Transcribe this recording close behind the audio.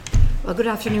Well, good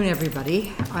afternoon,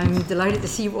 everybody. I'm delighted to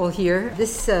see you all here.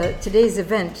 This today's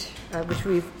event, which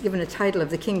we've given a title of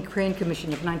the King Crane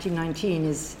Commission of 1919,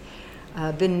 has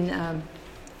been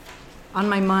on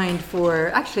my mind for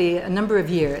actually a number of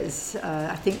years.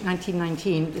 I think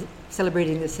 1919,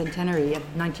 celebrating the centenary of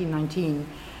 1919,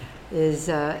 is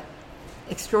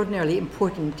extraordinarily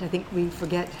important. I think we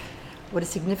forget what a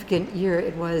significant year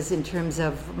it was in terms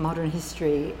of modern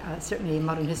history, certainly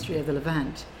modern history of the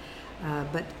Levant.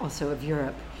 But also of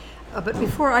Europe. But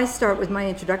before I start with my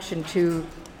introduction to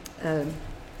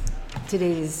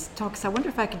today's talks, I wonder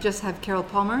if I could just have Carol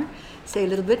Palmer say a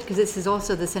little bit, because this is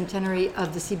also the centenary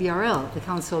of the CBRL, the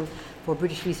Council for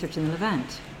British Research in the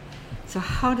Levant. So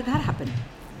how did that happen?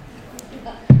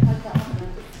 Okay.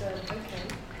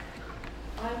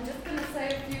 I'm just going to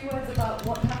say a few words about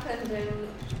what happened in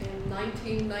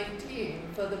 1919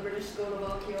 for the British School of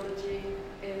Archaeology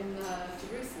in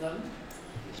Jerusalem.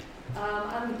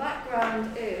 And the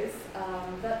background is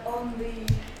that on the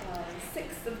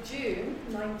 6th of June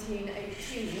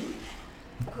 1918,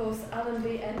 of course,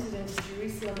 Allenby entered into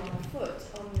Jerusalem on foot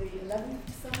on the 11th of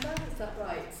December, is that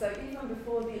right? So even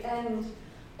before the end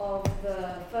of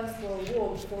the First World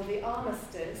War, before the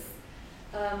armistice,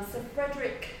 Sir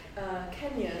Frederick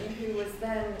Kenyon, who was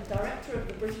then director of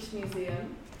the British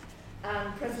Museum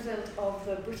and president of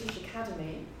the British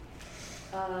Academy,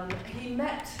 he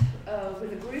met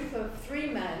with a group of 3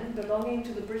 men belonging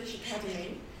to the British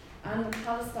Academy and the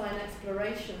Palestine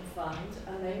Exploration Fund,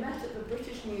 and they met at the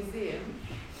British Museum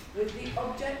with the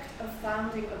object of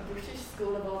founding a British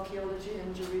School of Archaeology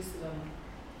in Jerusalem.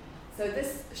 So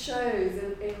this shows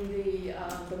in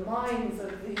the minds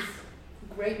of these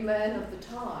great men of the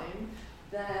time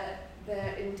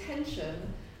their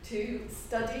intention to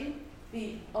study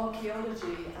the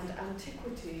archaeology and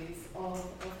antiquities of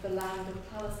the land of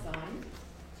Palestine.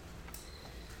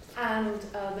 And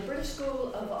the British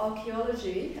School of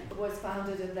Archaeology was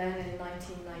founded then in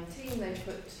 1919. They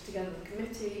put together the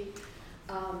committee,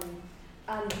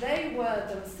 and they were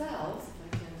themselves,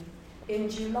 in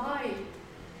July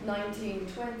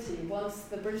 1920, once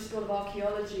the British School of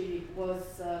Archaeology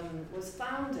was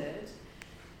founded,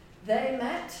 they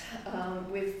met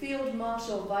with Field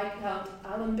Marshal Viscount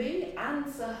Allenby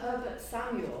and Sir Herbert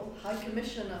Samuel, High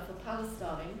Commissioner for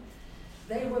Palestine.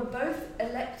 They were both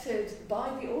elected by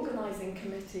the organising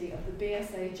committee of the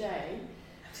BSAJ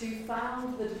to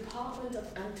found the Department of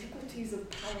Antiquities of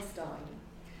Palestine.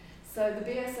 So the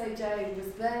BSAJ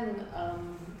was then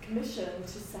commissioned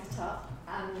to set up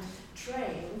and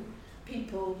train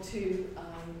people to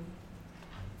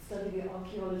study the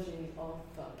archaeology of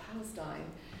Palestine.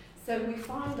 So we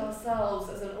find ourselves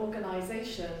as an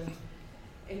organisation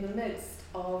in the midst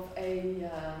of a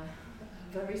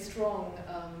very strong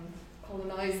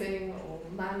colonising or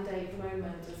mandate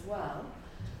moment as well.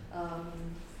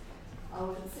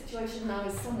 Our situation now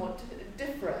is somewhat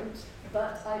different,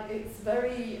 but it's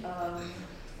very,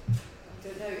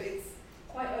 it's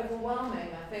quite overwhelming,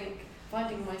 I think,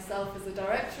 finding myself as a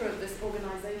director of this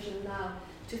organisation now,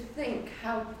 to think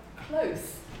how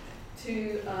close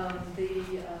to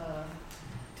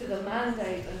the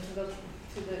mandate and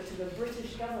to the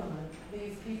British government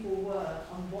these people were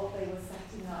on what they were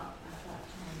setting up at that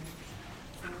time.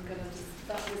 So I'm going to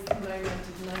that was the moment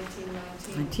of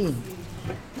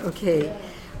 1919. Okay. Yeah.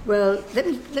 Well,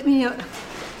 let me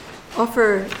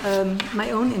offer my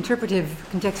own interpretive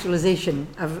contextualization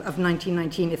of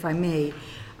 1919, if I may.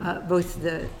 Both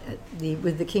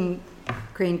with the King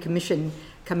Crane Commission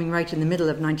coming right in the middle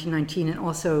of 1919, and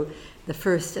also the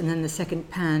first and then the second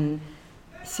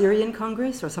Pan-Syrian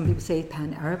Congress, or some people say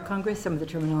Pan-Arab Congress. Some of the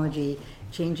terminology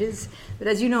changes. But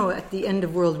as you know, at the end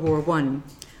of World War I,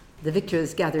 the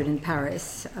victors gathered in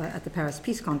Paris at the Paris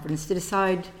Peace Conference to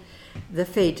decide the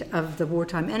fate of the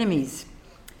wartime enemies.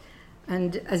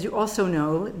 And as you also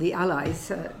know, the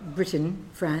Allies, Britain,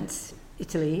 France,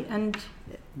 Italy, and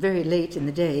very late in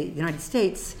the day, the United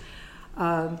States,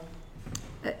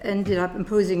 ended up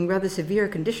imposing rather severe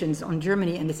conditions on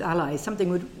Germany and its allies,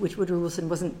 something which Woodrow Wilson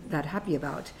wasn't that happy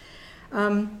about.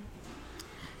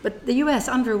 But the US,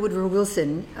 under Woodrow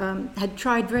Wilson, had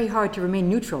tried very hard to remain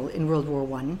neutral in World War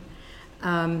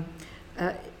I.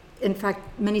 In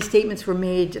fact, many statements were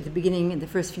made at the beginning, in the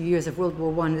first few years of World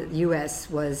War I, that the US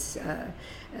was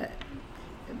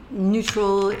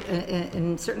neutral,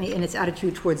 and certainly in its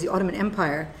attitude towards the Ottoman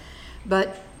Empire.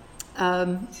 But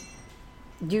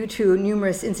due to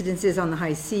numerous incidences on the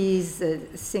high seas, the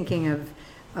sinking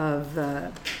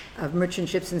of merchant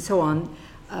ships and so on,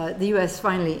 the U.S.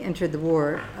 finally entered the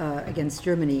war against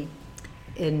Germany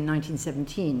in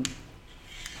 1917.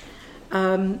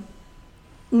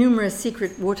 numerous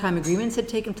secret wartime agreements had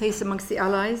taken place amongst the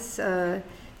Allies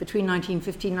between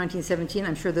 1915 and 1917.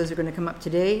 I'm sure those are going to come up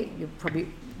today. You probably,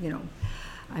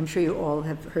 I'm sure you all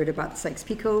have heard about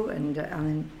Sykes-Picot, and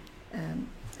Alan,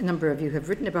 a number of you have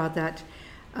written about that.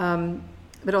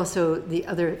 But also the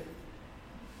other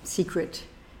secret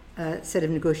set of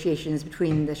negotiations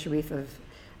between the Sharif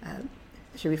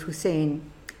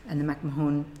Hussein and the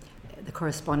MacMahon, the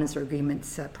correspondence or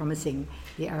agreements promising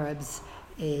the Arabs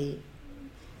a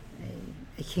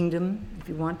kingdom, if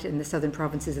you want, in the southern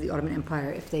provinces of the Ottoman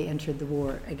Empire if they entered the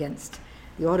war against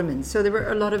the Ottomans. So there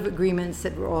were a lot of agreements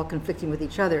that were all conflicting with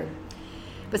each other.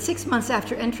 But 6 months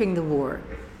after entering the war,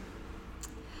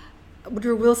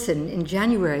 Woodrow Wilson, in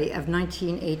January of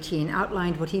 1918,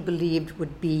 outlined what he believed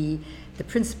would be the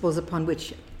principles upon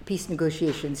which peace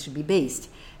negotiations should be based.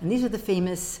 And these are the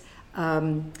famous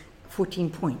 14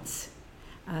 points.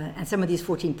 And some of these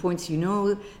 14 points,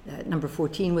 number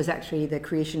 14 was actually the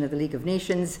creation of the League of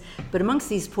Nations. But amongst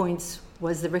these points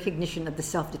was the recognition of the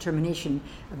self-determination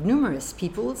of numerous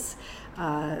peoples,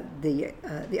 the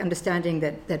understanding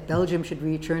that Belgium should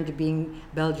return to being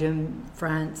Belgium,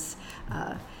 France,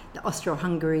 the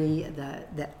Austro-Hungary,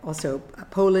 also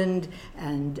Poland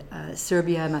and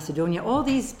Serbia, Macedonia, all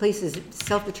these places,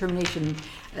 self-determination,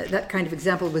 that kind of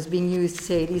example was being used to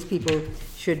say these people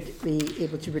should be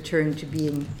able to return to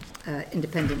being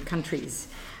independent countries.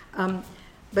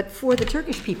 But for the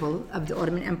Turkish people of the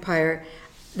Ottoman Empire,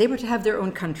 they were to have their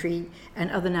own country, and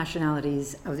other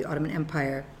nationalities of the Ottoman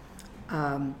Empire,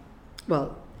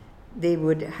 they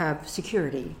would have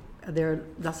security. There are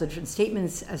lots of different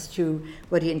statements as to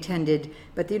what he intended,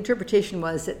 but the interpretation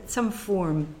was that some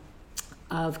form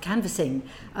of canvassing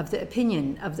of the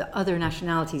opinion of the other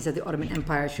nationalities of the Ottoman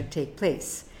Empire should take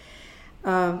place.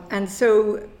 And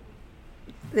so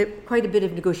quite a bit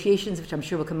of negotiations, which I'm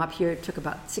sure will come up here. It took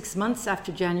about 6 months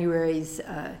after January's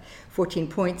 14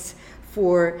 points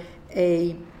for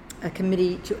a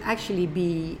committee to actually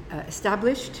be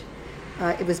established.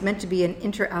 It was meant to be an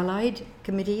inter-allied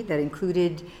committee that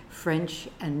included French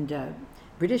and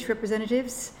British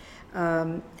representatives.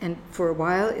 And for a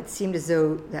while, it seemed as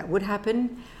though that would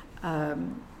happen.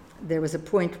 There was a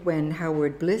point when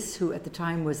Howard Bliss, who at the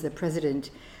time was the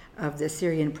president of the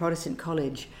Syrian Protestant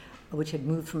College, which had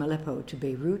moved from Aleppo to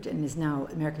Beirut and is now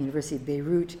American University of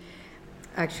Beirut,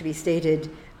 actually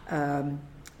stated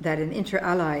that an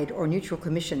inter-allied or neutral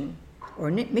commission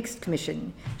or mixed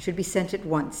commission should be sent at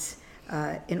once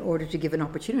in order to give an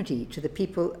opportunity to the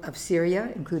people of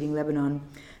Syria, including Lebanon,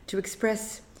 to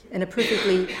express in a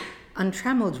perfectly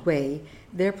untrammeled way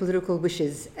their political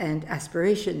wishes and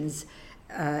aspirations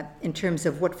in terms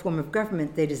of what form of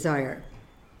government they desire,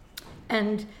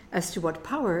 and as to what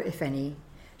power, if any,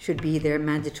 should be their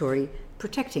mandatory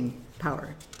protecting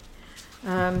power.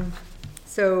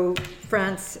 So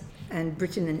France and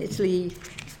Britain and Italy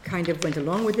kind of went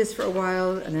along with this for a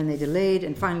while, and then they delayed,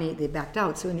 and finally they backed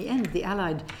out. So in the end, the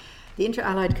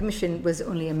Inter-Allied Commission was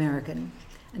only American,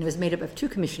 and it was made up of two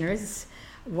commissioners,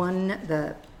 one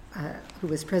who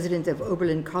was president of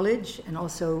Oberlin College and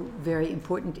also very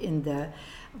important in the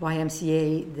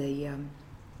YMCA, the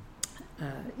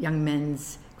Young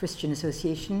Men's Christian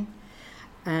Association,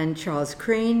 and Charles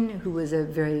Crane, who was a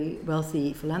very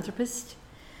wealthy philanthropist.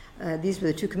 These were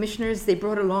the two commissioners. They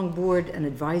brought along board an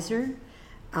advisor,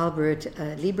 Albert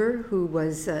Lieber, who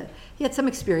he had some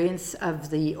experience of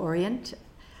the Orient,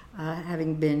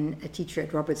 having been a teacher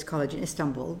at Roberts College in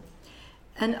Istanbul.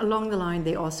 And along the line,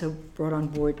 they also brought on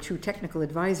board two technical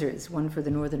advisors, one for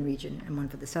the northern region and one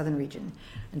for the southern region.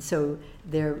 And so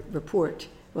their report,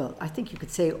 well, I think you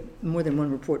could say more than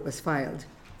one report was filed.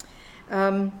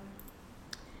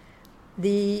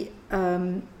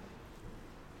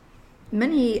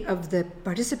 Many of the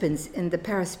participants in the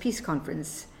Paris Peace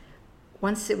Conference,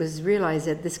 once it was realized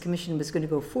that this commission was going to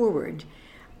go forward,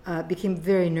 became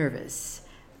very nervous.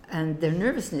 And their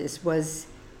nervousness was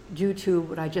due to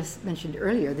what I just mentioned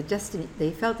earlier,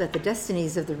 they felt that the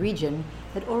destinies of the region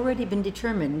had already been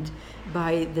determined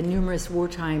by the numerous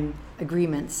wartime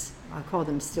agreements, I'll call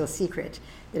them still secret,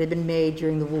 that had been made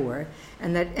during the war,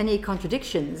 and that any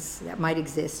contradictions that might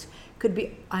exist could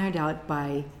be ironed out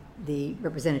by the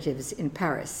representatives in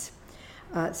Paris.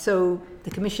 So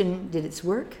the commission did its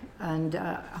work, and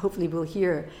hopefully we'll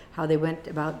hear how they went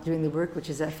about doing the work, which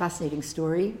is a fascinating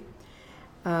story.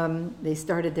 They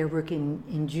started their work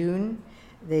in June.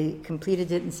 They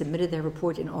completed it and submitted their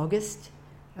report in August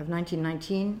of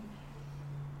 1919.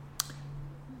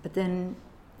 But then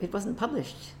it wasn't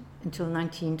published until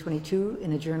 1922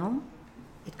 in a journal.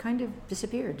 It kind of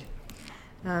disappeared.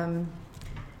 And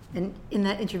in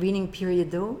that intervening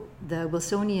period, though, the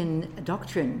Wilsonian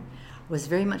doctrine was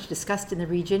very much discussed in the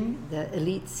region. The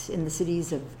elites in the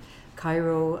cities of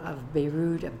Cairo, of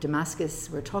Beirut, of Damascus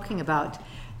were talking about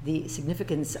the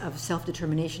significance of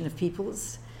self-determination of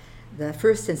peoples. The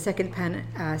First and Second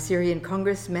Pan-Syrian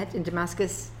Congress met in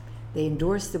Damascus. They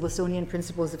endorsed the Wilsonian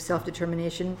principles of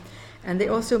self-determination, and they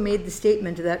also made the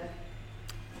statement that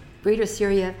Greater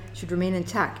Syria should remain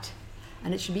intact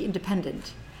and it should be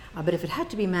independent. But if it had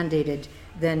to be mandated,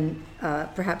 then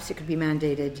perhaps it could be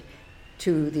mandated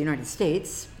to the United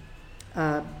States.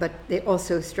 But they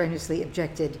also strenuously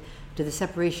objected to the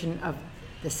separation of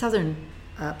the southern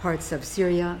parts of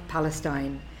Syria,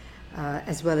 Palestine,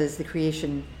 as well as the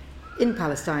creation in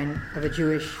Palestine of a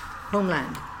Jewish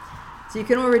homeland. So you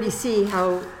can already see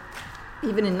how,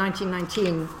 even in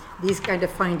 1919, these kind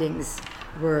of findings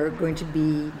were going to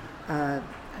be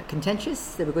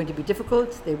contentious, they were going to be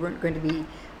difficult, they weren't going to be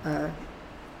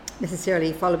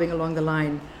necessarily following along the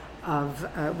line of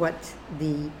what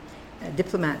the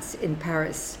diplomats in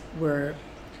Paris were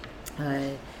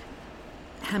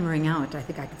hammering out, I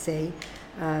think I could say.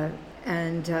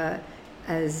 And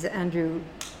as Andrew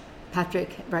Patrick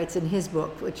writes in his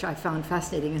book, which I found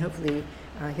fascinating, and hopefully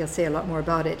he'll say a lot more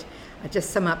about it, I just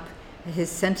sum up his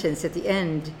sentence at the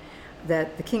end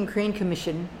that the King Crane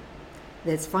Commission,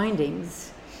 its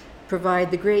findings,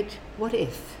 provide the great what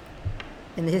if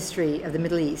in the history of the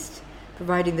Middle East,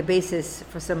 providing the basis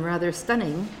for some rather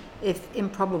stunning, if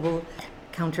improbable,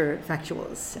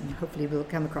 counterfactuals. And hopefully we'll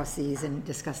come across these and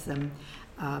discuss them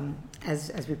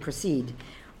as we proceed.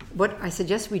 What I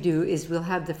suggest we do is we'll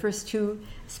have the first two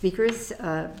speakers,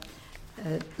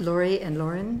 Laurie and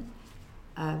Lauren,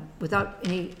 without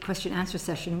any question-answer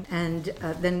session, and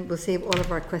then we'll save all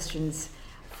of our questions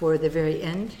for the very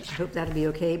end. I hope that'll be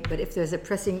okay, but if there's a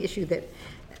pressing issue that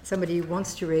somebody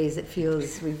wants to raise that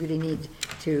feels we really need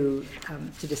to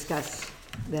discuss,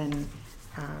 then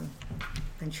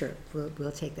sure,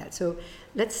 we'll take that. So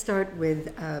let's start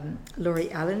with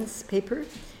Laurie Allen's paper,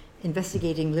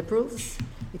 Investigating Liberals.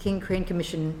 The King Crane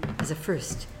Commission is a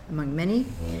first among many.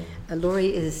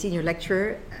 Laurie is a senior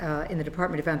lecturer in the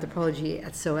Department of Anthropology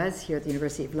at SOAS here at the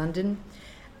University of London.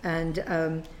 And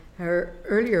her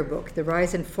earlier book, The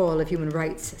Rise and Fall of Human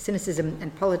Rights, Cynicism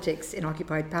and Politics in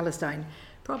Occupied Palestine,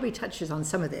 probably touches on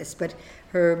some of this, but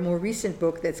her more recent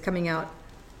book that's coming out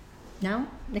now?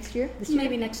 Next year? This year?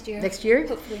 Maybe next year. Next year?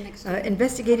 Hopefully next year.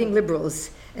 Investigating Liberals,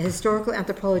 a Historical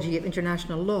Anthropology of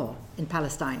International Law in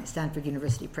Palestine, Stanford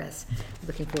University Press.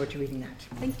 Looking forward to reading that.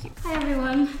 Thank you. Hi,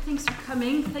 everyone. Thanks for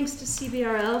coming. Thanks to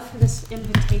CBRL for this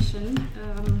invitation,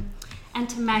 and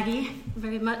to Maggie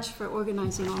very much for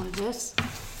organizing all of this.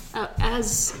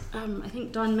 As I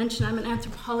think Dawn mentioned, I'm an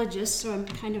anthropologist, so I'm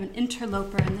kind of an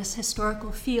interloper in this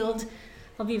historical field.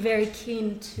 I'll be very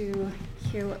keen to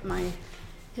hear what my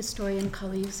historian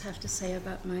colleagues have to say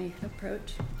about my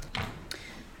approach.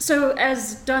 So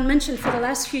as Dawn mentioned, for the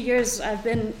last few years I've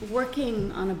been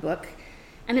working on a book,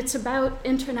 and it's about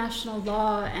international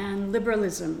law and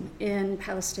liberalism in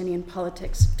Palestinian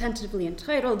politics, tentatively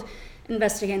entitled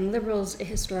Investigating Liberals, a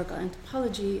Historical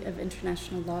Anthropology of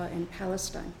International Law in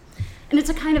Palestine. And it's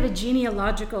a kind of a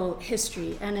genealogical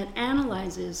history, and it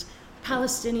analyzes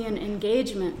Palestinian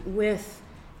engagement with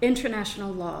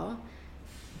international law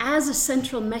as a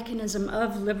central mechanism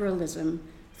of liberalism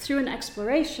through an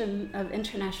exploration of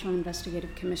international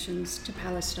investigative commissions to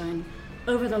Palestine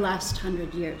over the last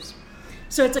 100 years.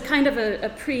 So it's a kind of a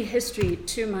prehistory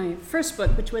to my first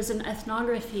book, which was an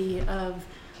ethnography of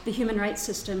the human rights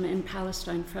system in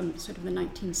Palestine from sort of the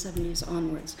 1970s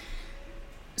onwards.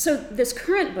 So this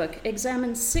current book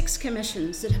examines 6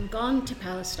 commissions that have gone to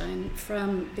Palestine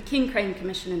from the King Crane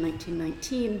Commission in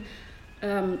 1919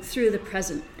 through the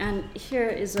present. And here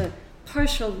is a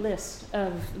partial list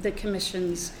of the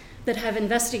commissions that have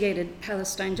investigated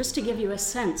Palestine, just to give you a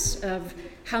sense of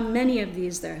how many of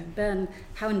these there have been,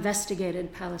 how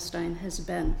investigated Palestine has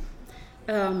been.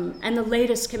 And the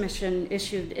latest commission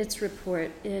issued its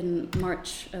report in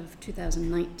March of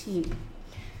 2019.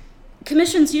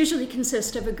 Commissions usually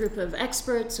consist of a group of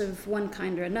experts of one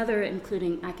kind or another,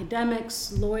 including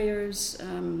academics, lawyers,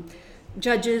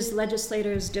 judges,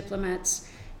 legislators, diplomats,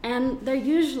 and they're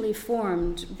usually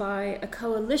formed by a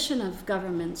coalition of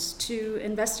governments to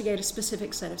investigate a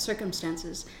specific set of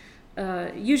circumstances,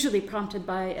 usually prompted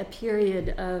by a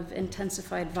period of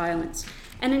intensified violence.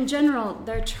 And in general,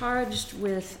 they're charged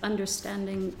with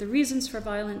understanding the reasons for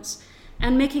violence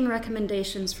and making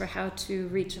recommendations for how to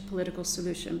reach a political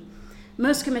solution.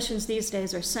 Most commissions these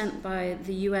days are sent by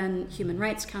the UN Human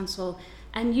Rights Council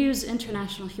and use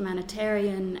international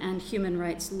humanitarian and human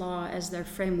rights law as their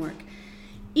framework.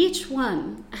 Each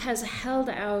one has held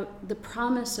out the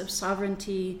promise of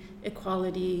sovereignty,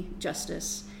 equality,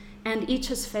 justice, and each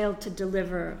has failed to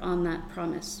deliver on that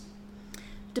promise.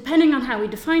 Depending on how we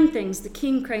define things, the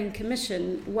King Crane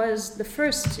Commission was the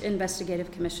first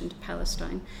investigative commission to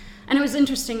Palestine. And it was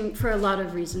interesting for a lot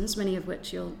of reasons, many of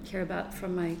which you'll hear about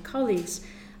from my colleagues.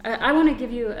 I want to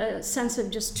give you a sense of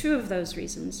just two of those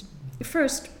reasons.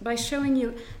 First, by showing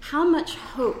you how much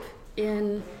hope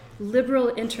in liberal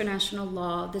international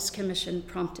law this commission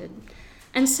prompted.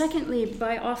 And secondly,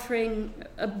 by offering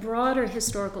a broader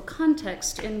historical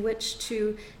context in which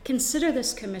to consider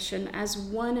this commission as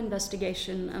one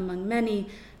investigation among many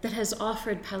that has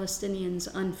offered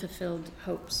Palestinians unfulfilled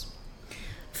hopes.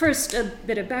 First, a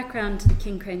bit of background to the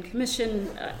King Crane Commission.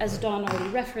 As Dawn already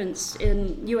referenced,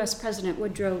 in US President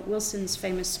Woodrow Wilson's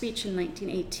famous speech in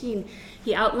 1918,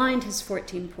 he outlined his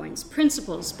 14 points,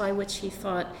 principles by which he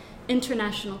thought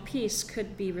international peace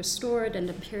could be restored and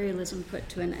imperialism put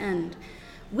to an end.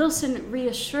 Wilson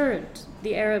reassured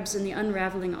the Arabs in the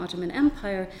unraveling Ottoman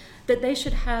Empire that they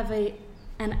should have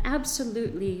an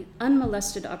absolutely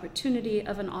unmolested opportunity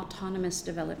of an autonomous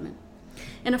development.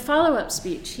 In a follow-up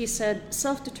speech, he said,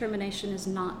 "Self-determination is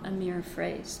not a mere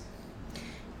phrase.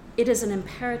 It is an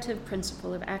imperative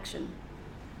principle of action."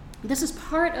 This is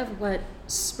part of what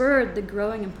spurred the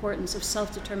growing importance of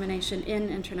self-determination in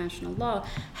international law,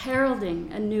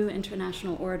 heralding a new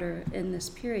international order in this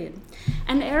period.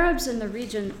 And Arabs in the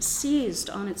region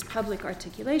seized on its public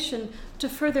articulation to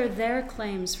further their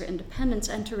claims for independence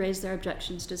and to raise their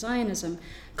objections to Zionism,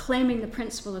 claiming the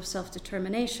principle of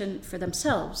self-determination for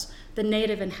themselves, the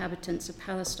native inhabitants of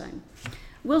Palestine.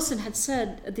 Wilson had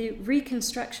said the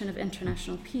reconstruction of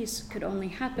international peace could only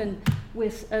happen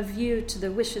with a view to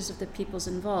the wishes of the peoples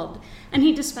involved, and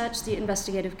he dispatched the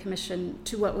investigative commission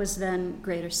to what was then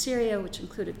Greater Syria, which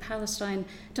included Palestine,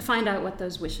 to find out what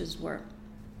those wishes were.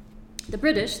 The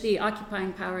British, the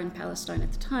occupying power in Palestine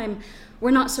at the time, were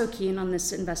not so keen on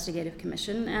this investigative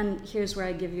commission, and here's where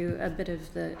I give you a bit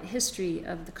of the history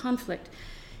of the conflict.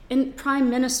 In Prime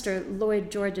Minister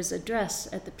Lloyd George's address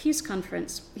at the peace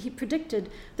conference, he predicted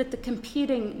that the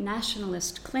competing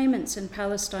nationalist claimants in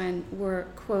Palestine were,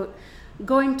 quote,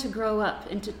 going to grow up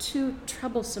into two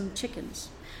troublesome chickens.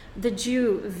 The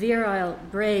Jew, virile,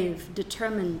 brave,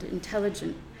 determined,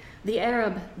 intelligent. The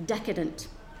Arab, decadent,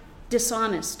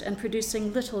 dishonest, and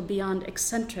producing little beyond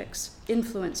eccentrics,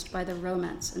 influenced by the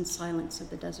romance and silence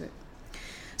of the desert.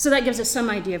 So that gives us some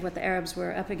idea of what the Arabs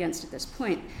were up against at this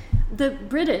point. The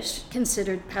British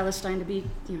considered Palestine to be,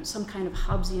 some kind of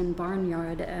Hobbesian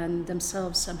barnyard and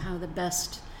themselves somehow the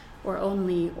best or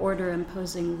only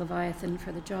order-imposing Leviathan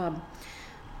for the job.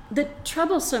 The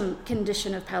troublesome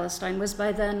condition of Palestine was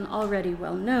by then already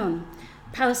well known.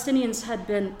 Palestinians had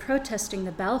been protesting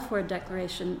the Balfour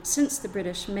Declaration since the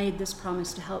British made this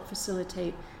promise to help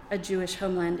facilitate a Jewish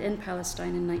homeland in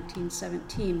Palestine in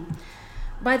 1917.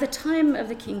 By the time of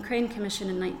the King Crane Commission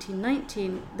in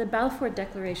 1919, the Balfour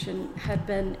Declaration had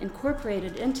been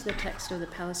incorporated into the text of the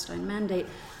Palestine Mandate,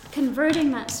 converting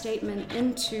that statement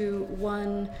into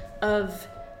one of,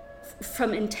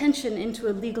 from intention into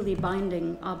a legally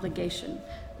binding obligation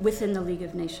within the League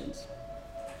of Nations.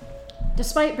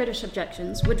 Despite British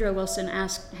objections, Woodrow Wilson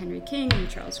asked Henry King and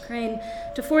Charles Crane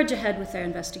to forge ahead with their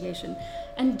investigation.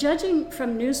 And judging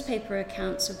from newspaper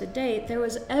accounts of the day, there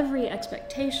was every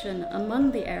expectation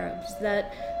among the Arabs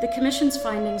that the Commission's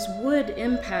findings would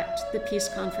impact the peace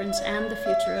conference and the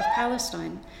future of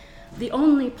Palestine. The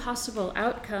only possible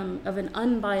outcome of an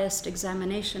unbiased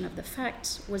examination of the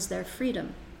facts was their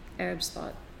freedom, Arabs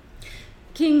thought.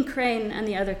 King, Crane, and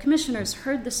the other commissioners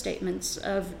heard the statements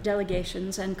of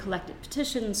delegations and collected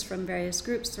petitions from various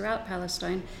groups throughout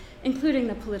Palestine, including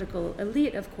the political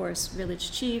elite, of course,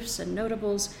 village chiefs and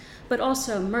notables, but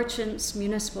also merchants,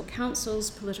 municipal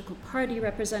councils, political party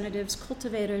representatives,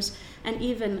 cultivators, and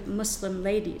even Muslim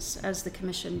ladies, as the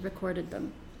commission recorded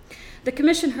them. The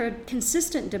commission heard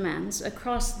consistent demands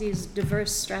across these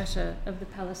diverse strata of the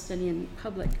Palestinian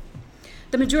public.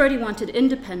 The majority wanted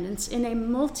independence in a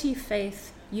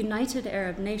multi-faith, united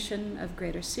Arab nation of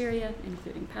Greater Syria,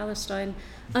 including Palestine,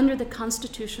 under the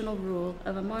constitutional rule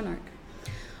of a monarch.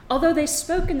 Although they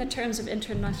spoke in the terms of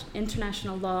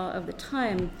international law of the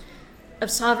time, of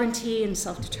sovereignty and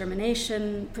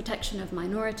self-determination, protection of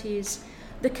minorities,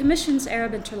 the Commission's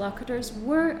Arab interlocutors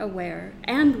were aware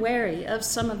and wary of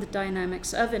some of the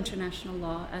dynamics of international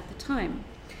law at the time.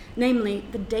 Namely,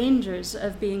 the dangers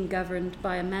of being governed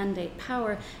by a mandate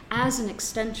power as an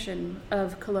extension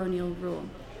of colonial rule.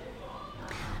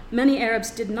 Many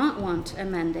Arabs did not want a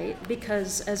mandate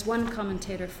because, as one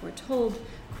commentator foretold,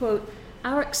 quote,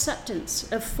 our acceptance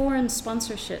of foreign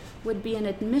sponsorship would be an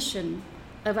admission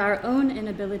of our own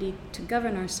inability to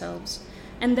govern ourselves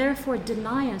and therefore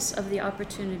deny us of the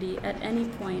opportunity at any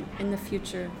point in the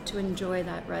future to enjoy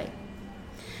that right.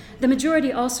 The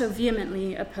majority also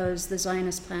vehemently opposed the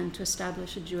Zionist plan to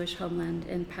establish a Jewish homeland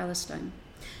in Palestine.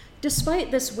 Despite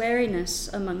this wariness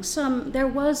among some, there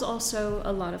was also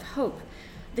a lot of hope.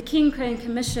 The King Crane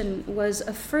Commission was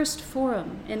a first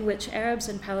forum in which Arabs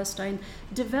in Palestine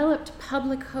developed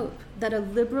public hope that a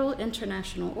liberal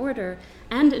international order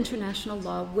and international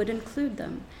law would include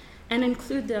them, and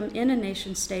include them in a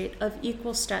nation state of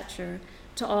equal stature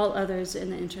to all others in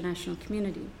the international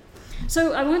community.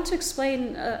 So I want to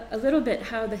explain a little bit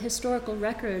how the historical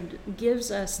record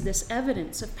gives us this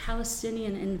evidence of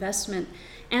Palestinian investment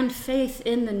and faith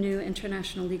in the new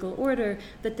international legal order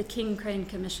that the King Crane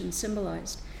Commission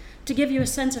symbolized, to give you a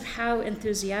sense of how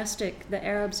enthusiastic the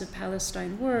Arabs of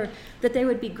Palestine were that they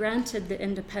would be granted the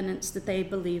independence that they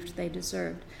believed they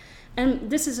deserved. And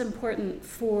this is important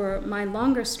for my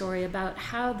longer story about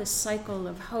how the cycle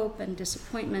of hope and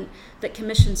disappointment that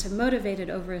commissions have motivated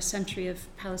over a century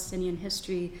of Palestinian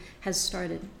history has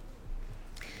started.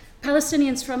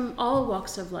 Palestinians from all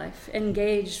walks of life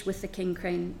engaged with the King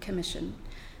Crane Commission,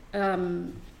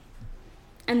 and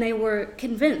they were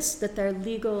convinced that their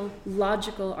legal,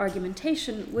 logical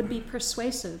argumentation would be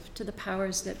persuasive to the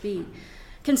powers that be.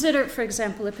 Consider, for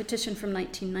example, a petition from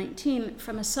 1919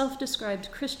 from a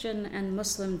self-described Christian and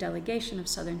Muslim delegation of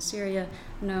southern Syria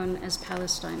known as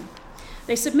Palestine.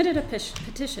 They submitted a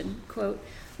petition, quote,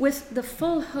 with the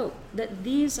full hope that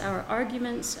these our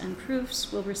arguments and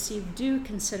proofs will receive due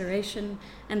consideration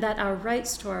and that our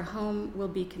rights to our home will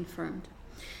be confirmed.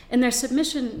 In their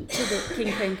submission to the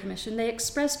King Crane Commission, they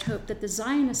expressed hope that the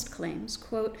Zionist claims,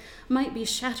 quote, might be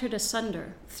shattered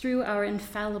asunder through our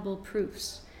infallible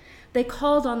proofs. They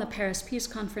called on the Paris Peace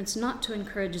Conference not to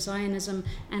encourage Zionism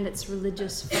and its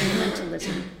religious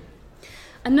fundamentalism.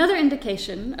 Another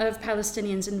indication of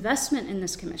Palestinians' investment in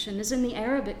this commission is in the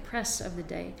Arabic press of the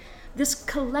day. This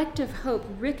collective hope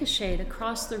ricocheted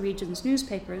across the region's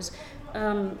newspapers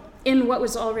in what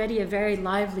was already a very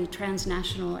lively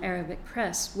transnational Arabic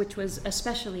press, which was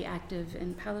especially active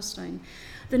in Palestine.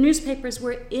 The newspapers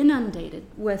were inundated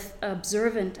with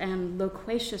observant and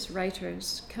loquacious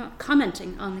writers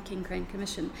commenting on the King Crane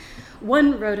Commission.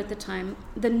 One wrote at the time,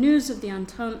 "The news of the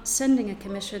Entente sending a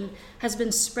commission has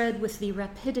been spread with the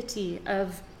rapidity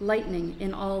of lightning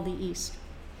in all the East."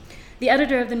 The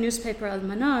editor of the newspaper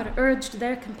Al-Manar urged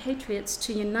their compatriots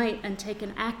to unite and take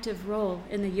an active role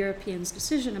in the Europeans'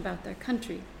 decision about their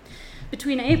country.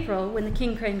 Between April, when the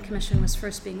King Crane Commission was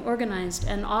first being organized,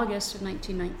 and August of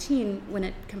 1919, when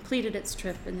it completed its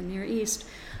trip in the Near East,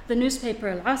 the newspaper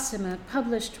Al-Asima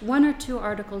published 1 or 2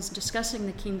 articles discussing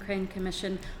the King Crane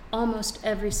Commission almost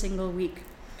every single week,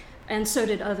 and so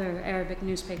did other Arabic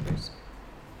newspapers.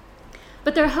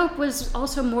 But their hope was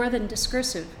also more than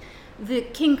discursive. The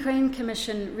King Crane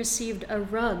Commission received a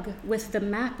rug with the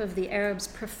map of the Arabs'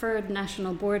 preferred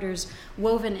national borders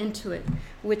woven into it,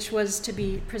 which was to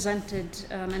be presented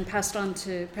and passed on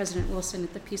to President Wilson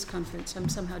at the peace conference. I'm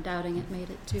somehow doubting it made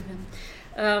it to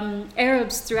him.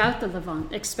 Arabs throughout the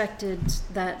Levant expected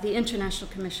that the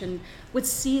International Commission would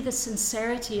see the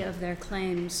sincerity of their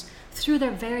claims through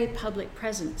their very public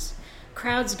presence.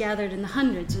 Crowds gathered in the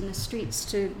hundreds in the streets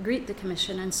to greet the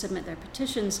commission and submit their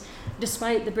petitions,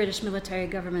 despite the British military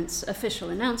government's official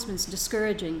announcements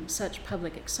discouraging such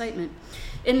public excitement.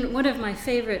 In one of my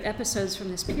favorite episodes from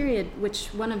this period, which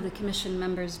one of the commission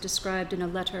members described in a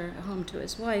letter home to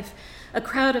his wife, a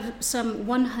crowd of some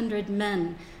 100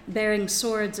 men bearing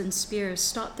swords and spears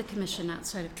stopped the commission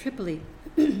outside of Tripoli,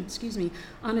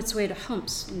 on its way to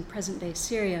Homs in present-day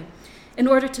Syria, in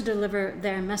order to deliver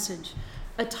their message.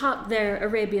 Atop their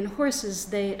Arabian horses,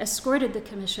 they escorted the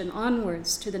commission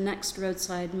onwards to the next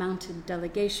roadside mounted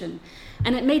delegation,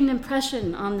 and it made an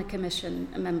impression on the commission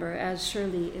member, as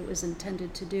surely it was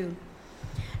intended to do.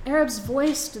 Arabs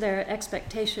voiced their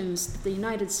expectations that the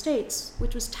United States,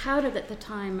 which was touted at the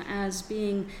time as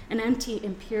being an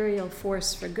anti-imperial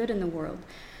force for good in the world,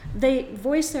 they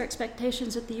voiced their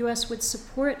expectations that the U.S. would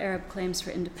support Arab claims for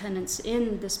independence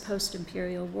in this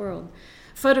post-imperial world.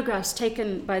 Photographs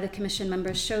taken by the commission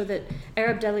members show that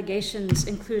Arab delegations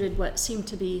included what seemed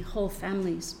to be whole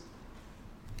families.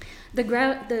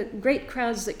 The great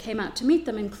crowds that came out to meet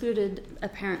them included,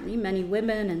 apparently, many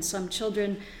women and some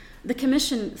children. The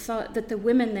commission thought that the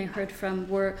women they heard from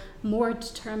were more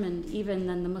determined even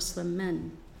than the Muslim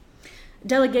men.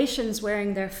 Delegations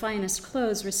wearing their finest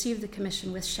clothes received the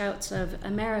commission with shouts of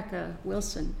 "America,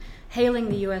 Wilson," hailing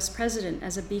the U.S. president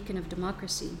as a beacon of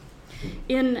democracy.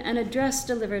 In an address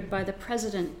delivered by the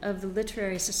president of the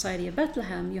Literary Society of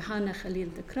Bethlehem, Yohanna Khalil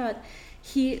Dekrat,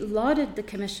 he lauded the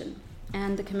commission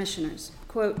and the commissioners.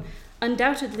 Quote,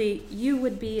 undoubtedly you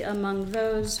would be among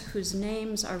those whose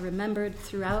names are remembered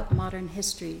throughout modern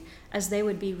history as they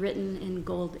would be written in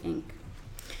gold ink.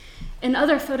 In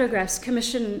other photographs,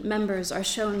 commission members are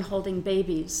shown holding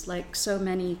babies, like so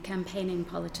many campaigning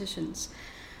politicians.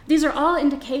 These are all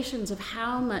indications of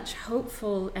how much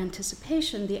hopeful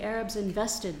anticipation the Arabs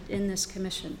invested in this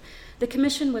commission. The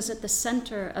commission was at the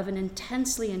center of an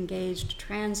intensely engaged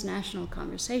transnational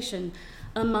conversation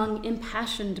among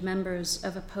impassioned members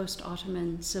of a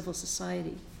post-Ottoman civil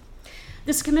society.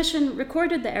 This commission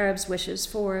recorded the Arabs' wishes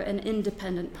for an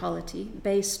independent polity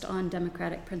based on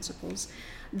democratic principles.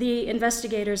 The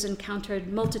investigators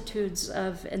encountered multitudes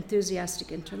of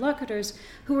enthusiastic interlocutors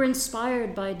who were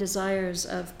inspired by desires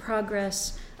of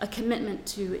progress, a commitment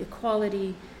to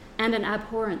equality, and an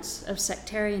abhorrence of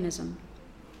sectarianism.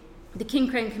 The King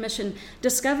Crane Commission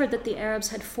discovered that the Arabs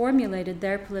had formulated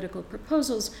their political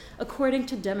proposals according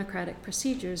to democratic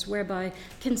procedures, whereby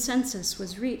consensus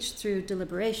was reached through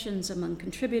deliberations among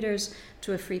contributors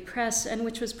to a free press, and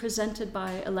which was presented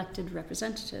by elected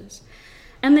representatives.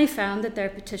 And they found that their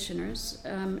petitioners,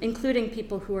 including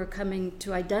people who were coming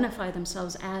to identify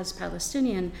themselves as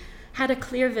Palestinian, had a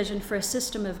clear vision for a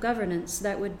system of governance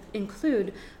that would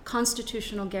include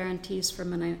constitutional guarantees for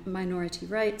minority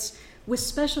rights, with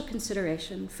special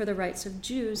consideration for the rights of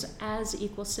Jews as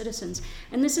equal citizens.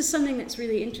 And this is something that's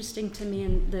really interesting to me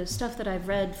in the stuff that I've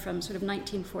read from sort of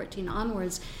 1914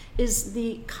 onwards, is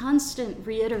the constant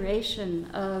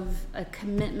reiteration of a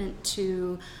commitment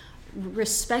to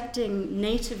respecting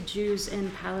native Jews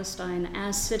in Palestine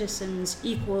as citizens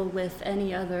equal with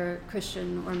any other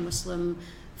Christian or Muslim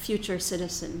future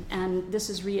citizen. And this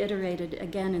is reiterated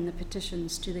again in the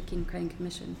petitions to the King Crane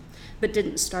Commission, but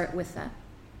didn't start with that.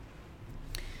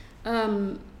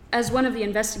 As one of the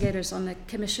investigators on the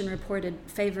commission reported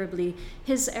favorably,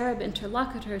 his Arab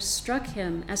interlocutors struck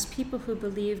him as people who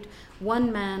believed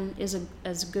one man is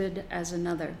as good as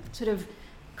another, sort of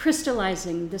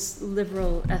crystallizing this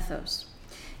liberal ethos.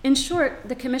 In short,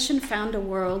 the commission found a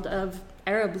world of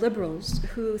Arab liberals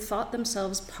who thought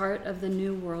themselves part of the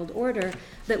new world order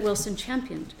that Wilson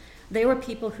championed. They were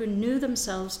people who knew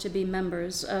themselves to be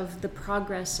members of the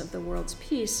progress of the world's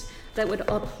peace that would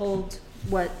uphold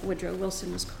what Woodrow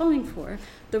Wilson was calling for,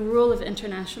 the rule of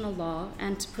international law,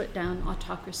 and to put down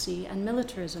autocracy and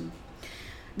militarism.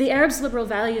 The Arabs' liberal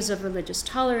values of religious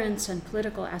tolerance and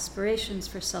political aspirations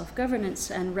for self-governance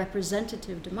and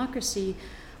representative democracy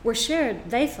were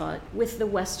shared, they thought, with the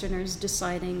Westerners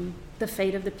deciding the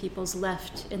fate of the peoples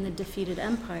left in the defeated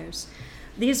empires.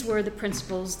 These were the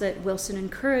principles that Wilson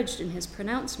encouraged in his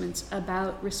pronouncements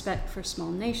about respect for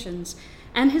small nations,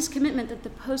 and his commitment that the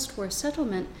post-war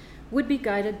settlement would be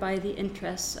guided by the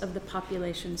interests of the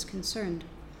populations concerned.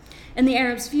 In the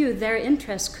Arabs' view, their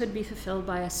interests could be fulfilled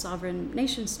by a sovereign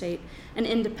nation-state, an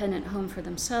independent home for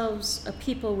themselves, a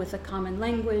people with a common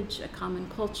language, a common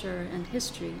culture and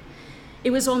history.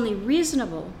 It was only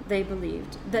reasonable, they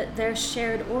believed, that their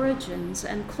shared origins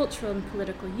and cultural and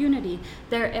political unity,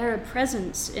 their Arab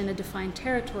presence in a defined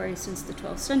territory since the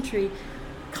 12th century,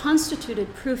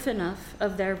 constituted proof enough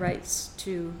of their rights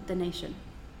to the nation.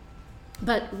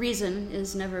 But reason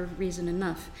is never reason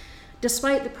enough.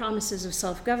 Despite the promises of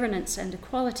self-governance and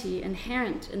equality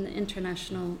inherent in the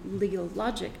international legal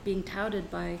logic being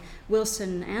touted by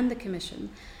Wilson and the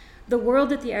Commission, the world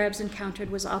that the Arabs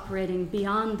encountered was operating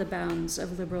beyond the bounds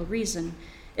of liberal reason.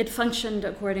 It functioned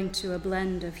according to a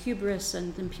blend of hubris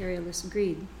and imperialist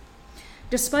greed.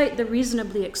 Despite the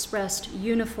reasonably expressed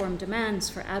uniform demands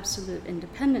for absolute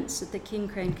independence that the King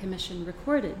Crane Commission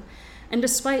recorded, and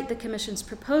despite the Commission's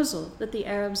proposal that the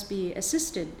Arabs be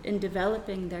assisted in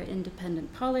developing their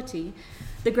independent polity,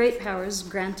 the great powers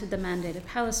granted the Mandate of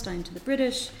Palestine to the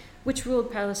British, which ruled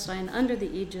Palestine under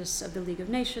the aegis of the League of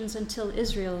Nations until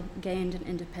Israel gained an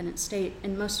independent state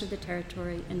in most of the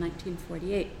territory in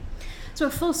 1948. So a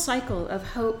full cycle of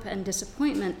hope and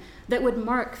disappointment that would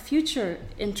mark future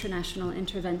international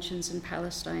interventions in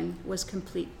Palestine was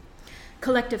complete.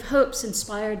 Collective hopes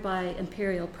inspired by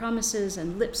imperial promises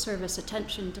and lip service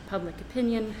attention to public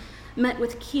opinion met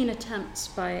with keen attempts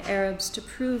by Arabs to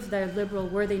prove their liberal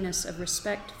worthiness of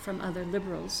respect from other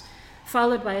liberals,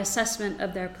 followed by assessment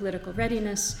of their political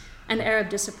readiness and Arab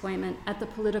disappointment at the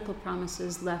political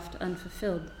promises left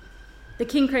unfulfilled. The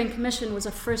King Crane Commission was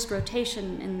a first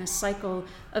rotation in this cycle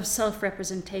of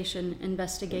self-representation,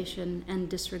 investigation, and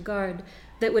disregard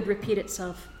that would repeat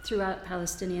itself throughout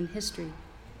Palestinian history.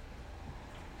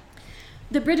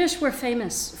 The British were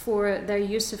famous for their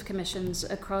use of commissions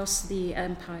across the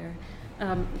empire.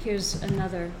 Here's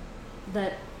another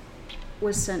that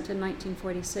was sent in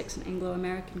 1946, an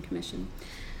Anglo-American commission.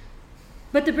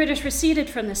 But the British receded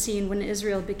from the scene when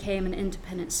Israel became an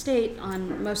independent state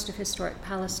on most of historic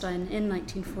Palestine in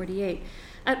 1948,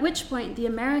 at which point the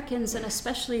Americans and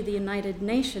especially the United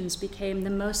Nations became the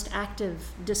most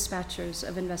active dispatchers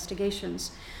of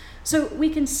investigations. So we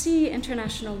can see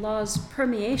international law's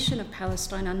permeation of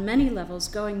Palestine on many levels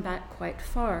going back quite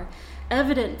far,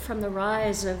 evident from the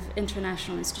rise of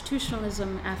international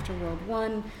institutionalism after World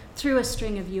I, through a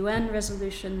string of UN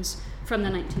resolutions, from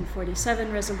the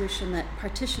 1947 resolution that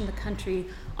partitioned the country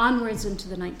onwards into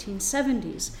the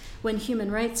 1970s, when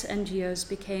human rights NGOs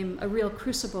became a real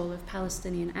crucible of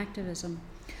Palestinian activism.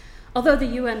 Although the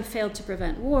UN failed to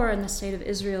prevent war and the State of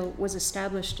Israel was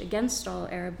established against all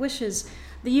Arab wishes,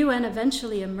 the UN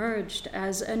eventually emerged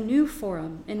as a new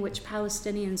forum in which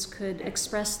Palestinians could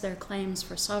express their claims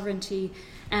for sovereignty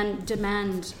and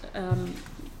demand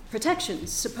protections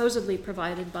supposedly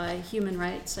provided by human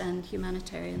rights and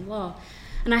humanitarian law.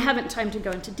 And I haven't time to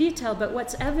go into detail, but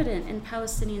what's evident in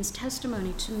Palestinians'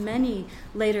 testimony to many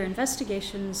later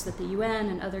investigations that the UN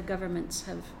and other governments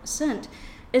have sent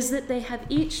is that they have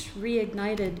each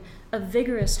reignited a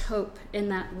vigorous hope in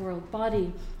that world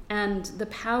body and the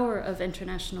power of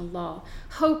international law,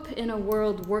 hope in a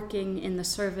world working in the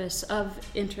service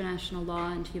of international law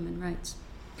and human rights.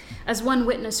 As one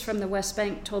witness from the West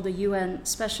Bank told the UN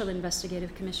Special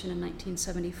Investigative Commission in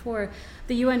 1974,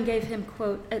 the UN gave him,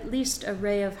 quote, "at least a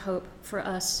ray of hope for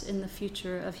us in the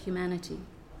future of humanity."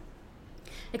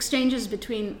 Exchanges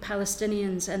between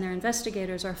Palestinians and their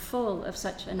investigators are full of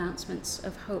such announcements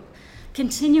of hope,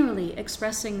 continually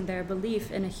expressing their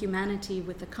belief in a humanity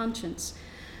with a conscience.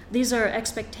 These are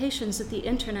expectations that the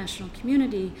international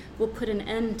community will put an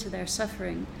end to their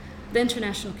suffering. The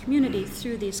international community,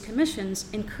 through these commissions,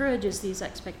 encourages these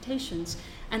expectations.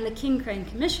 And the King Crane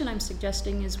Commission, I'm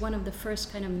suggesting, is one of the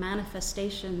first kind of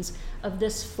manifestations of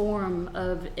this form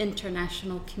of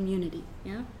international community.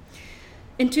 Yeah?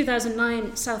 In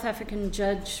 2009, South African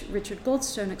Judge Richard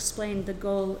Goldstone explained the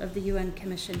goal of the UN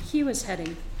Commission he was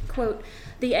heading. Quote,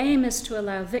 "The aim is to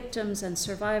allow victims and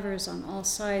survivors on all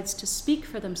sides to speak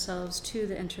for themselves to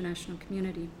the international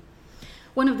community."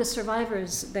 One of the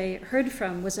survivors they heard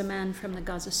from was a man from the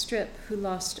Gaza Strip who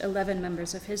lost 11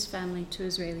 members of his family to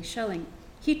Israeli shelling.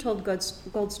 He told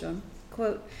Goldstone,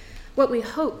 quote, "What we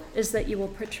hope is that you will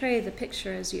portray the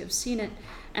picture as you have seen it,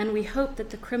 and we hope that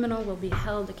the criminal will be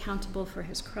held accountable for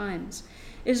his crimes.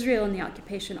 Israel and the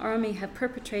occupation army have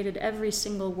perpetrated every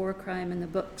single war crime in the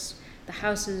books, the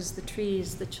houses, the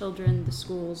trees, the children, the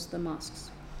schools, the mosques."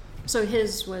 So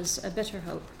his was a bitter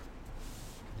hope.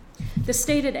 The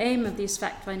stated aim of these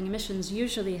fact-finding missions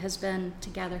usually has been to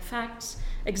gather facts,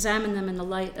 examine them in the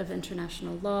light of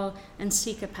international law, and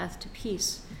seek a path to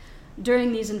peace.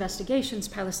 During these investigations,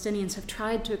 Palestinians have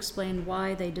tried to explain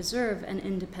why they deserve an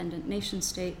independent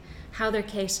nation-state, how their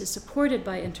case is supported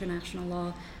by international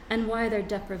law, and why their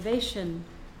deprivation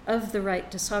of the right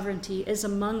to sovereignty is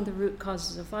among the root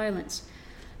causes of violence.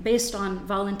 Based on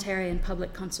voluntary and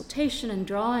public consultation and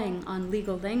drawing on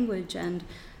legal language and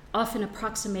often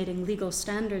approximating legal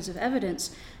standards of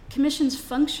evidence, commissions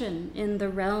function in the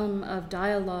realm of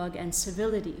dialogue and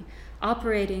civility,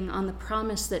 operating on the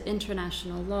promise that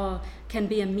international law can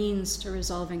be a means to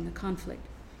resolving the conflict.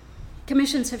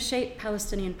 Commissions have shaped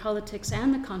Palestinian politics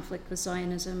and the conflict with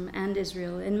Zionism and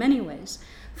Israel in many ways,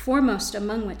 foremost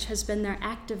among which has been their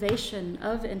activation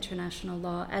of international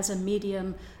law as a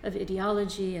medium of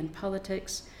ideology and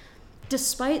politics.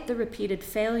 Despite the repeated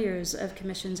failures of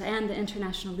commissions and the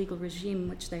international legal regime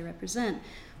which they represent,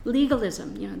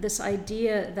 legalism, this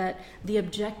idea that the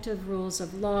objective rules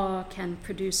of law can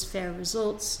produce fair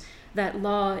results, that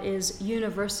law is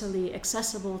universally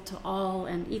accessible to all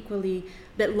and equally,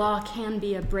 that law can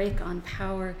be a brake on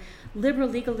power, liberal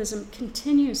legalism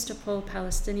continues to pull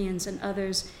Palestinians and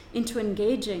others into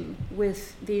engaging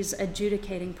with these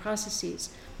adjudicating processes.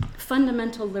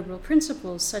 Fundamental liberal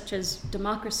principles such as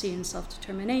democracy and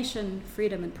self-determination,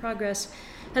 freedom and progress,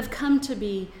 have come to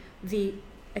be the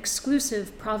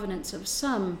exclusive provenance of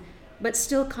some, but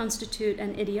still constitute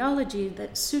an ideology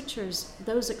that sutures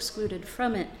those excluded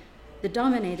from it, the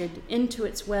dominated, into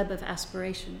its web of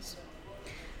aspirations.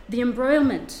 The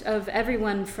embroilment of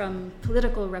everyone from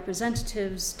political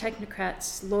representatives,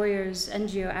 technocrats, lawyers,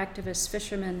 NGO activists,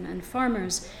 fishermen, and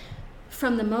farmers,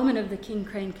 from the moment of the King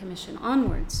Crane Commission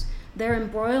onwards, their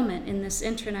embroilment in this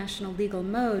international legal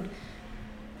mode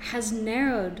has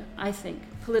narrowed, I think,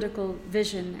 political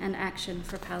vision and action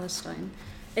for Palestine.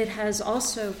 It has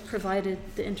also provided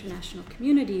the international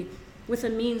community with a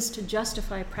means to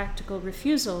justify practical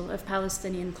refusal of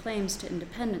Palestinian claims to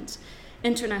independence.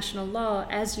 international law,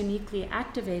 as uniquely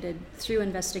activated through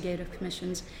investigative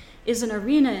commissions, is an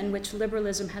arena in which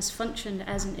liberalism has functioned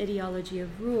as an ideology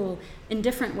of rule in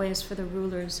different ways for the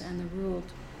rulers and the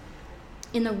ruled.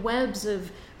 In the webs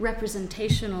of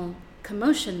representational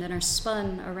commotion that are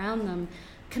spun around them,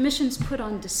 commissions put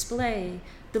on display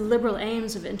the liberal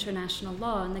aims of international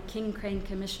law, and the King-Crane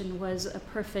Commission was a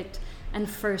perfect and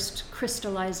first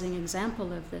crystallizing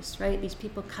example of this, right? These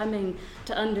people coming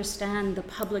to understand the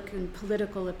public and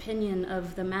political opinion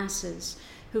of the masses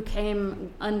who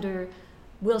came under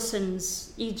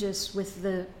Wilson's aegis with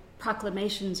the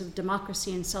proclamations of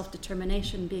democracy and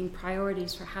self-determination being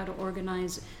priorities for how to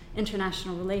organize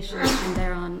international relations from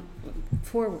there on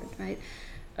forward, right?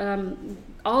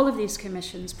 All of these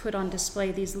commissions put on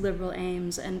display these liberal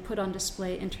aims and put on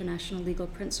display international legal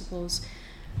principles.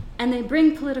 And they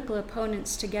bring political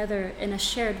opponents together in a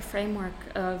shared framework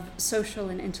of social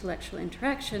and intellectual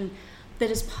interaction that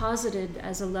is posited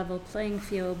as a level playing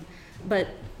field, but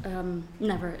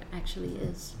never actually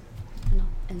is. And I'll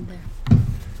end there.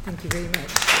 Thank you very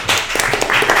much.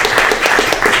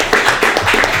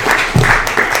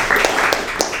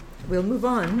 We'll move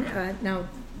on. Now,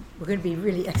 we're going to be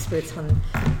really experts on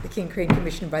the King-Crane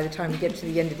Commission by the time we get to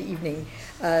the end of the evening.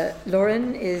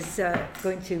 Lauren is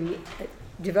going to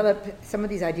develop some of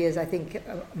these ideas, I think,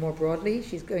 more broadly.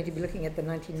 She's going to be looking at the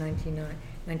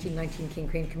 1919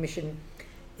 King-Crane Commission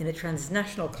in a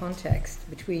transnational context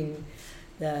between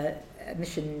the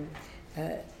mission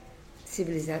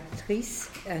civilisatrice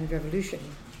and revolution.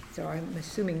 So I'm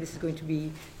assuming this is going to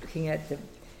be looking at the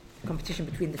competition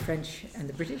between the French and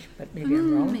the British, but maybe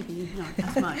I'm wrong. Maybe not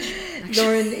as much.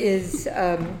 Lauren is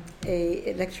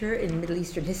a lecturer in Middle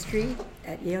Eastern history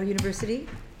at Yale University,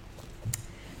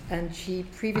 and she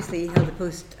previously held a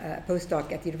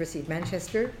postdoc at the University of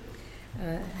Manchester,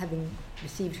 having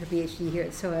received her PhD here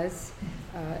at SOAS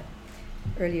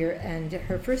earlier, and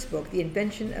her first book, The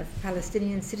Invention of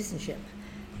Palestinian Citizenship,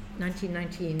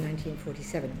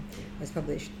 1919-1947, was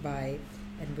published by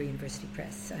Edinburgh University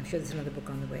Press. I'm sure there's another book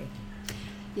on the way.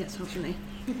 Yes, hopefully.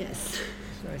 Yes.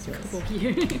 So it's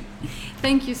yours.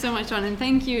 Thank you so much, John, and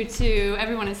thank you to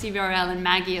everyone at CVRL and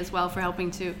Maggie as well for helping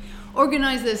to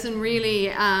organize this and really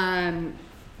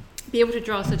be able to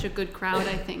draw such a good crowd,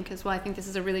 I think, as well. I think this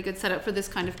is a really good setup for this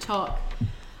kind of talk.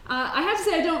 I have to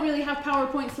say I don't really have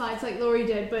PowerPoint slides like Laurie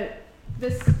did, but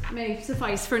this may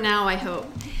suffice for now, I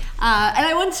hope. And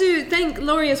I want to thank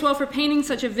Laurie as well for painting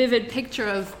such a vivid picture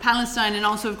of Palestine and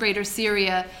also of Greater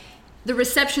Syria, the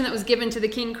reception that was given to the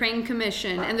King-Crane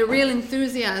Commission, and the real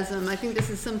enthusiasm. I think this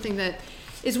is something that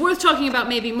is worth talking about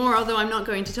maybe more, although I'm not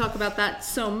going to talk about that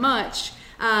so much.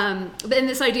 But in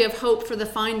this idea of hope for the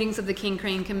findings of the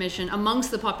King-Crane Commission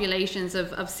amongst the populations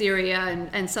of Syria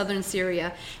and southern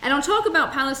Syria. And I'll talk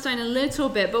about Palestine a little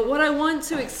bit, but what I want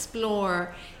to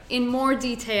explore in more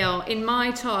detail in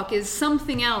my talk is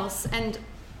something else, and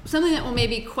something that will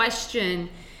maybe question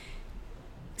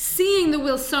seeing the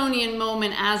Wilsonian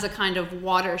moment as a kind of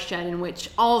watershed in which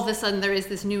all of a sudden there is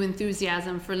this new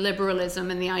enthusiasm for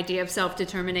liberalism and the idea of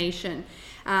self-determination.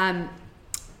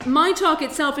 My talk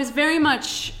itself is very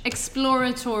much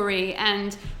exploratory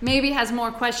and maybe has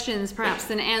more questions perhaps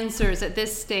than answers at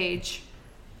this stage.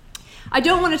 I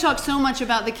don't want to talk so much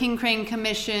about the King-Crane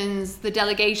commissions, the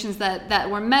delegations that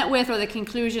were met with, or the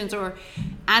conclusions, or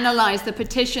analyze the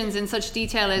petitions in such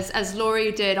detail as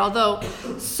Laurie did, although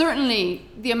certainly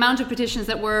the amount of petitions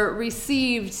that were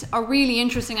received are really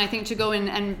interesting, I think, to go in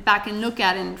and back and look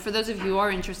at. And for those of you who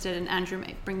are interested, and Andrew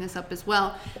may bring this up as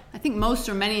well, I think most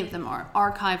or many of them are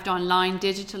archived online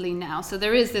digitally now. So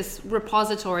there is this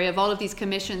repository of all of these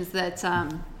commissions that are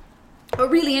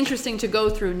really interesting to go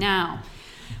through now.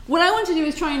 What I want to do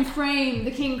is try and frame the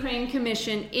King-Crane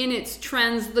Commission in its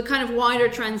the kind of wider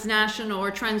transnational or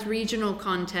transregional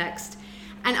context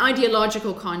and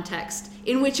ideological context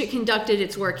in which it conducted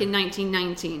its work in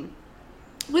 1919,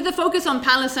 with a focus on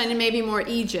Palestine and maybe more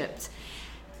Egypt.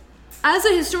 As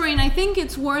a historian, I think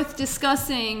it's worth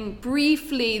discussing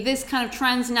briefly this kind of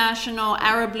transnational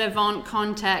Arab Levant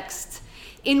context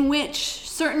in which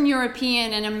certain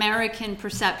European and American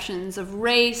perceptions of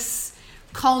race,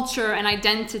 culture, and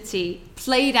identity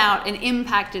played out and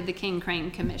impacted the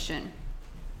King-Crane Commission.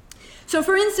 So,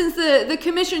 for instance, the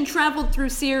commission traveled through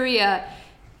Syria,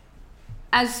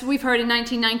 as we've heard, in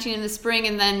 1919 in the spring,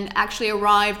 and then actually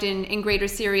arrived in Greater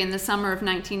Syria in the summer of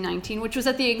 1919, which was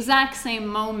at the exact same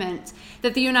moment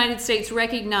that the United States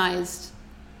recognized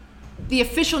the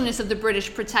officialness of the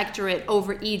British protectorate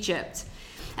over Egypt.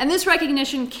 And this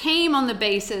recognition came on the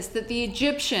basis that the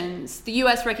Egyptians, the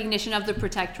U.S. recognition of the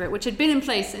protectorate, which had been in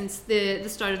place since the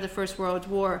start of the First World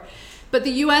War, but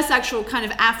the US actual kind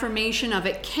of affirmation of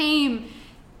it came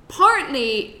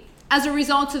partly as a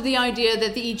result of the idea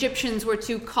that the Egyptians were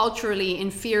too culturally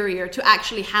inferior to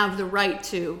actually have the right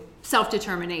to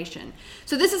self-determination.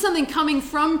 So this is something coming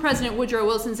from President Woodrow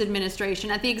Wilson's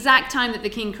administration at the exact time that the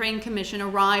King Crane Commission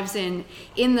arrives in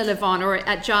the Levant, or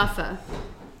at Jaffa.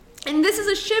 And this is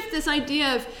a shift, this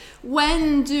idea of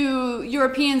when do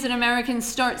Europeans and Americans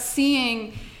start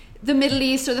seeing the Middle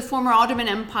East or the former Ottoman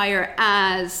Empire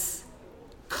as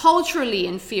culturally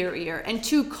inferior and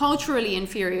too culturally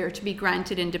inferior to be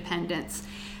granted independence.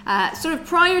 Sort of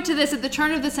prior to this, at the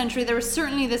turn of the century, there was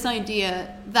certainly this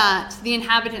idea that the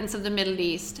inhabitants of the Middle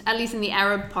East, at least in the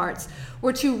Arab parts,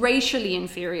 were too racially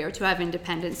inferior to have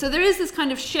independence. So there is this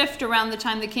kind of shift around the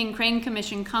time the King Crane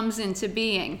Commission comes into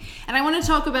being. And I want to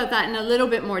talk about that in a little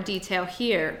bit more detail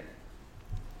here.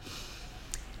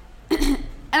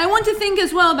 And I want to think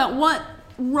as well about what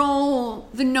role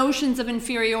the notions of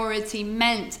inferiority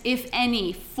meant, if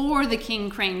any, for the King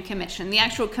Crane Commission, the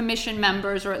actual commission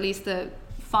members, or at least the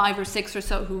 5 or 6 or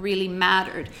so who really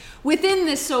mattered, within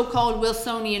this so-called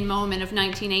Wilsonian moment of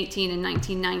 1918 and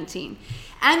 1919,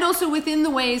 and also within the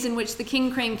ways in which the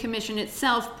King Crane Commission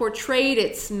itself portrayed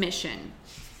its mission.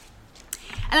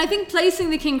 And I think placing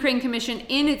the King Crane Commission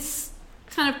in its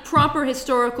kind of proper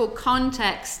historical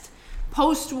context,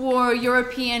 post-war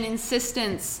European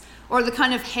insistence, or the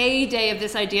kind of heyday of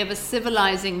this idea of a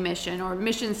civilizing mission, or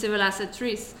mission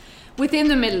civilisatrice, within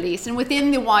the Middle East and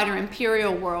within the wider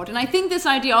imperial world. And I think this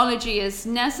ideology is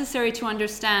necessary to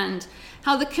understand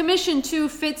how the Commission too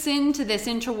fits into this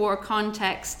interwar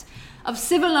context of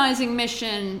civilizing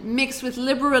mission mixed with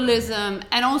liberalism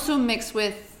and also mixed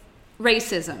with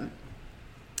racism,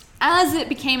 as it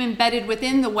became embedded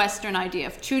within the Western idea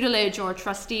of tutelage or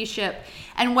trusteeship,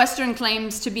 and Western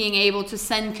claims to being able to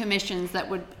send commissions that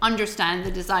would understand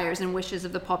the desires and wishes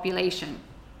of the population.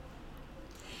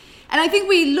 And I think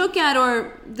we look at,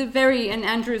 and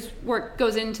Andrew's work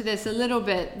goes into this a little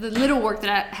bit, the little work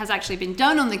that has actually been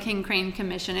done on the King Crane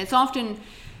Commission. It's often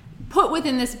put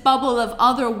within this bubble of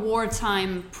other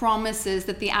wartime promises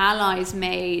that the Allies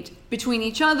made between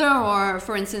each other, or,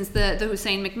 for instance, the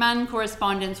Hussein McMahon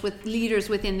correspondence with leaders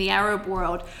within the Arab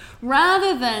world,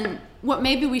 rather than what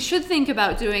maybe we should think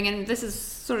about doing, and this is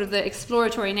sort of the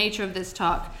exploratory nature of this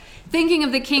talk, thinking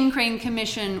of the King Crane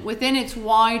Commission within its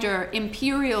wider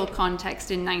imperial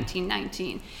context in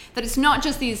 1919. That it's not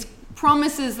just these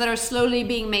promises that are slowly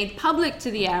being made public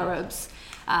to the Arabs,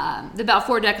 the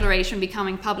Balfour Declaration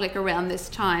becoming public around this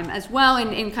time as well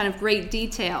in kind of great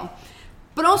detail,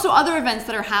 but also other events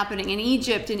that are happening in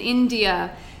Egypt, in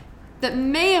India, that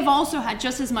may have also had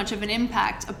just as much of an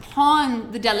impact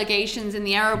upon the delegations in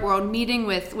the Arab world meeting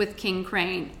with King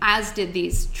Crane as did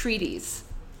these treaties.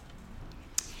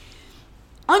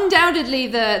 Undoubtedly,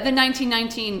 the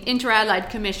 1919 Inter-Allied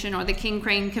Commission, or the King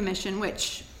Crane Commission,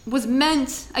 which was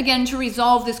meant, again, to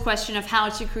resolve this question of how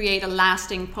to create a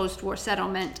lasting post-war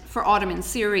settlement for Ottoman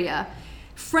Syria,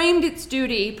 framed its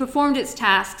duty, performed its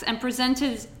tasks, and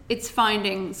presented its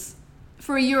findings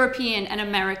for a European and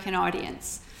American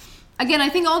audience. Again, I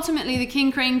think ultimately the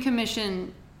King Crane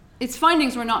Commission, its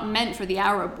findings were not meant for the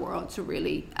Arab world to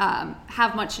really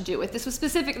have much to do with. This was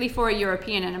specifically for a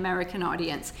European and American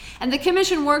audience. And the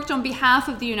Commission worked on behalf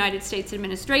of the United States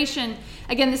administration.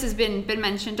 Again, this has been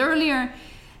mentioned earlier.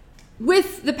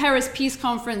 With the Paris Peace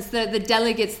Conference, the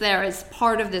delegates there as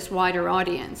part of this wider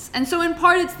audience. And so in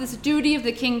part, it's this duty of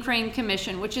the King Crane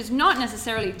Commission, which is not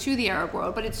necessarily to the Arab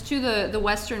world, but it's to the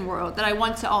Western world, that I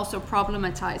want to also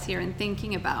problematize here in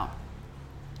thinking about.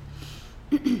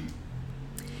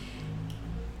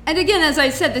 And again, as I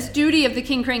said, this duty of the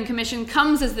King Crane Commission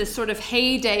comes as this sort of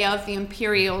heyday of the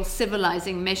imperial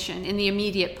civilizing mission in the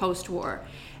immediate post-war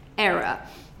era.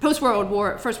 First World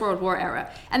War era.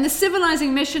 And the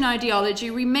civilizing mission ideology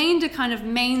remained a kind of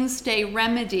mainstay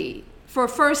remedy for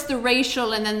first the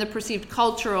racial and then the perceived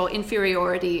cultural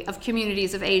inferiority of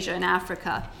communities of Asia and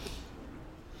Africa.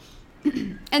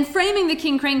 And framing the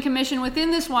King Crane Commission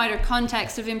within this wider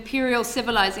context of imperial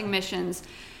civilizing missions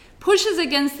pushes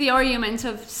against the argument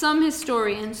of some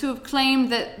historians who have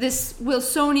claimed that this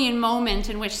Wilsonian moment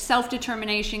in which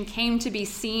self-determination came to be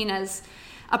seen as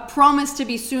a promise to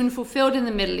be soon fulfilled in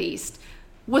the Middle East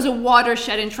was a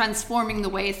watershed in transforming the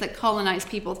ways that colonized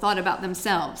people thought about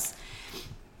themselves.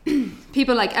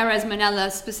 People like Erez Manella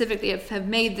specifically have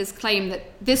made this claim that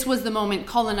this was the moment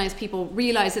colonized people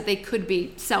realized that they could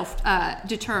be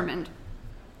self-determined.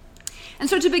 And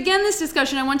so to begin this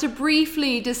discussion, I want to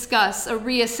briefly discuss a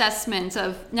reassessment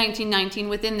of 1919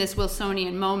 within this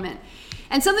Wilsonian moment.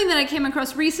 And something that I came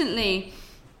across recently,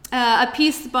 a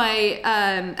piece by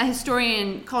a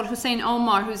historian called Hussein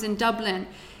Omar, who's in Dublin,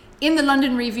 in the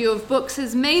London Review of Books,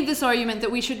 has made this argument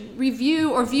that we should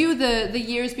review or view the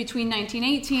years between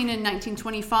 1918 and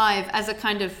 1925 as a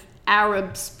kind of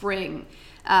Arab Spring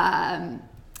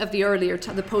of the earlier,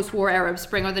 the post-war Arab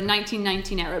Spring, or the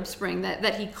 1919 Arab Spring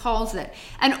that he calls it.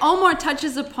 And Omar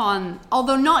touches upon,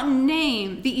 although not in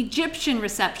name, the Egyptian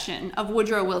reception of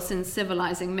Woodrow Wilson's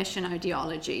civilizing mission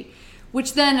ideology,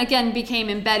 which then again became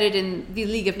embedded in the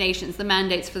League of Nations, the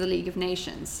mandates for the League of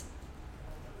Nations.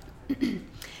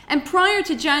 And prior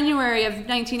to January of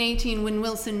 1918, when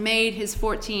Wilson made his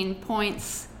 14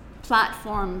 points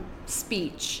platform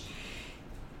speech,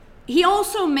 he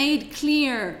also made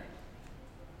clear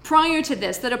prior to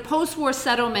this that a post-war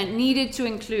settlement needed to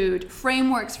include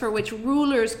frameworks for which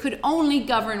rulers could only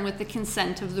govern with the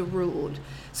consent of the ruled.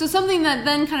 So something that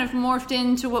then kind of morphed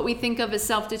into what we think of as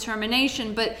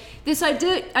self-determination, but this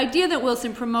idea that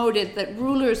Wilson promoted, that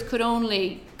rulers could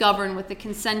only govern with the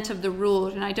consent of the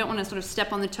ruled, and I don't want to sort of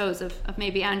step on the toes of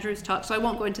maybe Andrew's talk, so I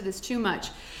won't go into this too much,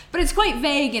 but it's quite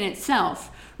vague in itself,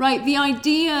 right? The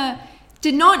idea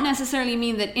did not necessarily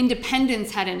mean that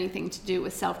independence had anything to do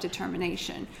with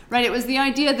self-determination, right? It was the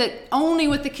idea that only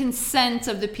with the consent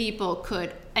of the people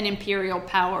could an imperial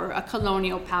power, a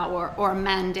colonial power, or a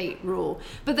mandate rule.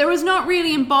 But there was not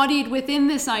really embodied within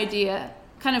this idea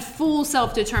kind of full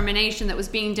self-determination that was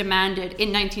being demanded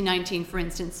in 1919, for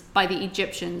instance, by the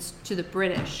Egyptians to the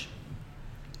British.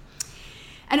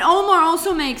 And Omar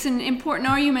also makes an important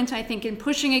argument, I think, in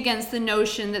pushing against the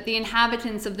notion that the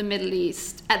inhabitants of the Middle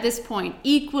East at this point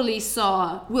equally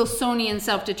saw Wilsonian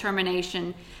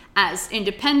self-determination as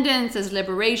independence, as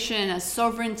liberation, as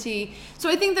sovereignty. So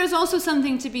I think there's also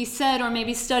something to be said, or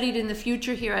maybe studied in the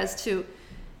future here, as to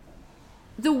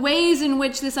the ways in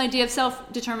which this idea of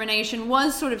self-determination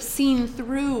was sort of seen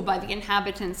through by the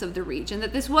inhabitants of the region,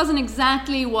 that this wasn't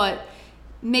exactly what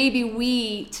maybe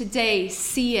we today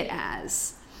see it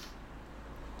as.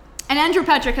 And Andrew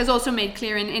Patrick has also made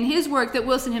clear in his work that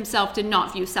Wilson himself did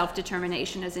not view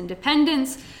self-determination as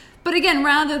independence, but again,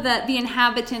 rather that the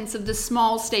inhabitants of the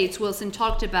small states Wilson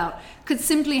talked about could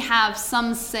simply have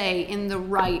some say in the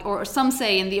right, or some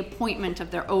say in the appointment of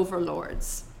their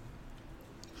overlords.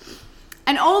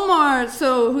 And Omar,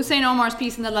 so Hussein Omar's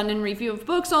piece in the London Review of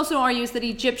Books also argues that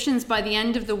Egyptians by the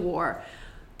end of the war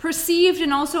perceived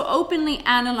and also openly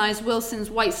analyzed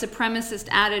Wilson's white supremacist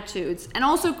attitudes, and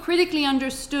also critically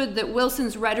understood that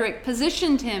Wilson's rhetoric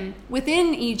positioned him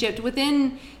within Egypt,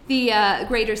 within the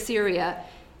greater Syria,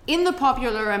 in the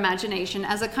popular imagination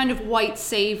as a kind of white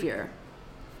savior.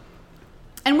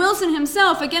 And Wilson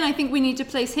himself, again, I think we need to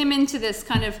place him into this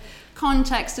kind of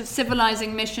context of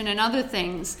civilizing mission and other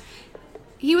things.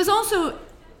 He was also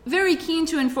very keen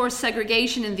to enforce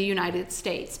segregation in the United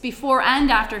States before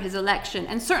and after his election,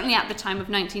 and certainly at the time of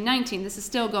 1919. This is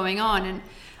still going on. And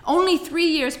only 3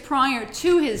 years prior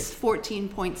to his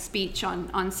 14-point speech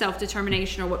on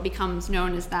self-determination, or what becomes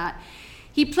known as that,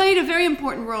 he played a very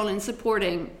important role in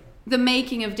supporting the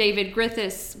making of David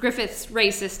Griffith's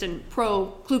racist and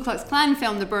pro-Ku Klux Klan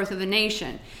film, The Birth of a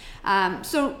Nation.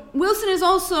 So Wilson is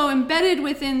also embedded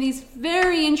within these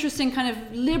very interesting kind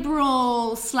of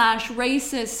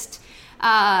liberal/racist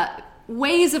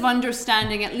ways of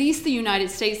understanding at least the United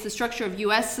States, the structure of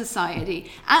US society.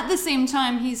 At the same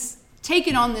time, he's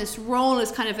taken on this role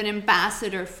as kind of an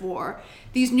ambassador for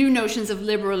these new notions of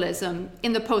liberalism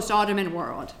in the post-Ottoman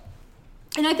world.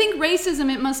 And I think racism,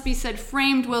 it must be said,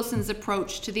 framed Wilson's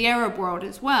approach to the Arab world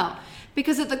as well,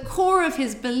 because at the core of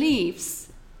his beliefs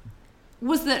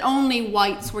was that only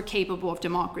whites were capable of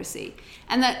democracy.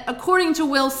 And that according to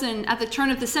Wilson, at the turn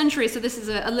of the century, so this is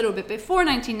a little bit before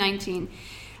 1919,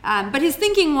 but his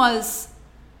thinking was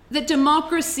that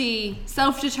democracy,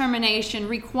 self-determination,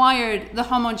 required the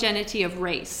homogeneity of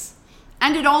race.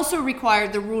 And it also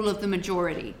required the rule of the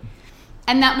majority.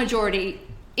 And that majority,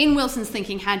 in Wilson's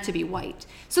thinking, had to be white.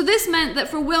 So this meant that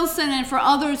for Wilson and for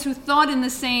others who thought in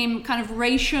the same kind of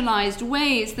racialized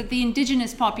ways, that the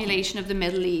indigenous population of the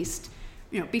Middle East,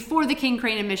 before the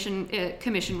King-Crane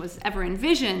Commission was ever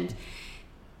envisioned,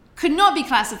 could not be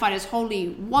classified as wholly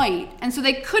white, and so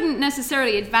they couldn't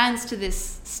necessarily advance to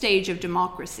this stage of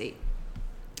democracy.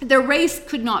 Their race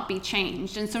could not be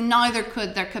changed, and so neither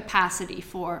could their capacity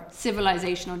for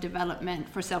civilizational development,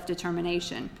 for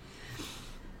self-determination.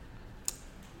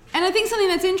 And I think something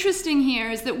that's interesting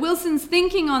here is that Wilson's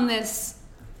thinking on this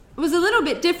was a little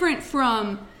bit different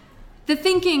from the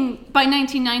thinking by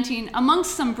 1919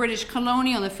 amongst some British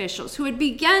colonial officials who had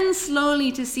begun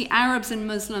slowly to see Arabs and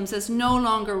Muslims as no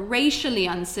longer racially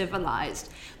uncivilized,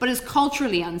 but as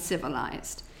culturally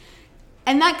uncivilized.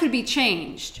 And that could be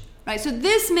changed, right? So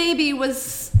this maybe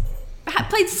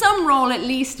played some role, at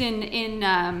least in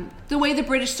the way the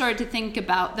British started to think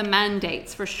about the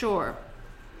mandates, for sure.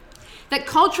 That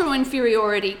cultural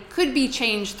inferiority could be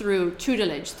changed through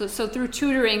tutelage, so through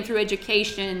tutoring, through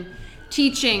education,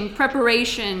 teaching,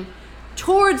 preparation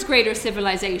towards greater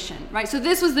civilization, right? So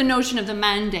this was the notion of the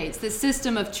mandates, this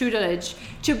system of tutelage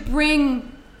to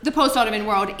bring the post-Ottoman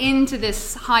world into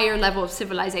this higher level of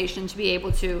civilization to be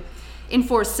able to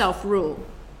enforce self-rule.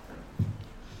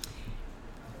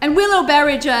 And Will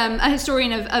O'Berridge, a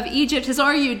historian of Egypt, has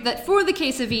argued that for the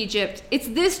case of Egypt, it's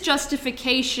this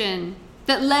justification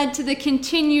that led to the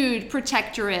continued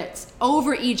protectorate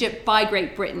over Egypt by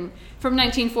Great Britain from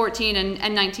 1914 and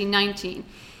 1919.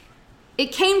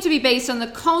 It came to be based on the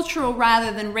cultural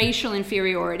rather than racial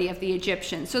inferiority of the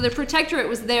Egyptians. So the protectorate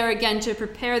was there again to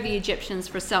prepare the Egyptians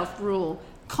for self-rule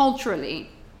culturally.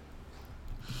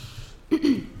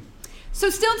 So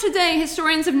still today,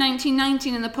 historians of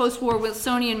 1919 and the post-war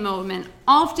Wilsonian movement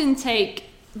often take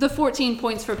the 14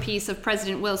 points for peace of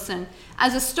President Wilson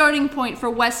as a starting point for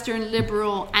Western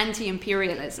liberal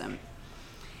anti-imperialism.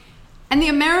 And the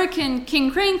American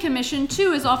King Crane Commission,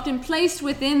 too, is often placed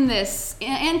within this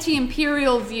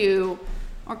anti-imperial view,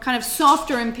 or kind of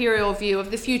softer imperial view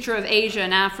of the future of Asia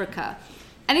and Africa.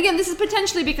 And again, this is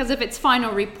potentially because of its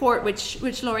final report,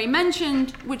 which Laurie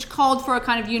mentioned, which called for a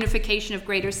kind of unification of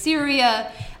Greater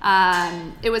Syria.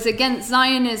 It was against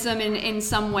Zionism in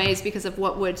some ways because of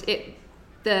what would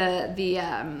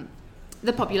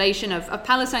the population of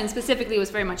Palestine specifically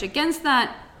was very much against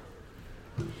that.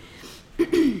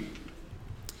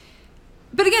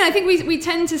 But again, I think we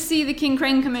tend to see the King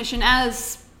Crane Commission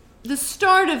as the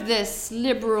start of this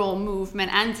liberal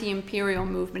movement, anti-imperial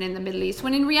movement in the Middle East,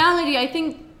 when in reality, I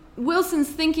think Wilson's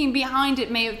thinking behind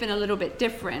it may have been a little bit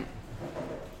different.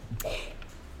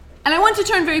 And I want to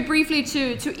turn very briefly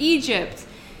to Egypt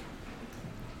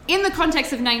in the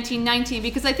context of 1919,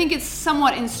 because I think it's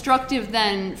somewhat instructive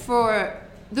then for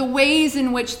the ways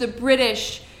in which the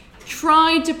British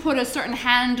tried to put a certain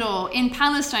handle, in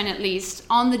Palestine at least,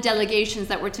 on the delegations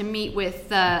that were to meet with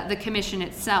the commission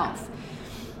itself.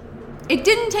 It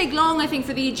didn't take long, I think,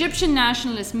 for the Egyptian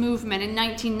nationalist movement in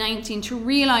 1919 to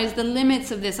realize the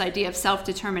limits of this idea of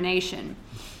self-determination.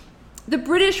 The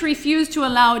British refused to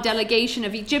allow a delegation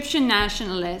of Egyptian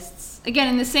nationalists, again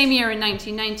in the same year in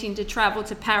 1919, to travel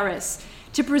to Paris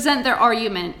to present their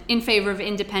argument in favor of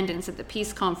independence at the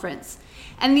peace conference.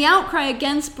 And the outcry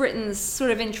against Britain's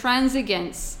sort of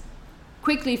intransigence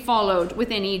quickly followed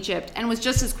within Egypt and was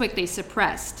just as quickly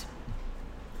suppressed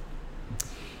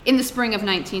in the spring of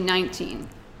 1919.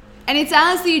 And it's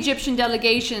as the Egyptian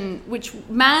delegation, which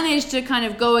managed to kind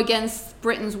of go against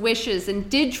Britain's wishes and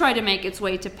did try to make its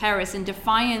way to Paris in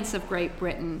defiance of Great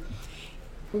Britain,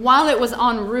 while it was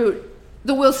en route,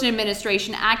 the Wilson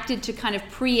administration acted to kind of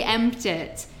preempt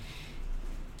it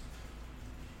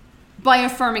by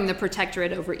affirming the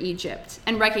protectorate over Egypt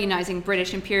and recognizing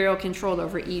British imperial control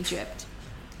over Egypt.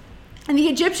 And the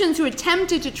Egyptians who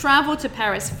attempted to travel to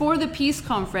Paris for the peace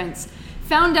conference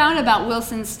found out about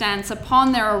Wilson's stance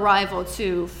upon their arrival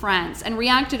to France and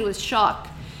reacted with shock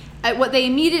at what they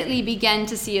immediately began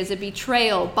to see as a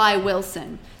betrayal by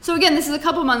Wilson. So again, this is a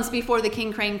couple months before the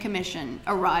King Crane Commission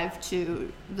arrived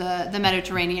to the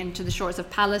Mediterranean, to the shores of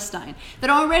Palestine, that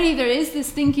already there is this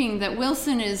thinking that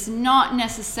Wilson is not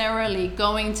necessarily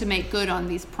going to make good on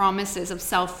these promises of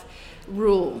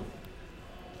self-rule.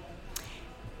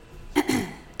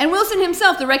 And Wilson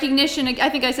himself, the recognition, I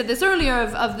think I said this earlier,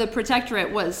 of the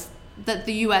protectorate was that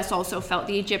the US also felt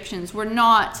the Egyptians were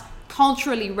not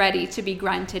culturally ready to be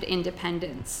granted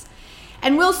independence.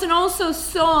 And Wilson also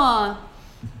saw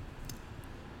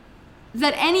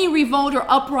that any revolt or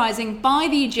uprising by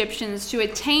the Egyptians to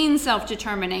attain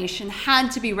self-determination had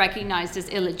to be recognized as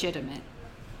illegitimate.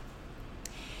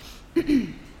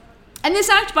 And this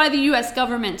act by the US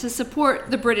government to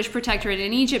support the British protectorate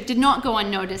in Egypt did not go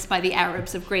unnoticed by the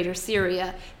Arabs of Greater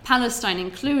Syria, Palestine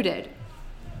included,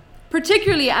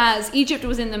 particularly as Egypt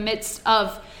was in the midst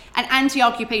of an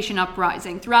anti-occupation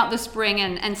uprising throughout the spring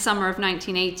and summer of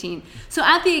 1918. So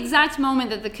at the exact moment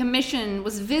that the commission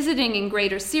was visiting in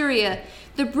Greater Syria,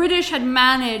 the British had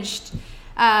managed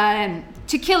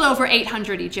to kill over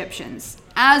 800 Egyptians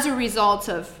as a result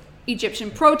of Egyptian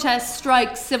protests,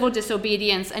 strikes, civil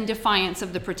disobedience, and defiance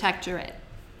of the protectorate.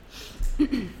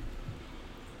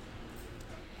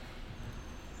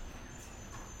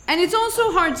 And it's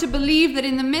also hard to believe that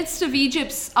in the midst of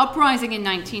Egypt's uprising in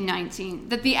 1919,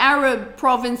 that the Arab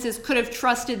provinces could have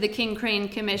trusted the King Crane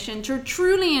Commission to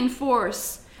truly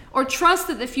enforce or trust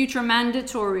that the future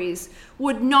mandatories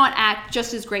would not act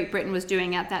just as Great Britain was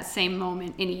doing at that same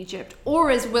moment in Egypt, or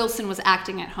as Wilson was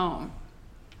acting at home.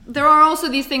 There are also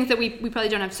these things that we probably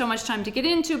don't have so much time to get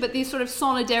into, but these sort of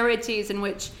solidarities in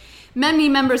which many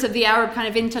members of the Arab kind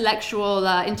of intellectual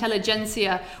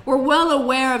intelligentsia were well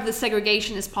aware of the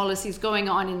segregationist policies going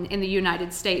on in the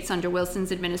United States under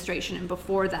Wilson's administration and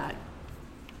before that.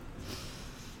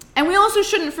 And we also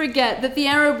shouldn't forget that the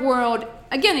Arab world,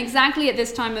 again, exactly at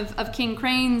this time of King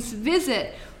Crane's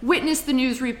visit, witnessed the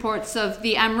news reports of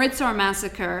the Amritsar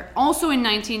massacre, also in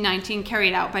 1919,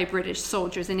 carried out by British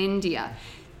soldiers in India.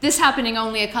 This happening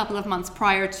only a couple of months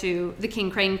prior to the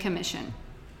King Crane Commission.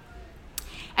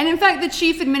 And in fact, the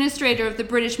chief administrator of the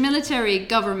British military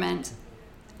government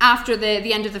after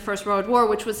the end of the First World War,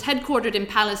 which was headquartered in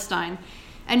Palestine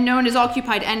and known as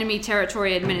Occupied Enemy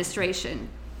Territory Administration,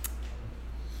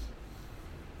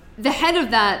 the head of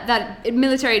that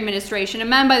military administration, a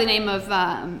man by the name of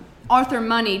Arthur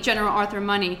Money, General Arthur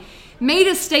Money, made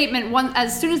a statement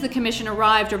as soon as the commission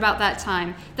arrived, or about that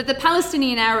time, that the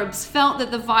Palestinian Arabs felt that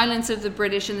the violence of the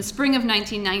British in the spring of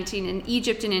 1919 in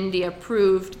Egypt and India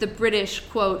proved the British,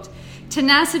 quote,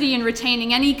 tenacity in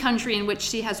retaining any country in which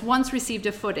she has once received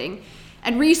a footing,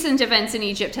 and recent events in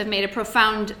Egypt have made a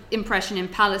profound impression in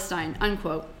Palestine,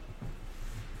 unquote.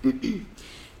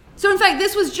 So in fact,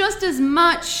 this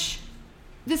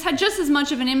had just as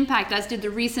much of an impact as did the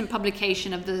recent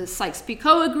publication of the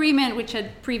Sykes-Picot Agreement, which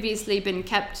had previously been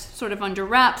kept sort of under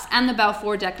wraps, and the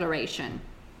Balfour Declaration.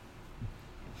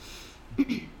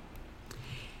 And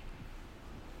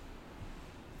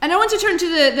I want to turn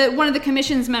to one of the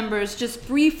Commission's members just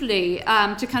briefly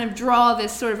to kind of draw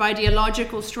this sort of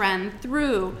ideological strand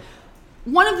through.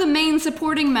 One of the main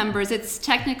supporting members, its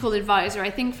technical advisor,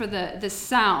 I think for the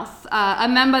South, a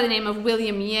man by the name of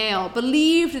William Yale,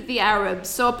 believed that the Arabs,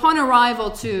 so upon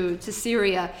arrival to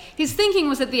Syria, his thinking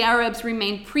was that the Arabs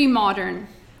remained pre-modern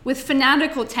with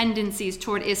fanatical tendencies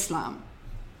toward Islam.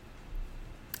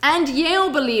 And Yale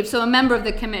believed, so a member of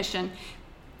the Commission,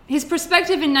 his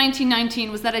perspective in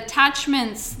 1919 was that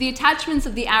the attachments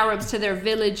of the Arabs to their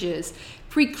villages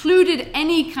precluded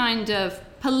any kind of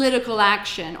political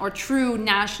action or true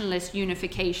nationalist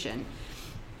unification.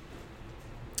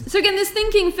 So again, this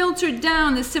thinking filtered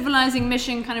down, this civilizing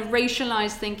mission kind of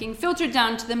racialized thinking, filtered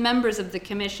down to the members of the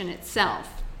Commission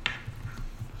itself.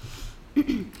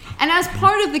 And as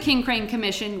part of the King Crane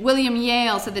Commission, William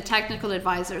Yale, so the technical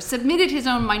advisor, submitted his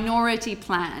own minority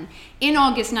plan in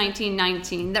August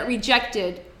 1919 that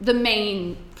rejected the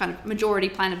main kind of majority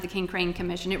plan of the King Crane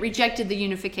Commission. It rejected the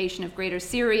unification of Greater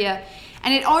Syria,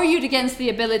 and it argued against the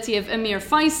ability of Emir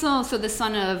Faisal, so the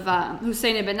son of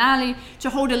Hussein ibn Ali, to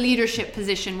hold a leadership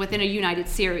position within a united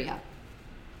Syria.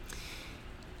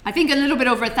 I think a little bit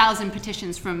over 1,000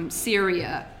 petitions from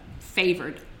Syria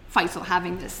favored Faisal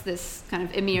having this kind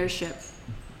of emirship.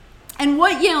 And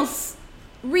what Yale's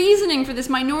reasoning for this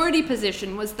minority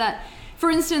position was that,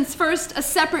 for instance, first, a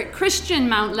separate Christian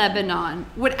Mount Lebanon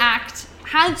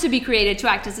had to be created to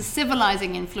act as a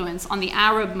civilizing influence on the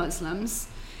Arab Muslims.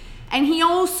 And he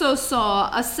also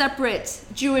saw a separate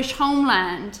Jewish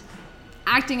homeland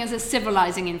acting as a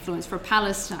civilizing influence for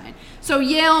Palestine. So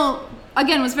Yale,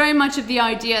 again, was very much of the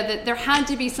idea that there had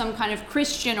to be some kind of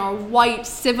Christian or white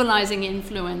civilizing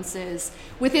influences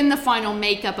within the final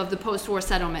makeup of the post-war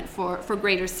settlement for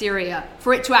Greater Syria,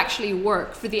 for it to actually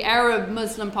work, for the Arab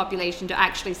Muslim population to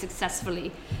actually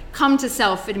successfully come to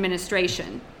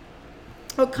self-administration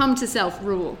or come to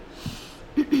self-rule.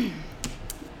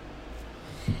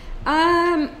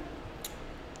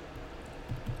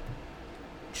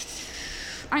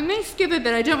 I may skip a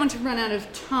bit. I don't want to run out of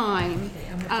time.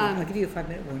 Okay, I'll give you a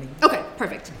 5-minute warning. Okay,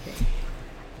 perfect. Okay.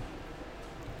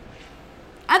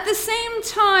 At the same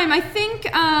time, I think,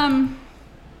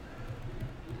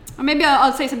 or maybe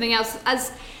I'll say something else.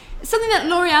 As something that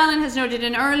Laurie Allen has noted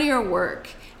in earlier work,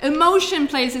 emotion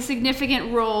plays a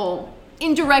significant role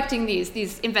in directing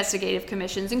these investigative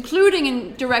commissions, including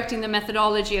in directing the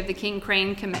methodology of the King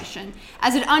Crane Commission,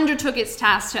 as it undertook its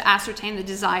task to ascertain the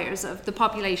desires of the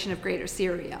population of Greater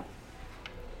Syria.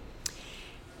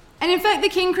 And in fact, the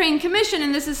King Crane Commission,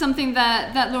 and this is something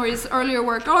that Laurie's earlier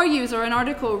work argues, or an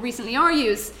article recently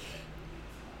argues,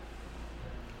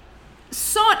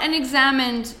 sought and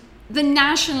examined the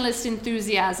nationalist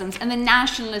enthusiasms and the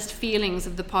nationalist feelings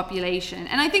of the population.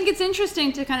 And I think it's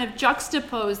interesting to kind of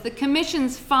juxtapose the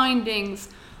Commission's findings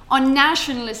on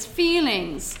nationalist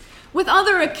feelings with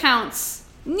other accounts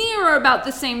near or about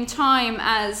the same time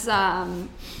as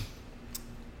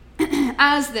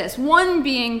this. One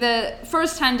being the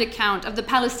first-hand account of the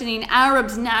Palestinian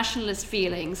Arabs' nationalist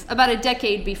feelings about a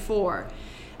decade before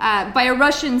by a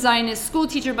Russian Zionist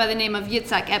schoolteacher by the name of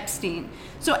Yitzhak Epstein.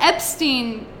 So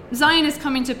Epstein, Zionists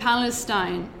coming to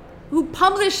Palestine, who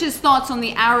published his thoughts on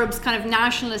the Arabs' kind of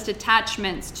nationalist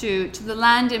attachments to the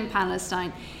land in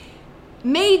Palestine,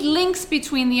 made links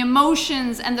between the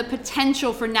emotions and the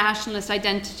potential for nationalist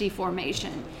identity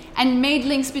formation, and made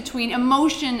links between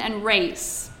emotion and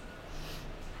race.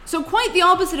 So quite the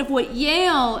opposite of what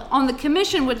Yale on the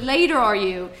commission would later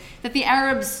argue, that the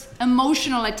Arabs'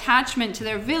 emotional attachment to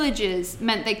their villages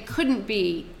meant they couldn't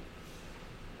be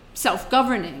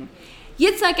self-governing.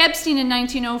 Yitzhak Epstein in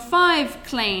 1905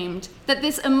 claimed that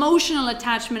this emotional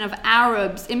attachment of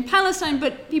Arabs in Palestine,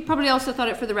 but he probably also thought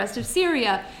it for the rest of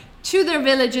Syria, to their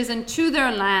villages and to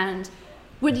their land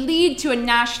would lead to a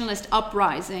nationalist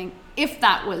uprising if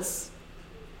that was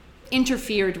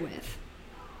interfered with.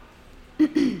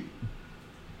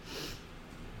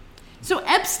 So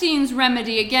Epstein's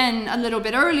remedy, again a little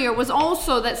bit earlier, was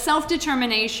also that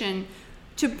self-determination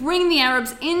to bring the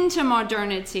Arabs into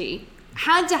modernity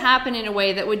had to happen in a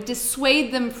way that would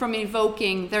dissuade them from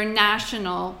evoking their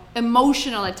national,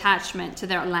 emotional attachment to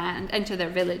their land and to their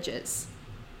villages.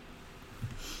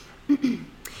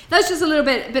 That's just a little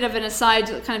bit of an aside,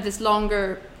 kind of this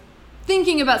longer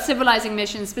thinking about civilizing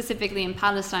missions, specifically in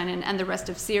Palestine and the rest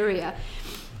of Syria.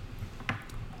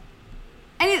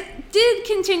 And it did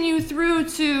continue through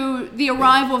to the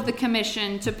arrival of the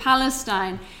commission to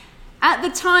Palestine. At the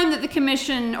time that the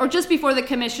commission, or just before the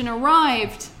commission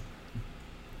arrived,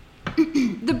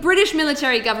 the British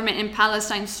military government in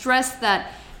Palestine stressed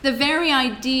that the very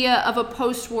idea of a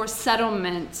post-war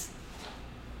settlement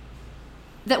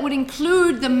that would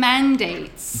include the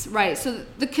mandates, right? So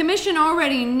the commission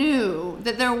already knew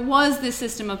that there was this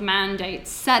system of mandates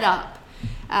set up.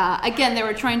 Again, they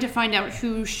were trying to find out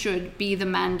who should be the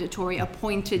mandatory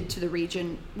appointed to the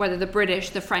region, whether the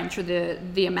British, the French, or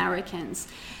the Americans.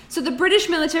 So the British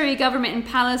military government in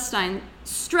Palestine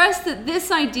stressed that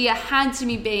this idea had to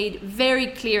be made very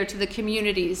clear to the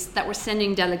communities that were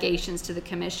sending delegations to the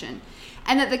commission,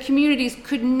 and that the communities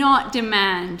could not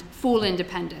demand full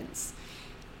independence.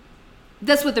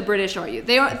 That's what the British argued.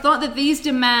 They thought that these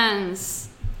demands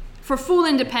for full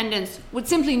independence would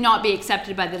simply not be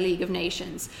accepted by the League of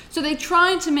Nations. So they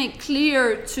tried to make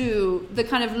clear to the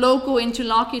kind of local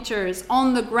interlocutors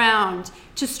on the ground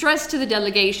to stress to the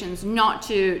delegations not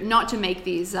to make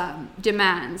these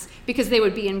demands, because they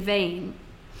would be in vain.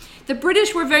 The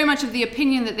British were very much of the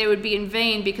opinion that they would be in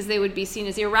vain because they would be seen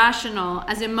as irrational,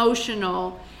 as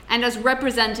emotional, and as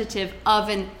representative of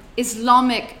an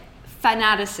Islamic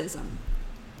fanaticism.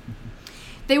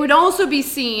 They would also be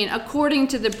seen, according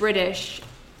to the British,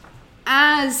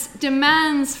 as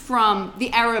demands from the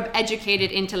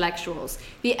Arab-educated intellectuals,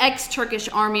 the ex-Turkish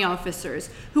army officers,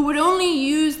 who would only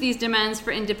use these demands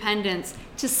for independence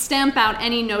to stamp out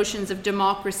any notions of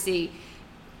democracy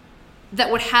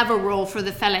that would have a role for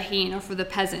the fellahin, or for the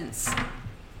peasants.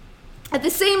 At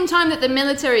the same time that the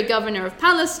military governor of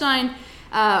Palestine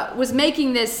was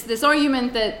making this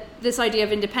argument that this idea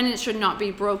of independence should not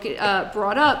be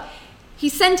brought up, he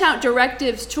sent out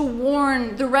directives to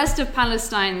warn the rest of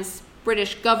Palestine's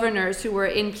British governors who were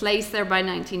in place there by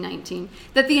 1919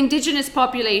 that the indigenous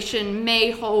population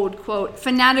may hold, quote,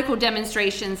 fanatical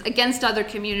demonstrations against other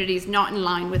communities not in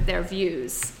line with their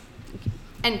views,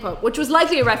 end quote, which was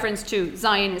likely a reference to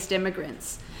Zionist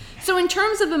immigrants. So in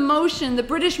terms of emotion, the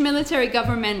British military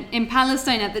government in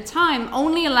Palestine at the time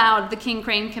only allowed the King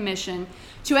Crane Commission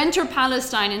to enter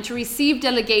Palestine and to receive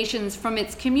delegations from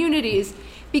its communities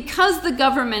because the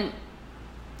government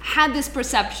had this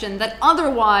perception that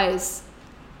otherwise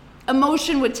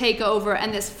emotion would take over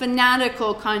and this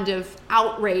fanatical kind of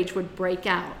outrage would break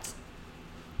out.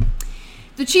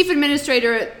 The chief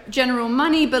administrator, General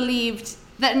Money, believed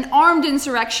that an armed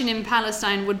insurrection in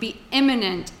Palestine would be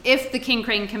imminent if the King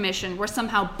Crane Commission were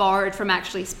somehow barred from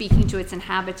actually speaking to its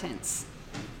inhabitants.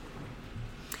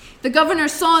 The governor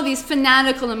saw these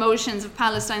fanatical emotions of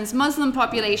Palestine's Muslim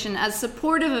population as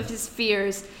supportive of his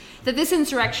fears that this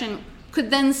insurrection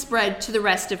could then spread to the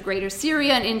rest of Greater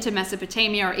Syria and into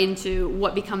Mesopotamia, or into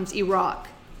what becomes Iraq.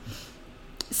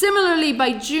 Similarly,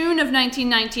 by June of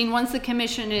 1919, once the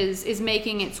commission is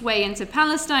making its way into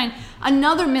Palestine,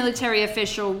 another military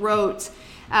official wrote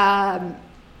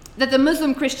that the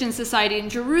Muslim Christian Society in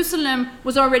Jerusalem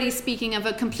was already speaking of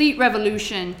a complete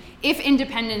revolution if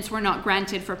independence were not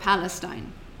granted for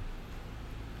Palestine.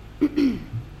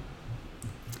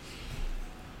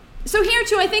 So here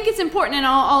too, I think it's important, and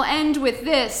I'll end with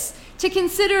this, to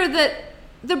consider that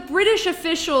the British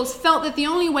officials felt that the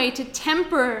only way to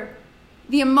temper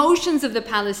the emotions of the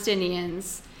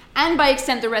Palestinians, and by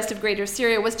extent the rest of Greater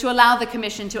Syria, was to allow the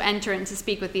commission to enter and to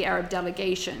speak with the Arab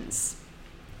delegations.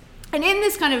 And in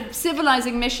this kind of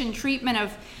civilizing mission treatment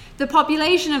of the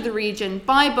population of the region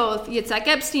by both Yitzhak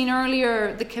Epstein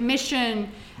earlier, the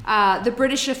Commission, the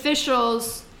British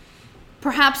officials,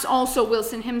 perhaps also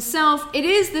Wilson himself. It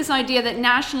is this idea that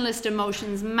nationalist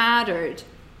emotions mattered.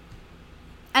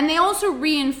 And they also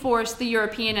reinforced the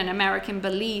European and American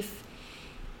belief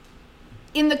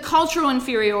in the cultural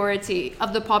inferiority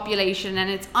of the population and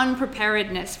its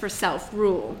unpreparedness for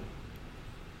self-rule.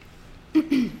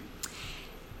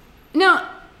 Now,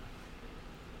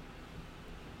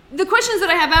 the questions that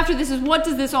I have after this is, what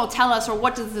does this all tell us, or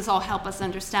what does this all help us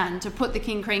understand, to put the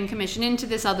King Crane Commission into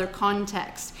this other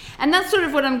context? And that's sort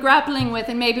of what I'm grappling with,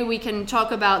 and maybe we can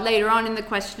talk about later on in the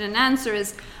question and answer,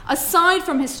 is aside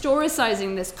from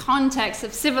historicizing this context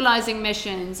of civilizing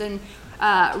missions and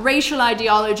racial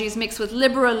ideologies mixed with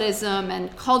liberalism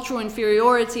and cultural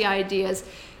inferiority ideas,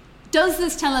 does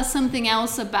this tell us something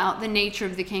else about the nature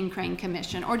of the King Crane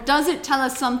Commission? Or does it tell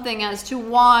us something as to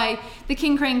why the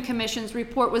King Crane Commission's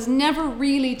report was never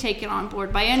really taken on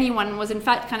board by anyone, and was in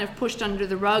fact kind of pushed under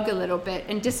the rug a little bit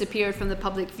and disappeared from the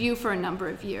public view for a number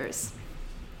of years?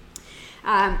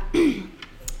 The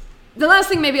last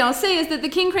thing maybe I'll say is that the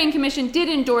King Crane Commission did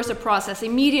endorse a process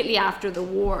immediately after the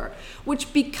war,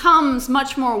 which becomes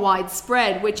much more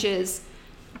widespread, which is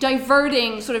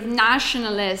diverting sort of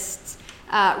nationalists'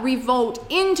 revolt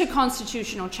into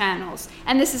constitutional channels.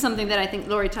 And this is something that I think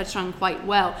Laurie touched on quite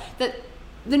well, that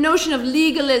the notion of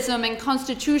legalism and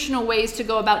constitutional ways to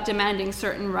go about demanding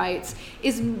certain rights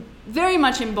is very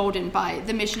much emboldened by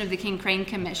the mission of the King Crane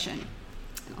Commission.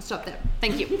 And I'll stop there.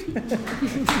 Thank you.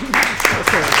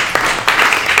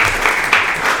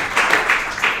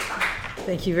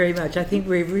 Thank you very much. I think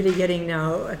we're really getting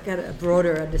now got a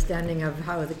broader understanding of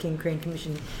how the King Crane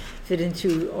Commission fit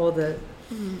into all the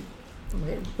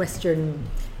Western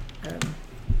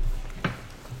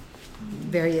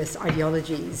various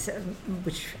ideologies,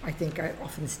 which I think are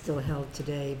often still held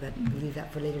today, but we'll leave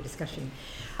that for later discussion.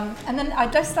 And then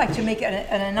I'd just like to make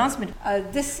an announcement.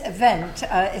 This event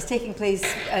is taking place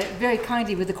very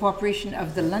kindly with the cooperation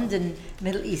of the London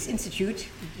Middle East Institute,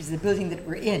 which is the building that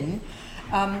we're in.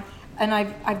 And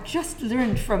I've just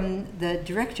learned from the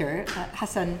director,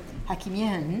 Hassan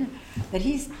Hakimian, that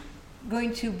he's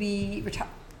going to be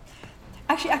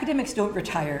Actually, academics don't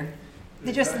retire.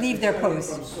 They just leave their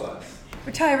post.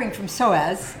 Retiring from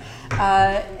SOAS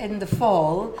in the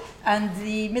fall, and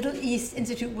the Middle East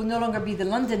Institute will no longer be the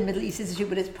London Middle East Institute,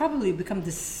 but it's probably become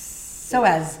the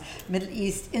SOAS Middle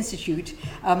East Institute,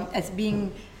 as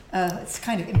being, it's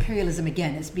kind of imperialism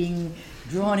again. It's being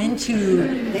drawn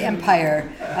into the empire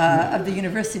of the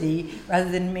university rather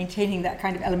than maintaining that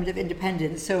kind of element of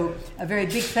independence. So a very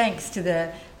big thanks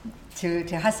to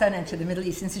Hassan and to the Middle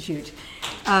East Institute.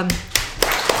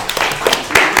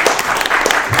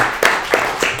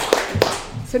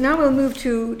 So now we'll move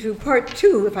to part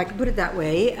two, if I can put it that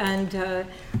way, and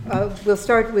we'll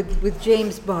start with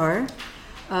James Barr,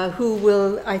 who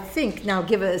will, I think, now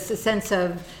give us a sense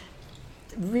of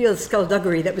real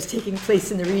skullduggery that was taking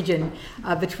place in the region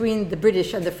between the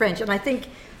British and the French, and I think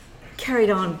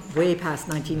carried on way past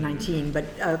 1919, but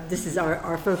this is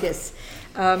our focus.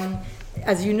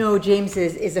 As you know, James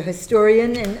is a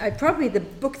historian, and probably the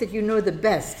book that you know the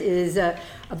best is a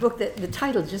book that the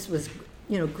title just was,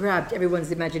 grabbed everyone's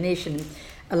imagination,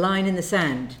 A Line in the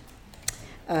Sand,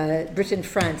 Britain,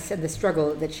 France, and the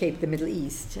Struggle That Shaped the Middle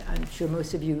East. I'm sure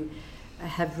most of you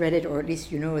have read it, or at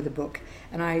least you know the book.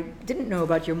 And I didn't know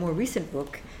about your more recent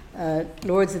book,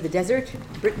 Lords of the Desert,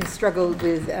 Britain Struggled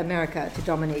with America to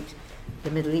Dominate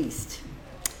the Middle East.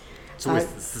 It's always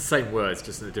it's the same words,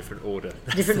 just in a different order.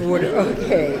 Different order,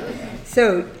 okay.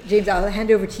 So, James, I'll hand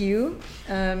over to you.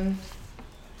 And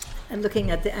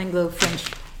looking at the Anglo-French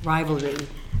rivalry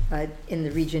in the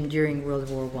region during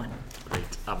World War I.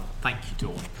 Great. Thank you,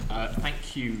 Dawn.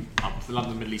 Thank you to the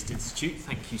London Middle East Institute.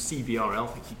 Thank you, CVRL.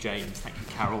 Thank you, James. Thank you,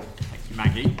 Carol. Thank you,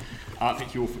 Maggie.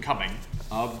 Thank you all for coming.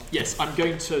 Yes, I'm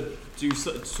going to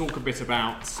talk a bit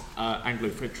about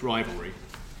Anglo-French rivalry,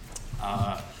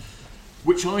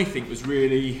 which I think was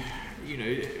really,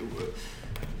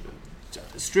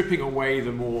 stripping away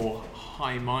the more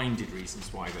high-minded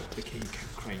reasons why the King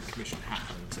Crane Commission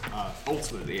happened.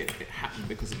 Ultimately, it happened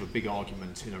because of a big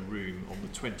argument in a room on the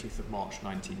 20th of March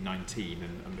 1919,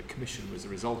 and the Commission was a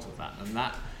result of that. And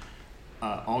that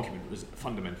argument was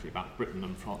fundamentally about Britain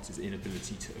and France's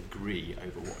inability to agree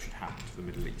over what should happen to the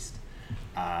Middle East.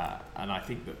 And I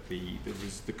think that the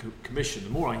Commission, the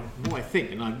more I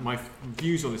think, and my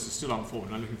views on this are still unformed,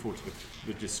 and I'm looking forward to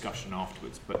the discussion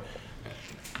afterwards, but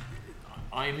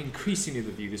I am increasingly of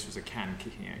the view this was a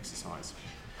can-kicking exercise.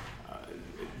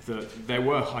 There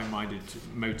were high-minded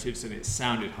motives, and it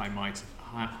sounded high-minded,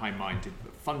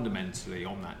 but fundamentally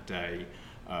on that day,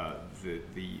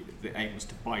 the aim was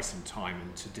to buy some time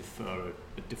and to defer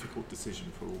a difficult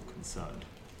decision for all concerned.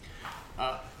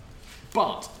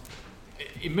 But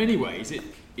in many ways,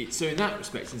 so in that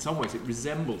respect, in some ways, it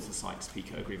resembles the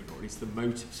Sykes-Picot Agreement, or at least the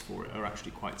motives for it are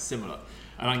actually quite similar.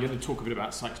 And I'm going to talk a bit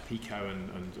about Sykes-Picot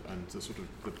and the sort of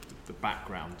the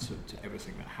background to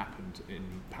everything that happened in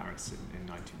Paris in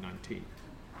 1919.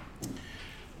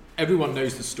 Everyone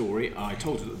knows the story. I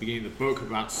told it at the beginning of the book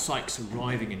about Sykes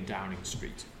arriving in Downing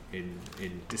Street in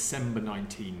December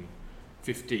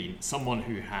 1915. Someone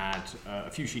who had a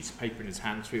few sheets of paper in his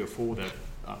hand, 3 or 4.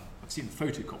 I've seen a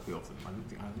photocopy of them. I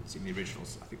haven't seen the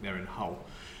originals. I think they're in Hull.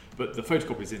 But the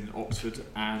photocopy is in Oxford,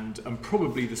 and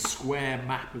probably the square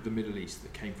map of the Middle East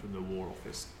that came from the War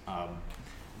Office,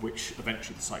 which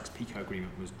eventually the Sykes-Picot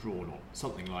Agreement was drawn on.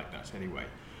 Something like that, anyway.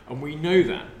 And we know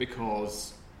that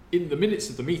because in the minutes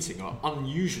of the meeting are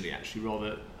unusually actually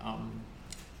rather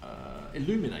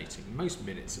illuminating. Most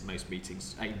minutes of most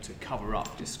meetings aim to cover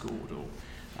up discord or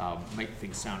make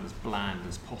things sound as bland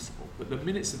as possible. But the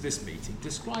minutes of this meeting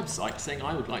describe Sykes saying,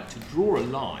 I would like to draw a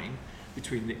line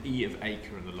between the E of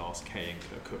Acre and the last K in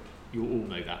Kirkuk. You'll all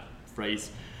know that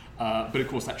phrase. But of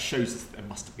course that shows us that there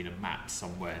must have been a map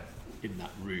somewhere in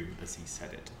that room as he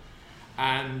said it.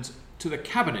 And to the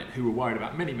cabinet, who were worried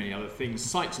about many, many other things,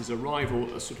 Sykes'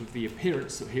 arrival, sort of the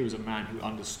appearance that he was a man who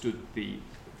understood the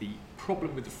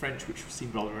problem with the French, which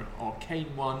seemed rather an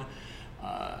arcane one,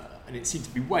 and it seemed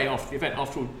to be way after the event.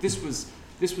 After all, this was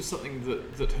something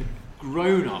that had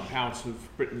grown up out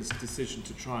of Britain's decision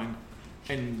to try and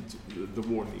end the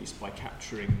war in the East by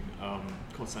capturing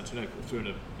Constantinople through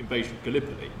an invasion of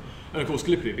Gallipoli. And of course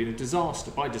Gallipoli had been a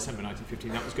disaster. By December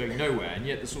 1915 that was going nowhere, and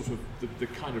yet the sort of the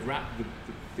kind of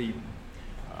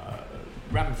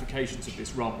ramifications of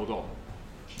this rumbled on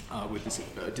with this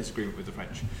disagreement with the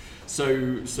French.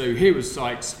 So here was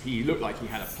Sykes. He looked like he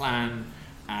had a plan,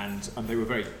 and they were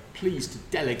very pleased to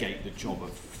delegate the job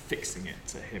of fixing it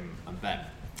to him and them.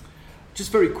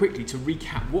 Just very quickly to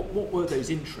recap, what were those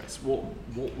interests? What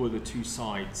were the two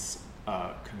sides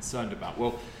concerned about?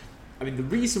 Well, I mean, the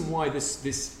reason why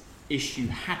this issue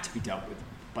had to be dealt with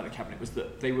by the cabinet was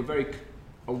that they were very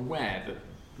aware that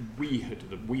we,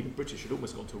 the British, had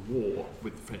almost gone to war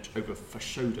with the French over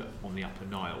Fashoda on the Upper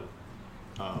Nile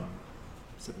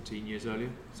 16 years earlier,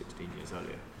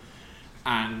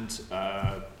 and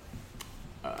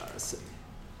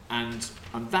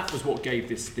that was what gave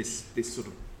this sort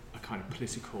of a kind of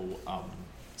political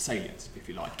salience, if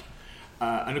you like.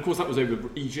 And of course that was over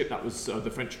Egypt. That was the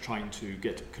French trying to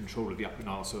get control of the Upper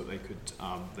Nile so that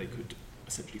they could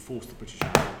essentially force the British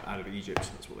out of Egypt.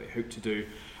 That's what they hoped to do.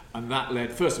 And that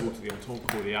led, first of all, to the Entente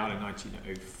Cordiale in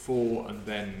 1904, and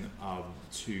then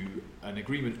to an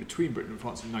agreement between Britain and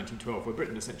France in 1912, where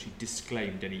Britain essentially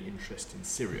disclaimed any interest in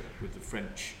Syria, with the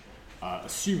French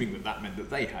assuming that meant that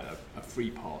they had a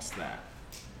free pass there.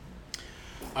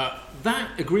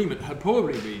 That agreement had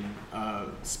probably been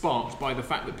sparked by the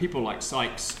fact that people like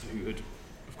Sykes, who had,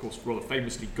 of course, rather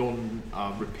famously gone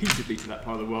repeatedly to that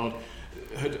part of the world,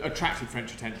 had attracted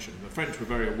French attention. The French were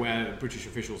very aware that British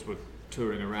officials were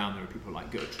touring around. There were people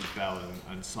like Gertrude Bell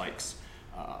and Sykes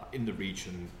in the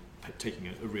region taking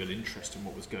a real interest in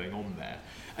what was going on there.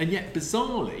 And yet,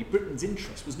 bizarrely, Britain's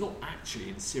interest was not actually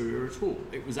in Syria at all.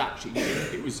 It was actually,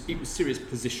 it was Syria's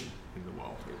position in the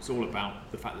world. It was all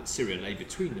about the fact that Syria lay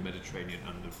between the Mediterranean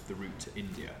and the route to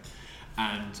India.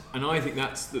 And I think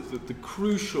that's the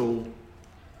crucial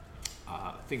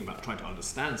thing about trying to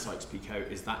understand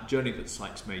Sykes-Picot is that journey that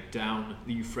Sykes made down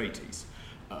the Euphrates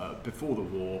before the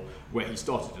war, where he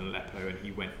started in Aleppo and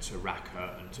he went to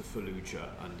Raqqa and to Fallujah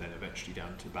and then eventually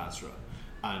down to Basra.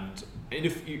 And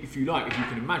if you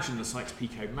can imagine the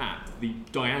Sykes-Picot map, the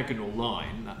diagonal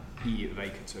line, that E of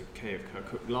Acre to K of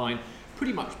Kirkuk line,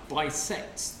 pretty much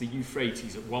bisects the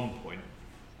Euphrates at one point,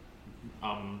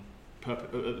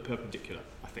 at the perpendicular,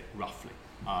 I think, roughly.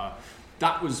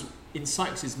 That was, in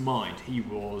Sykes' mind, he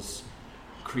was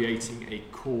creating a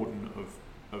cordon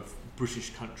of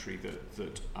British country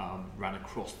that ran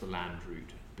across the land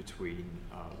route between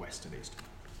west and east.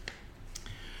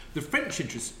 The French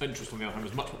interest, on the other hand,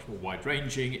 was much more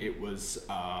wide-ranging. It was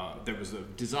there was a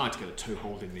desire to get a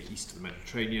toehold in the east of the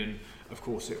Mediterranean. Of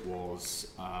course, it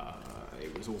was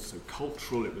also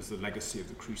cultural. It was the legacy of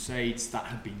the Crusades that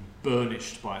had been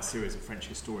burnished by a series of French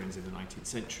historians in the 19th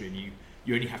century. And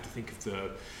you only have to think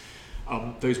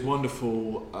of those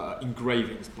wonderful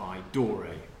engravings by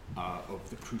Doré of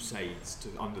the Crusades to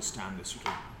understand the sort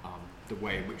of the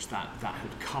way in which that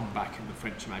had come back in the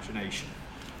French imagination.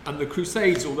 And the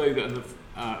Crusades, although the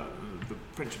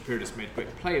French imperialists made great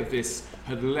play of this,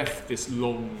 had left this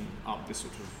long, this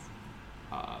sort of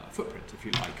footprint, if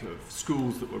you like, of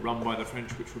schools that were run by the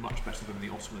French, which were much better than the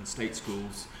Ottoman state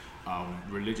schools,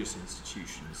 religious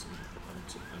institutions,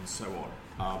 and so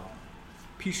on.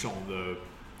 Pichon,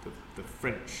 the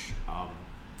French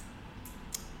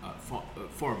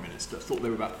foreign minister, thought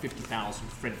there were about 50,000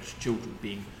 French children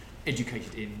being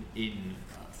educated in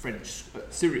French,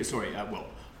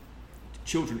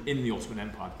 children in the Ottoman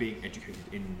Empire being educated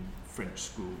in French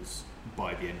schools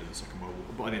by the end of the Second World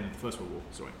War, by the end of the First World War.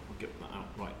 Sorry, I'll get that out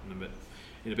right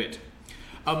in a bit.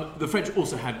 The French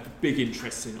also had big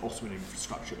interests in Ottoman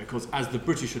infrastructure because as the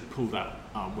British had pulled out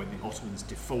when the Ottomans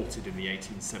defaulted in the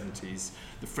 1870s,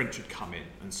 the French had come in,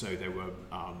 and so there were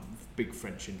big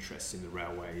French interests in the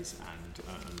railways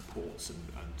and ports and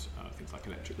things like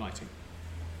electric lighting.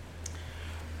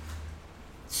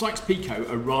 Sykes-Picot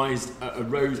arose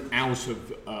out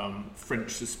of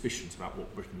French suspicions about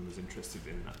what Britain was interested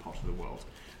in that part of the world,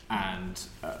 and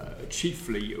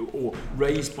chiefly, or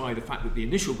raised by the fact that the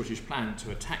initial British plan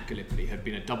to attack Gallipoli had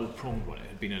been a double-pronged one. It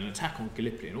had been an attack on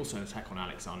Gallipoli and also an attack on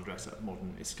Alexandria at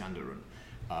modern Iskenderun,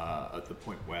 at the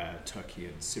point where Turkey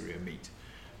and Syria meet.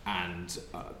 And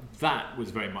that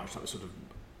was very much that sort of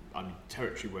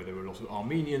territory where there were a lot of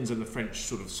Armenians, and the French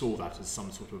sort of saw that as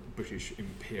some sort of British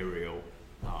imperial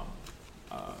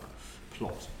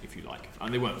plot, if you like.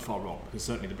 And they weren't far wrong, because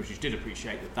certainly the British did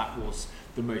appreciate that that was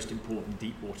the most important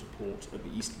deep water port at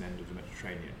the eastern end of the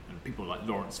Mediterranean, and people like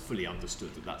Lawrence fully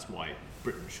understood that that's why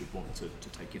Britain should want to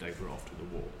take it over after the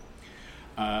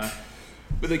war.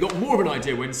 But they got more of an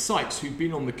idea when Sykes, who'd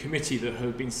been on the committee that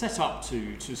had been set up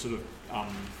to sort of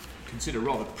consider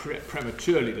rather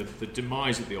prematurely the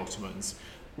demise of the Ottomans,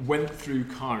 went through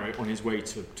Cairo on his way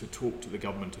to talk to the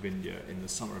government of India in the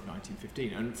summer of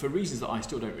 1915. And for reasons that I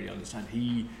still don't really understand,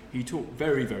 he talked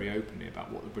very, very openly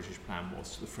about what the British plan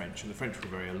was to the French, and the French were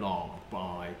very alarmed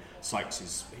by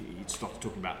Sykes's. He started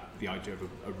talking about the idea of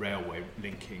a railway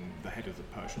linking the head of the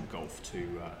Persian Gulf to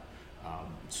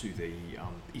the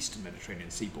eastern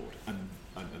Mediterranean seaboard, and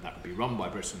that would be run by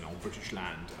Britain on British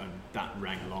land, and that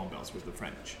rang alarm bells with the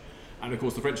French. And of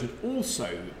course the French had also,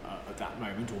 at that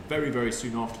moment, or very, very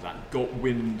soon after that, got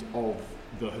wind of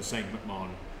the Hussein McMahon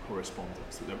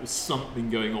correspondence, that there was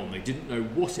something going on. They didn't know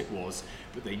what it was,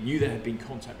 but they knew there had been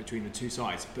contact between the two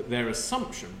sides. But their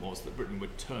assumption was that Britain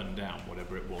would turn down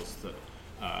whatever it was that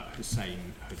Hussein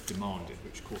had demanded,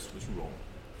 which of course was wrong.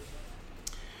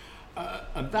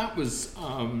 And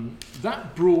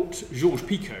that brought Georges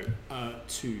Picot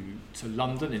to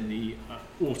London in the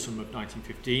autumn of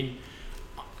 1915.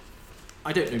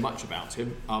 I don't know much about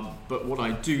him, but what I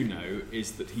do know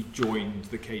is that he joined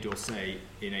the Quai d'Orsay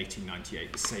in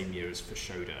 1898, the same year as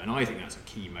Fashoda, and I think that's a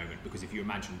key moment, because if you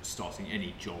imagine starting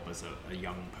any job as a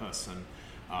young person,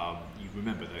 you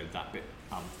remember that bit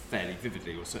fairly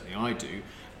vividly, or certainly I do,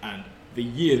 and the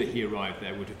year that he arrived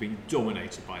there would have been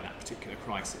dominated by that particular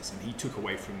crisis, and he took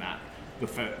away from that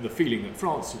the feeling that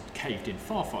France had caved in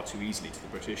far, far too easily to the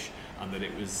British, and that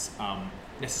it was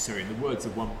necessary, in the words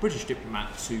of one British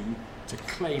diplomat, to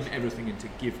claim everything and to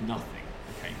give nothing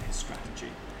became his strategy.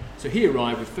 So he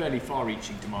arrived with fairly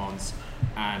far-reaching demands,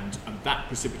 and that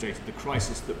precipitated the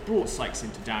crisis that brought Sykes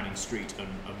into Downing Street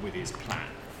and with his plan.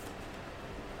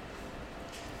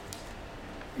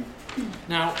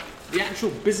 Now, the actual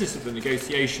business of the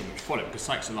negotiation which followed, because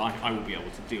Sykes said, I will be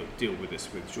able to deal with this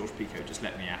with Georges Picot, just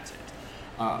let me at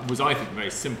it, was, I think,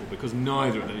 very simple, because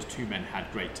neither of those two men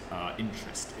had great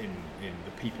interest in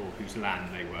the people whose land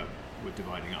they were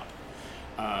dividing up.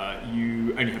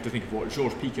 You only have to think of what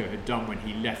Georges Picot had done when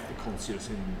he left the consulate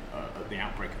at the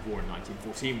outbreak of war in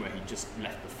 1914, where he just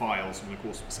left the files and, of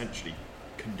course, essentially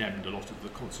condemned a lot of the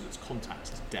consulate's contacts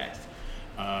to death.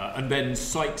 And then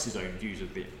Sykes' own views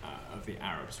of the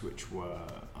Arabs, which were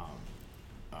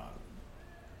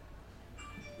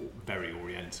very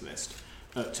Orientalist,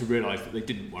 to realise that they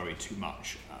didn't worry too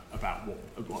much about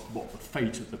what the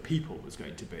fate of the people was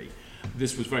going to be.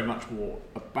 This was very much more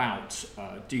about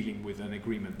dealing with an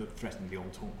agreement that threatened the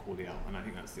Entente Cordiale, and I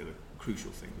think that's the other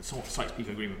crucial thing. The Sykes-Picot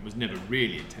agreement was never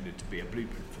really intended to be a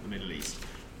blueprint for the Middle East,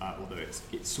 although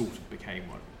it sort of became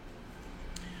one.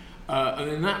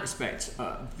 And in that respect,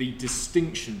 the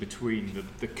distinction between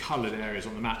the coloured areas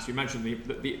on the map, so you imagine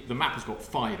the map has got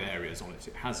 5 areas on it.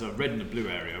 It has a red and a blue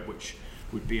area, which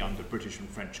would be under British and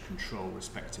French control,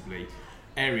 respectively.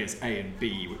 Areas A and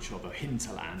B, which are the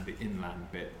hinterland, the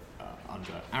inland bit,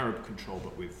 under Arab control,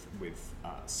 but with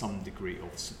some degree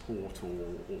of support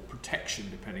or protection,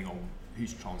 depending on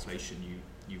whose translation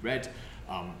you read,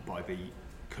 by the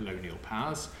colonial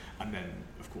powers, and then,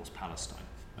 of course, Palestine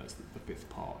as the 5th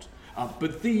part.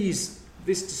 But this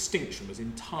distinction was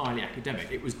entirely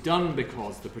academic. It was done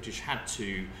because the British had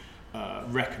to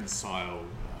reconcile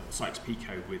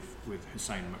Sykes-Picot with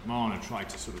Hussein McMahon and tried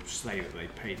to sort of say that they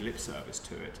paid lip service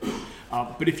to it.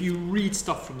 But if you read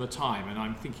stuff from the time, and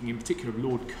I'm thinking in particular of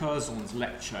Lord Curzon's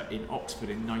lecture in Oxford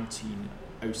in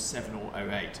 1907 or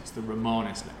 08, it's the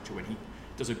Romanes lecture, when he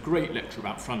does a great lecture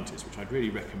about frontiers, which I'd really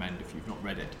recommend if you've not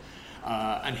read it.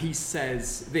 And he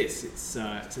says this, it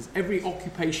says, every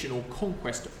occupation or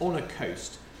conquest on a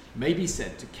coast may be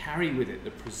said to carry with it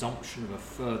the presumption of a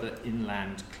further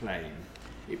inland claim.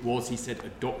 It was, he said, a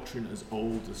doctrine as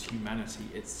old as humanity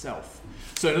itself.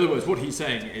 So in other words, what he's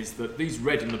saying is that these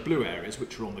red and the blue areas,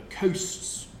 which are on the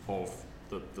coasts of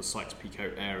the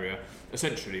Sykes-Picot area,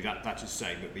 essentially that is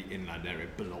saying that the inland area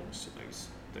belongs to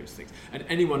those things. And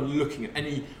anyone looking at,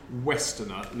 any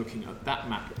Westerner looking at that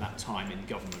map at that time in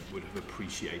government would have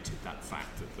appreciated that fact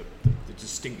that the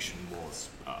distinction was,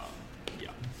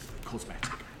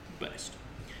 cosmetic, blessed.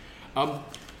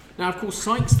 Now, of course,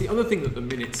 Sykes, the other thing that the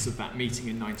minutes of that meeting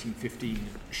in 1915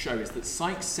 show is that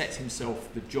Sykes set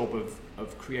himself the job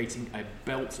of creating a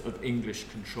belt of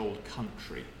English-controlled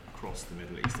country across the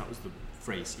Middle East. That was the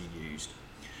phrase he used.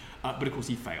 But of course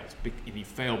he failed. He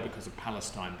failed because of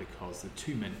Palestine, because the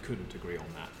two men couldn't agree on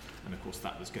that. And of course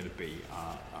that was going to be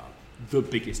the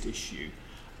biggest issue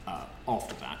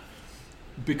after that,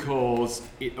 because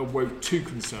it awoke two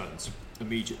concerns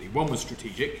immediately. One was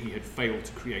strategic. He had failed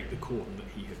to create the cordon that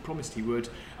he had promised he would.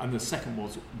 And the second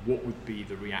was, what would be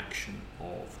the reaction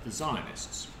of the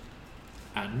Zionists?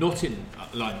 And not in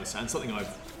line with this, and something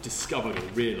I've discovered or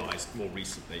realised more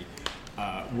recently,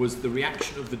 was the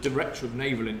reaction of the Director of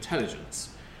Naval Intelligence,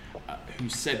 who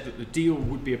said that the deal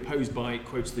would be opposed by,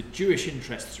 quotes, the Jewish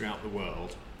interests throughout the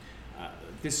world.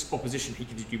 This opposition, he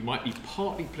continued, might be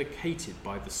partly placated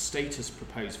by the status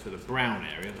proposed for the Brown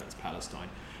area, that's Palestine,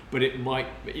 but it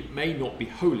may not be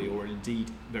wholly or indeed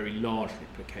very largely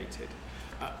placated.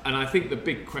 And I think the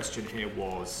big question here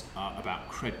was about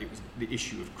credit. It was the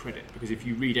issue of credit, because if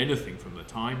you read anything from the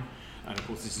time, and of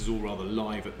course this is all rather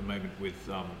live at the moment with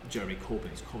Jeremy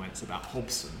Corbyn's comments about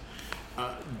Hobson,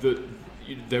 that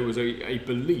there was a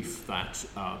belief that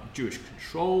Jewish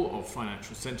control of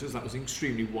financial centres, that was an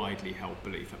extremely widely held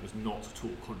belief, that was not at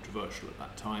all controversial at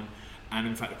that time. And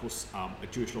in fact, of course, a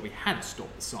Jewish lobby had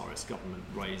stopped the Tsarist government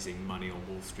raising money on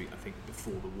Wall Street, I think,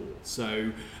 before the war.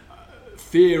 So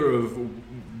fear of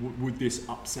would this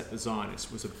upset the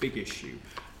Zionists was a big issue,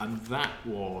 and that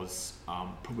was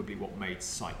probably what made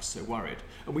Sykes so worried.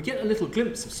 And we get a little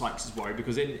glimpse of Sykes' worry,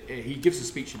 because he gives a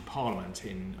speech in Parliament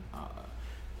in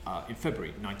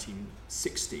February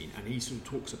 1916, and he sort of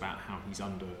talks about how he's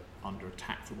under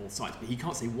attack from all sides, but he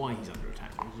can't say why he's under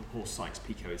attack, because of course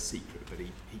Sykes-Picot is secret, but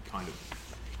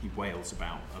he wails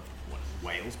about,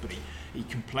 but he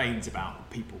complains about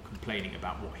people complaining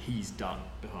about what he's done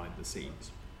behind the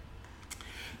scenes.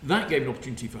 That gave an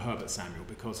opportunity for Herbert Samuel,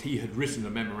 because he had written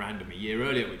a memorandum a year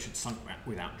earlier which had sunk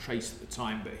without trace at the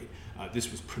time, but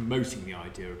this was promoting the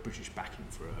idea of British backing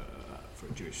for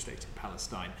a Jewish state in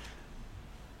Palestine.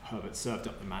 Herbert served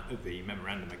up the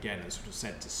memorandum again and sort of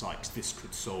said to Sykes, this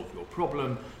could solve your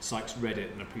problem. Sykes read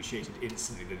it and appreciated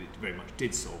instantly that it very much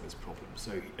did solve his problem.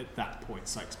 So at that point,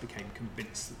 Sykes became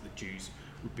convinced that the Jews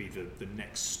would be the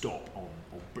next stop on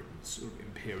Britain's sort of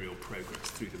imperial progress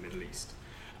through the Middle East.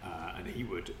 And he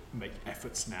would make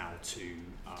efforts now to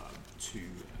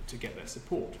get their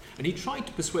support. And he tried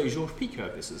to persuade Georges-Picot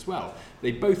of this as well.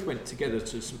 They both went together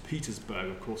to St. Petersburg,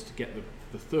 of course, to get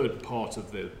the third part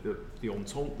of the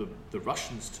Entente, the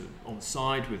Russians on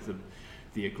side with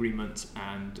the agreement,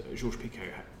 and Georges-Picot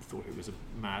thought it was a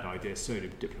mad idea, so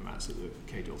did diplomats at the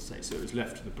Quai d'Orsay. So it was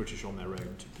left to the British on their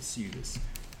own to pursue this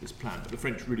plan. But the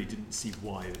French really didn't see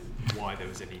why there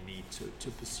was any need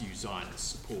to pursue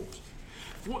Zionist support.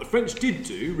 What the French did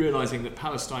do, realising that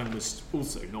Palestine was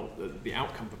also not, the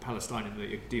outcome for Palestine in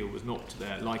the deal was not to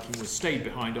their liking, was stayed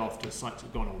behind after Sykes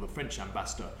had gone, or the French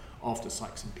ambassador, after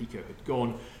Sykes and Picot had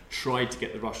gone, tried to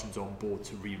get the Russians on board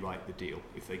to rewrite the deal.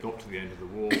 If they got to the end of the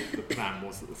war, the plan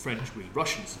was that the French, with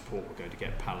Russian support, were going to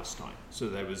get Palestine. So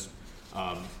there was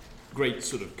great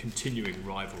sort of continuing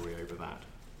rivalry over that.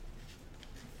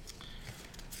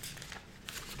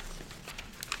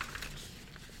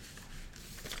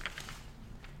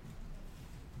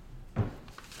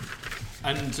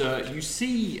 And you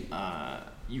see,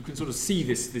 you can sort of see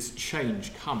this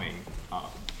change coming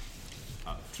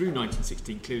through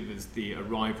 1916. Clearly, there's the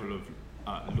arrival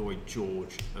of Lloyd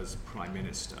George as Prime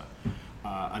Minister,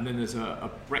 and then there's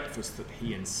a breakfast that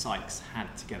he and Sykes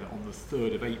had together on the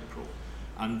 3rd of April,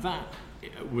 and that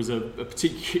was a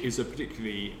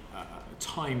particularly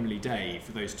timely day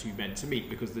for those two men to meet,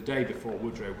 because the day before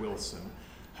Woodrow Wilson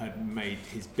had made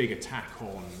his big attack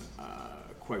on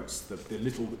quotes, the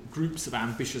little groups of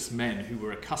ambitious men who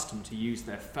were accustomed to use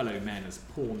their fellow men as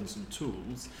pawns and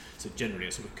tools, so generally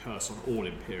a sort of curse on all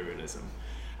imperialism.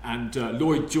 And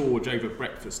Lloyd George over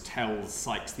breakfast tells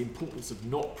Sykes the importance of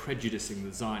not prejudicing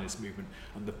the Zionist movement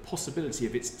and the possibility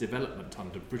of its development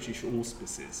under British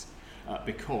auspices,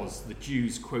 because the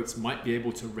Jews, quotes, might be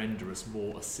able to render us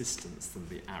more assistance than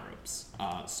the Arabs.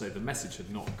 So the message had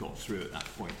not got through at that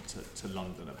point to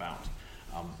London about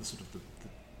the sort of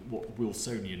what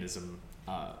Wilsonianism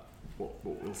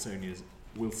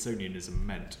Wilsonianism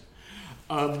meant.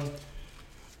 And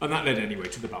that led anyway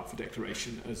to the Balfour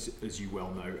Declaration, as you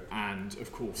well know, and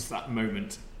of course that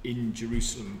moment in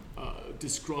Jerusalem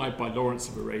described by Lawrence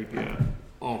of Arabia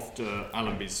after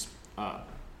Allenby's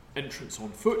entrance on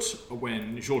foot,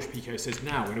 when Georges-Picot says,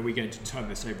 now when are we going to turn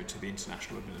this over to the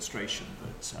international administration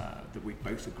that we've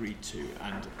both agreed to,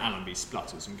 and Allenby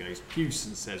splutters and goes puce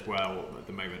and says, well, at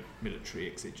the moment military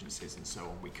exigencies and so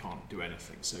on, we can't do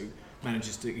anything. So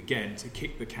manages to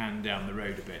kick the can down the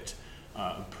road a bit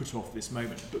and put off this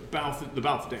moment. But the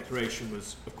Balfour Declaration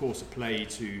was of course a play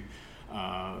to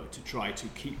try to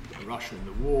keep Russia in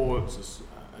the war. It was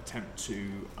an attempt to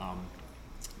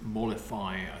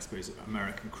mollify, I suppose,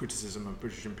 American criticism of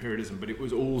British imperialism, but it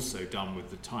was also done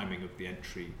with the timing of the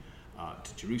entry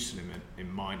to Jerusalem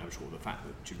in mind. I'm sure the fact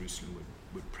that Jerusalem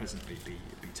would presently be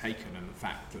taken, and the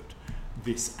fact that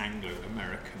this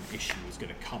Anglo-American issue was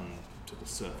going to come to the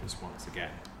surface once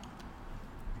again.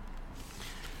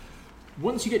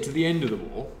 Once you get to the end of the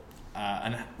war,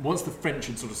 and once the French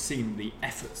had sort of seen the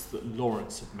efforts that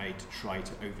Lawrence had made to try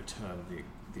to overturn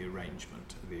the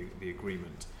arrangement, the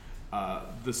agreement,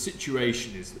 the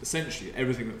situation is essentially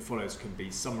everything that follows can be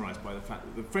summarised by the fact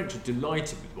that the French are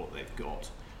delighted with what they've got.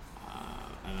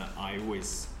 And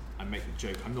I make the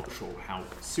joke, I'm not sure how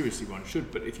seriously one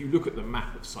should, but if you look at the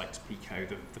map of Sykes-Picot,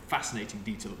 the fascinating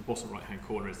detail at the bottom right-hand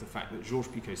corner is the fact that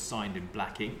Georges-Picot signed in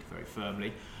black ink very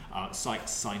firmly.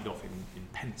 Sykes signed off in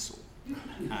pencil.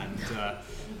 And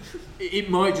it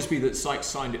might just be that Sykes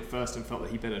signed it first and felt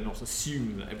that he better not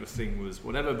assume that everything was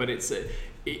whatever, but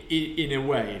in a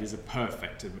way it is a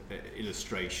perfect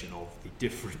illustration of the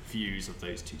different views of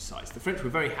those two sides. The French were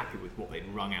very happy with what they'd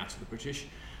wrung out of the British.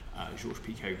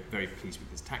 Georges-Picot very pleased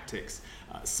with his tactics.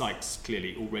 Sykes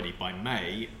clearly already by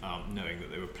May, knowing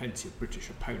that there were plenty of British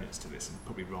opponents to this and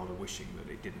probably rather wishing that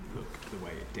it didn't look the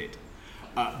way it did.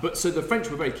 But so the French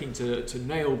were very keen to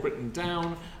nail Britain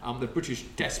down. The British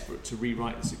desperate to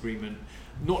rewrite this agreement,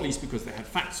 not least because they had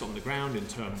facts on the ground in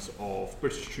terms of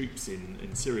British troops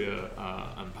in Syria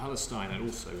and Palestine, and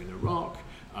also in Iraq,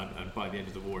 and by the end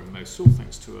of the war in Mosul,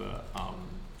 thanks to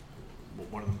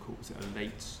what one of them called a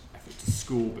late effort to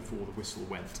school before the whistle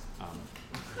went.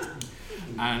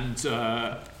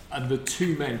 And the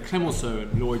two men, Clemenceau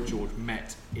and Lloyd George,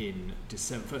 met in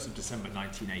 1st of December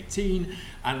 1918,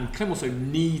 and Clemenceau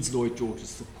needs Lloyd George's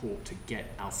support to get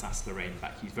Alsace-Lorraine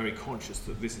back. He's very conscious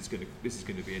that this is going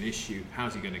to be an issue.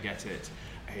 How's he going to get it?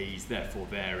 He's therefore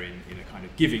there in a kind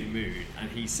of giving mood, and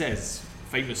he says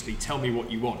famously, "Tell me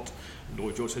what you want." And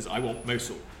Lloyd George says, "I want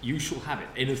Mosul. You shall have it.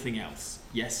 Anything else?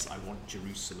 Yes, I want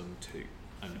Jerusalem too."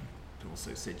 And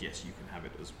Clemenceau said, "Yes, you can have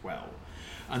it as well."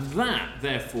 And that,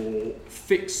 therefore,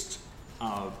 fixed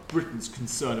Britain's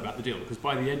concern about the deal, because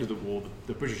by the end of the war,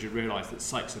 the British had realised that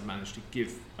Sykes had managed to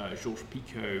give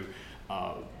Georges-Picot,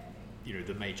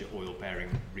 the major oil-bearing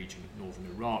region of northern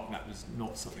Iraq. That was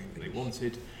not something that they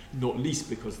wanted, not least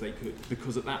because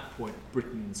at that point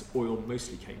Britain's oil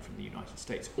mostly came from the United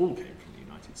States, all came from the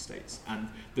United States, and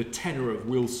the tenor of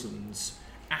Wilson's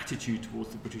attitude towards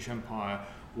the British Empire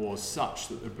was such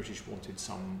that the British wanted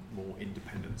some more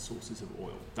independent sources of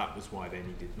oil. That was why they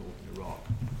needed northern Iraq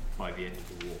by the end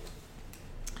of the war.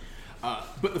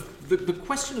 But the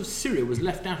question of Syria was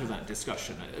left out of that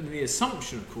discussion. And the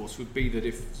assumption, of course, would be that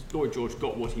if Lloyd George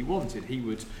got what he wanted, he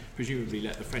would presumably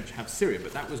let the French have Syria.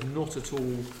 But that was not at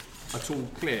all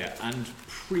clear. And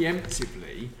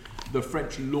preemptively, the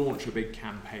French launched a big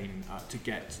campaign to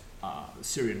get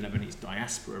Syrian Lebanese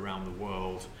diaspora around the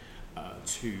world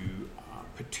to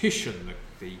petition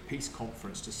the peace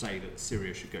conference to say that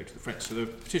Syria should go to the French. So there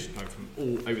were petitions coming from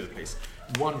all over the place.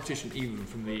 One petition even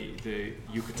from the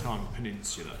Yucatan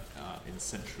Peninsula in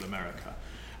Central America.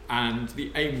 And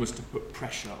the aim was to put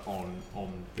pressure on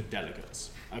the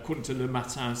delegates. According to Le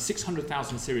Matin,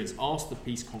 600,000 Syrians asked the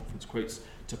peace conference, quotes,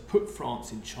 to put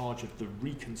France in charge of the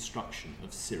reconstruction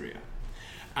of Syria.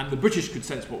 And the British could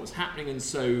sense what was happening, and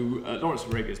so Lawrence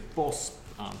of Arabia's boss,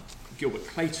 Gilbert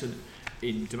Clayton,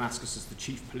 in Damascus as the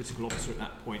chief political officer at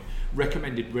that point,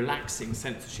 recommended relaxing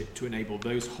censorship to enable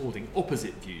those holding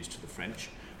opposite views to the French,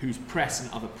 whose press and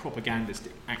other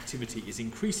propagandistic activity is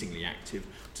increasingly active,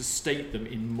 to state them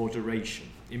in moderation.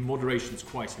 In moderation is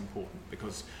quite important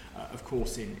because, of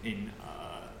course, in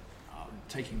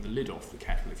taking the lid off the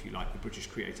kettle, if you like, the British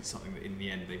created something that in the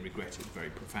end they regretted very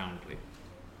profoundly.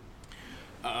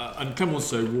 And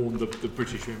Clemenceau warned the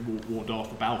British, warned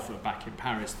Arthur Balfour back in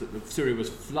Paris that Syria was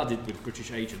flooded with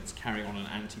British agents carrying on an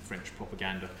anti-French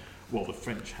propaganda while the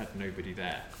French had nobody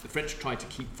there. The French tried to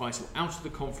keep Faisal out of the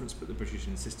conference, but the British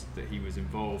insisted that he was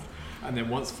involved. And then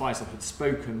once Faisal had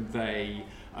spoken, they,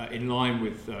 in line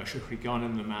with Shukri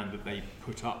Ghanem, the man that they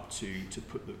put up to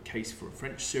put the case for a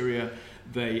French Syria,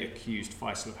 they accused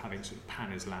Faisal of having sort of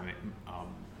pan-Islamic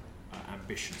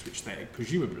ambitions, which they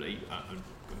presumably and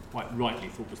quite rightly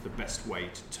thought was the best way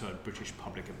to turn British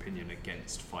public opinion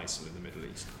against Faisal in the Middle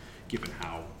East, given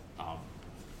how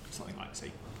something like,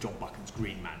 say, John Buchan's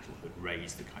Green Mantle had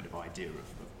raised the kind of idea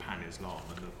of pan-Islam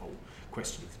and the whole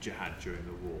question of jihad during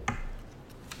the war.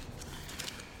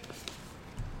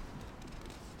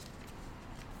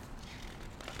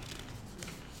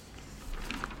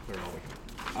 Where are we?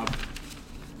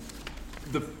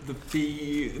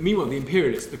 Meanwhile, the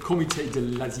imperialists, the Comité de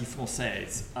l'Asie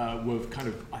Française, were kind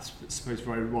of, I suppose,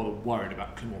 rather worried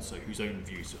about Clemenceau, whose own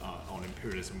views on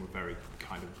imperialism were very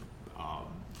kind of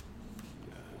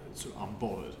sort of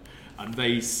unbothered. And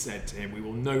they said to him, "We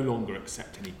will no longer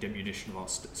accept any diminution of our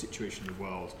situation in the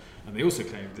world." And they also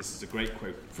claimed, this is a great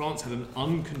quote, "France had an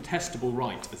uncontestable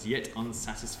right, as yet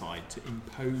unsatisfied, to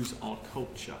impose our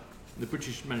culture." The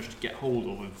British managed to get hold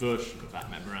of a version of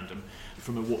that memorandum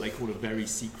from what they called a very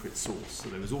secret source. So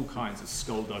there was all kinds of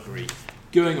skullduggery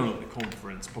going on at the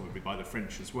conference, probably by the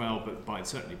French as well, but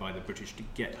certainly by the British, to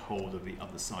get hold of the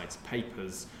other side's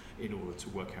papers in order to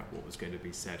work out what was going to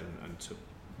be said and to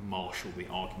marshal the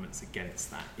arguments against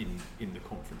that in the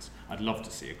conference. I'd love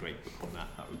to see a great book on that.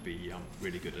 That would be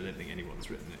really good. I don't think anyone's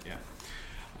written it yet.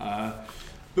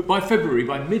 But by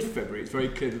mid-February, it's very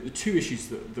clear that the two issues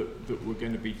that were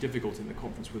going to be difficult in the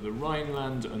conference were the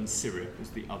Rhineland and Syria was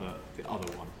the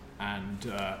other one.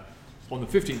 And on the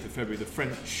 15th of February, the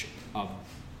French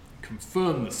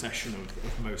confirmed the cession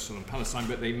of Mosul and Palestine,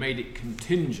 but they made it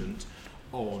contingent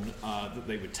on that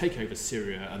they would take over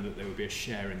Syria and that there would be a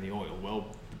share in the oil.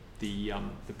 Well, the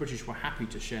British were happy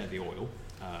to share the oil,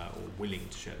 or willing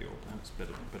to share the oil, perhaps a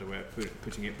better way of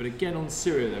putting it. But again, on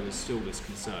Syria, there was still this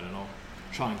concern, and I'll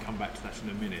try and come back to that in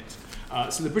a minute.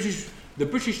 So the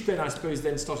British then, I suppose,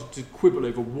 then started to quibble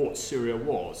over what Syria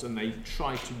was, and they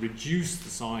tried to reduce the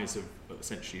size of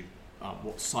essentially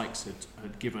what Sykes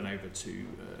had given over to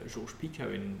Georges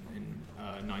Picot in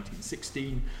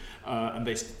 1916. And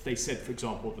they said, for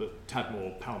example, that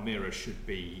Tadmor Palmyra should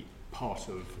be part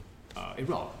of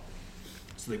Iraq.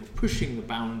 So they were pushing the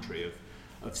boundary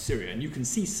of Syria. And you can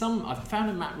see I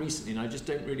found a map recently, and I just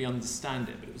don't really understand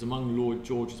it, but it was among Lloyd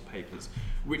George's papers,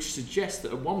 which suggests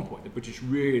that at one point the British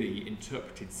really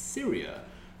interpreted Syria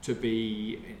to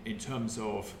be, in terms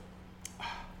of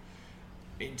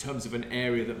an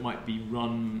area that might be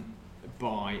run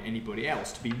by anybody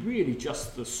else, to be really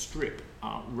just the strip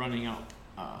running up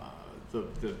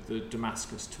the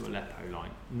Damascus to Aleppo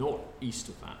line, not east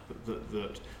of that, but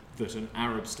that an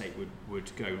Arab state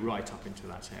would go right up into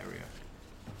that area.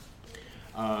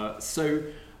 So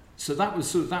that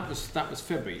was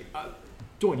February.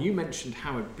 Dawn, you mentioned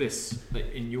Howard Bliss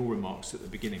in your remarks at the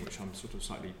beginning, which I'm sort of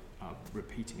slightly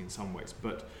repeating in some ways,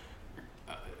 but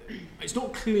it's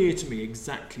not clear to me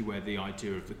exactly where the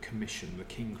idea of the commission, the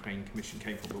King Crane Commission,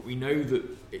 came from, but we know that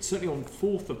it's certainly on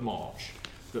 4th of March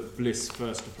that Bliss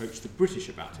first approached the British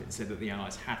about it and said that the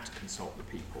Allies had to consult the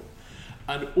people.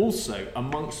 And also,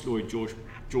 amongst Lloyd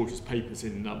George's papers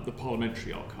in the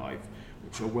Parliamentary Archive,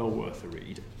 which are well worth a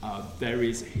read, there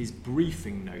is his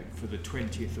briefing note for the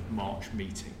 20th of March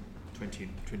meeting.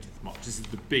 20th of March. This is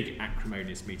the big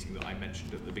acrimonious meeting that I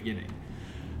mentioned at the beginning.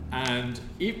 And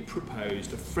it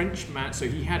proposed a French man, so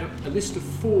he had a list of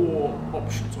 4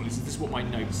 options, or at least this is what my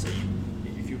notes say.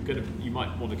 If you're going to, you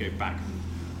might want to go back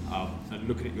and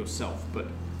look at it yourself, but,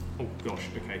 oh gosh,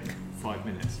 okay, 5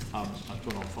 minutes. I've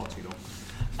gone on far too long.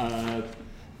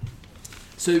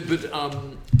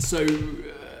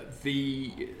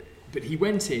 But he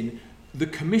went in. The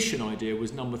commission idea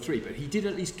was number 3, but he did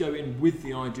at least go in with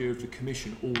the idea of the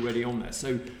commission already on there.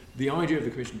 So the idea of the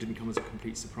commission didn't come as a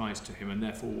complete surprise to him, and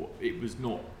therefore it was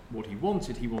not what he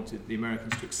wanted. He wanted the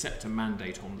Americans to accept a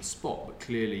mandate on the spot, but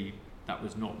clearly that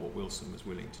was not what Wilson was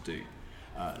willing to do.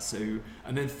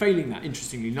 And then failing that,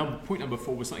 interestingly, point number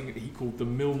 4 was something that he called the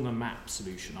Milner Map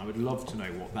solution. I would love to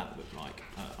know what that looked like,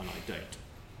 and I don't.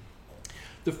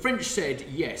 The French said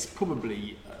yes,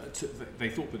 probably. They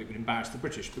thought that it would embarrass the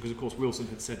British because, of course, Wilson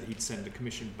had said that he'd send a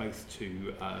commission both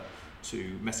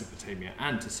to Mesopotamia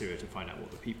and to Syria to find out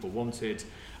what the people wanted.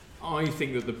 I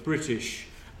think that the British,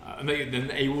 and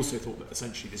they also thought that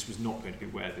essentially this was not going to be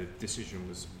where the decision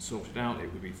was sorted out.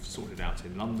 It would be sorted out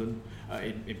in London,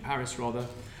 in Paris rather.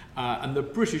 And the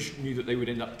British knew that they would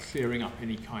end up clearing up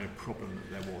any kind of problem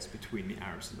that there was between the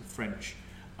Arabs and the French.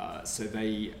 So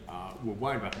they were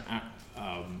worried about an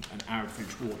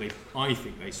Arab-French war. I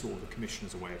think they saw the commission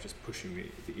as a way of just pushing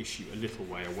the issue a little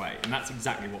way away. And that's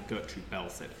exactly what Gertrude Bell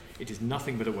said. It is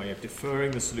nothing but a way of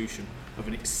deferring the solution of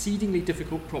an exceedingly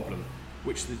difficult problem,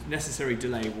 which the necessary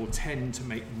delay will tend to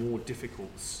make more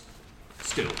difficult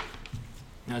still.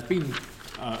 Now, there's been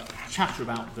chatter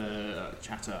about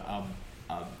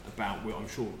well, I'm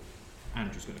sure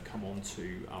Andrew's going to come on to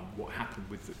what happened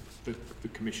with the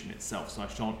commission itself, so I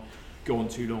shan't go on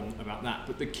too long about that.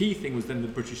 But the key thing was then the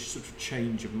British sort of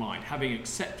change of mind. Having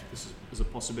accepted this as a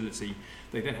possibility,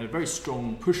 they then had a very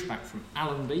strong pushback from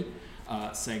Allenby,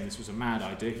 saying this was a mad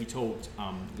idea. He told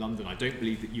London, I don't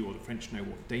believe that you or the French know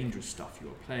what dangerous stuff you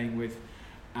are playing with.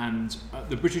 And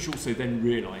the British also then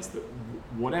realised that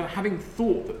whatever, having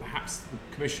thought that perhaps the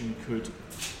commission could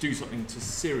do something to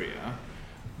Syria,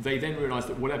 they then realised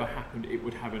that whatever happened, it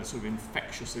would have a sort of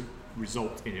infectious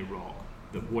result in Iraq.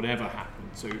 That whatever happened,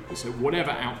 so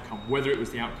whatever outcome, whether it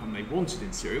was the outcome they wanted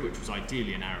in Syria, which was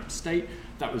ideally an Arab state,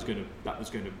 that was going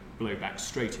to blow back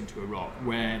straight into Iraq,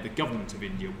 where the government of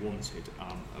India wanted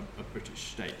a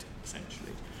British state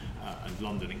essentially, and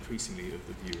London increasingly of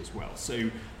the view as well.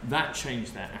 So that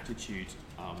changed their attitude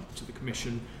to the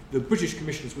commission. The British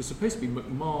commissioners were supposed to be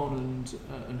McMahon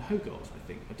and Hogarth, I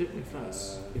think. I don't know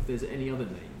if there's any other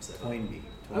names. Toynbee.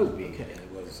 Oh, okay.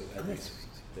 Was at least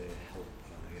the help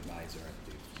advisor at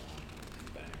the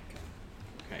bank.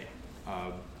 Okay,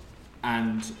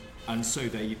 and so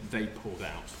they pulled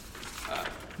out.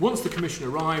 Once the commission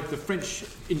arrived, the French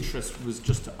interest was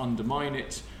just to undermine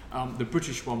it. The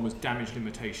British one was damage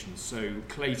limitations. So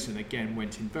Clayton again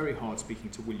went in very hard,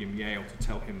 speaking to William Yale to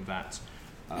tell him that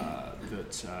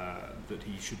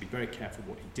he should be very careful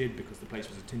what he did because the place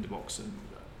was a tinderbox. And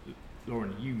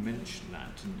Lauren, you mentioned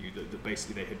that, didn't you? That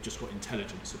basically they had just got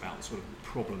intelligence about the sort of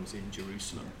problems in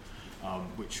Jerusalem,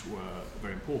 which were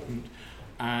very important.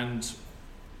 And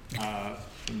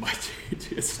my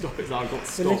dear stop is I've got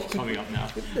stop coming up now.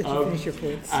 Finish your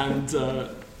points. And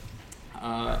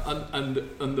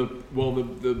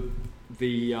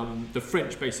the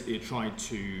French basically had tried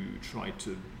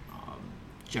to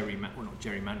not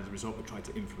gerrymander the result, but tried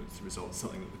to influence the result,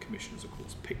 something that the commissioners, of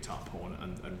course, picked up on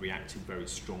and reacted very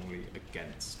strongly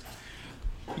against.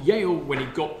 Yale, when he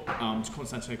got to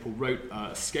Constantinople, wrote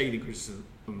a scathing criticism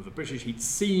of the British. He'd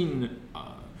seen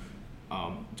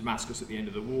Damascus at the end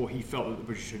of the war. He felt that the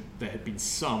British there had been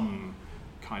some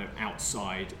kind of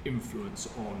outside influence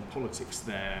on politics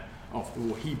there after the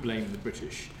war. He blamed the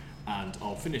British. And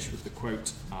I'll finish with the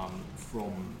quote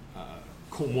from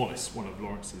Cornwallis, one of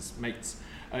Lawrence's mates.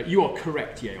 You are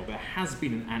correct, Yale. There has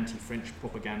been an anti-French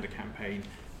propaganda campaign,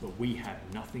 but we had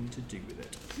nothing to do with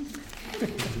it.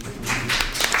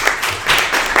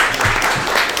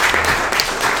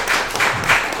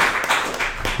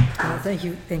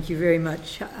 Thank you very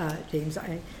much, James.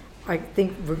 I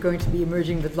think we're going to be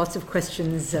emerging with lots of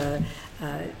questions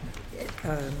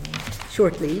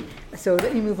shortly. So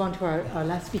let me move on to our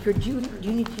last speaker. Do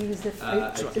you need to use the?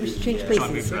 We should change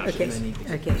places.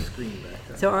 Okay.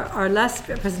 So our last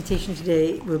presentation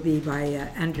today will be by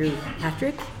Andrew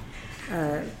Patrick,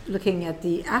 looking at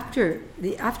the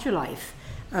afterlife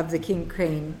of the King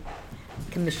Crane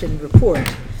Commission report.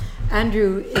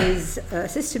 Andrew is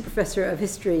assistant professor of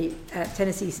history at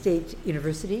Tennessee State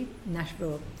University,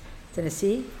 Nashville,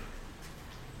 Tennessee.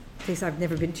 A place I've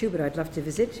never been to, but I'd love to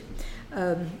visit.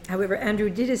 However, Andrew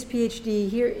did his PhD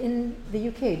here in the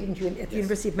UK, didn't you, at the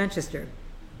University of Manchester?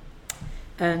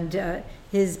 And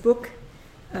his book,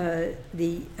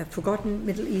 The Forgotten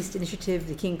Middle East Initiative,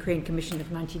 the King Crane Commission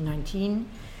of 1919,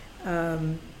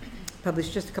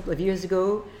 published just a couple of years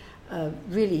ago,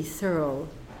 really thorough,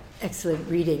 excellent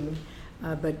reading.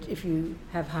 But if you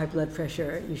have high blood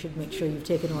pressure, you should make sure you've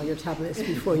taken all your tablets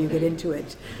before you get into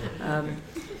it.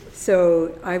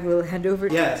 So I will hand over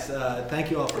to... Yes, thank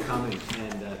you all for coming,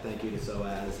 and thank you to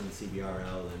SOAS and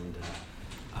CBRL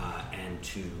and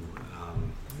to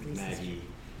Maggie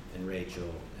and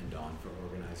Rachel and Dawn for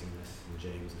organizing this, and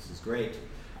James, this is great.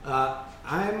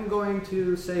 I'm going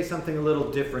to say something a little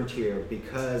different here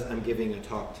because I'm giving a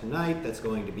talk tonight that's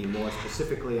going to be more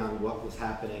specifically on what was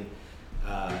happening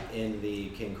in the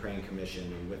King Crane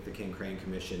Commission and with the King Crane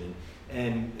Commission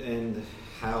and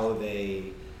how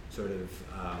they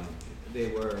they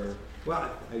were,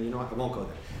 well, you know what, I won't go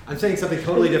there. I'm saying something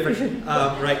totally different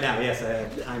right now. Yes,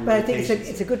 I'm. But I think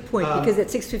it's a good point, because at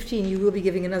 6:15 you will be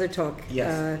giving another talk.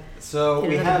 Yes. So in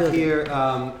we another have building. here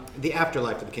the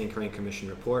Afterlife of the King Crane Commission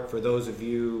report. For those of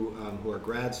you who are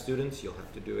grad students, you'll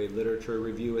have to do a literature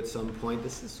review at some point.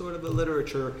 This is sort of a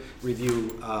literature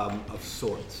review of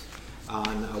sorts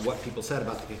on what people said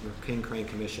about the King Crane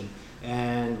Commission.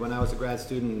 And when I was a grad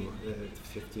student,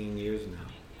 13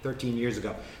 years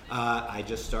ago, I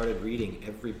just started reading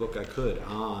every book I could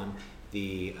on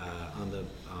the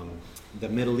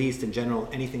Middle East in general,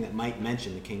 anything that might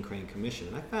mention the King Crane Commission.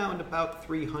 And I found about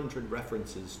 300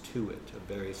 references to it of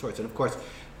various sorts. And of course,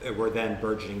 there were then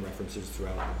burgeoning references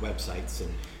throughout websites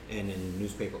and in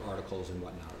newspaper articles and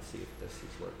whatnot. Let's see if this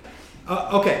is working.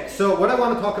 Okay, so what I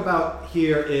want to talk about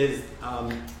here is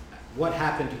what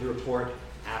happened to the report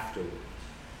afterward.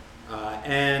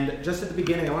 And just at the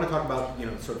beginning, I want to talk about,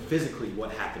 sort of physically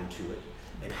what happened to it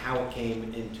and how it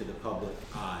came into the public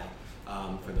eye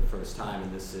for the first time.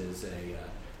 And this is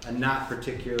a not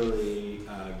particularly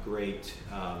great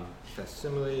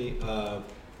facsimile of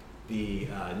the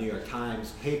New York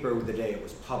Times paper the day it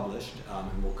was published.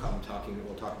 And we'll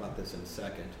talk about this in a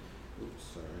second. Oops,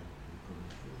 sorry.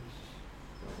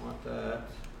 Don't want that.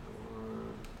 I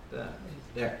want that.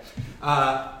 There.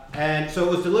 And so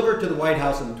it was delivered to the White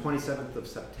House on the 27th of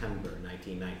September,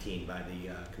 1919, by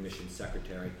the Commission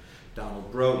Secretary,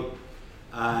 Donald Brody.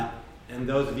 And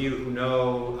those of you who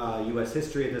know U.S.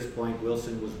 history at this point,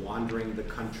 Wilson was wandering the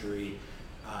country.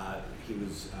 He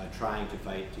was trying to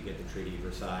fight to get the Treaty of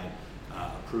Versailles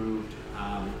approved.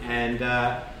 And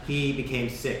he became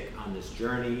sick on this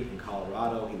journey in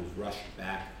Colorado. He was rushed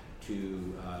back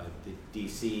to the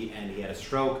D.C., and he had a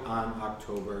stroke on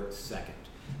October 2nd.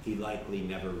 He likely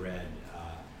never read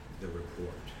the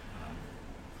report,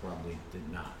 probably did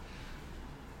not.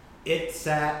 It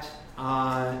sat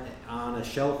on a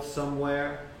shelf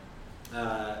somewhere.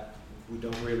 We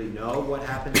don't really know what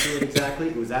happened to it exactly.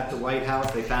 It was at the White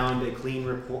House. They found a clean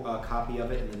copy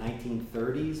of it in the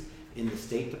 1930s in the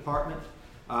State Department,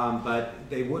 but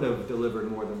they would have delivered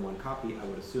more than one copy, I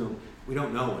would assume. We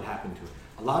don't know what happened to it.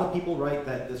 A lot of people write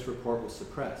that this report was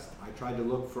suppressed. I tried to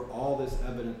look for all this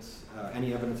evidence,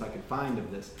 any evidence I could find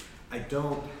of this. I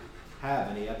don't have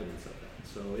any evidence of that.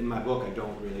 So in my book, I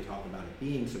don't really talk about it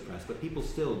being suppressed, but people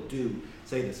still do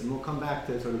say this, and we'll come back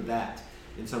to sort of that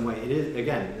in some way. It is,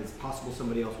 again, it's possible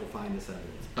somebody else will find this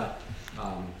evidence, but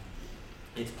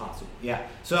it's possible, yeah.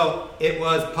 So it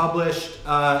was published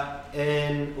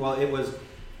it was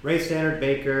Ray Stannard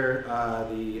Baker,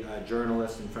 the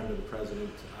journalist and friend of the president,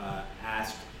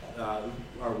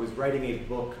 was writing a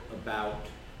book about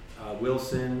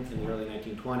Wilson in the early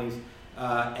 1920s,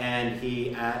 and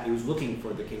he was looking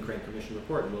for the King Crane Commission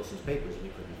report in Wilson's papers, and he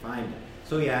couldn't find it.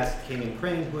 So he asked King and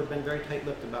Crane, who had been very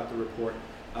tight-lipped about the report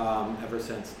ever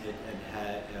since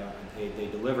they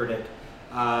delivered it.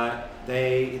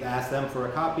 They asked them for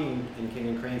a copy, and King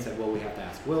and Crane said, well, we have to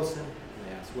ask Wilson. And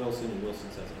they asked Wilson, and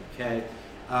Wilson says, okay.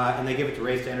 And they give it to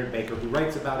Ray Stannard Baker, who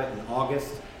writes about it in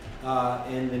August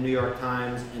in the New York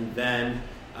Times, and then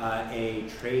a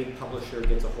trade publisher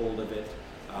gets a hold of it.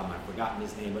 I've forgotten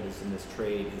his name, but it's in this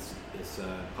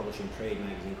publishing trade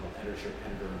magazine called Editor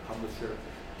and Publisher,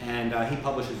 and he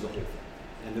publishes the whole thing.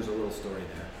 And there's a little story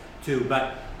there too.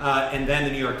 But and then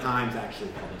the New York Times actually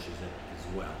publishes it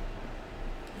as well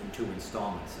in 2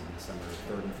 installments in December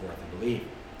 3rd and 4th, I believe.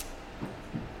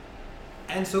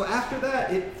 And so after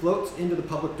that, it floats into the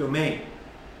public domain.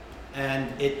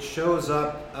 And it shows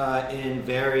up in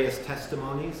various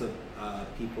testimonies of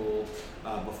people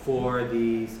before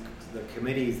the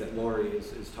committees that Laurie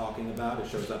is talking about. It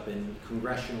shows up in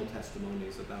congressional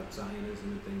testimonies about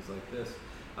Zionism and things like this,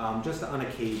 just on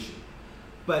occasion.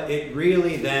 But it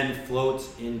really then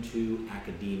floats into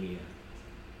academia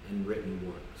and written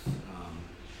works.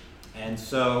 And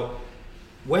so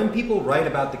when people write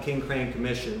about the King Crane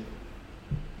Commission,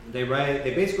 they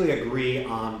basically agree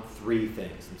on 3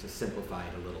 things, and to simplify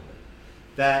it a little bit.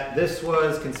 That this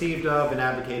was conceived of and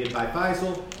advocated by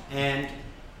Faisal and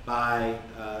by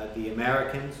the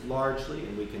Americans largely,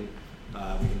 and we can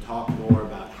talk more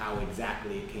about how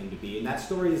exactly it came to be. And that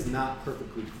story is not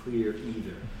perfectly clear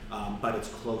either, but it's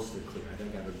closely clear. I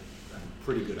think I have a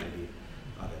pretty good idea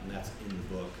of it, and that's in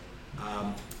the book.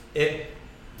 It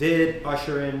did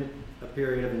usher in a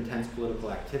period of intense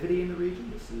political activity in the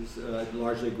region. This is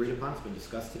largely agreed upon. It's been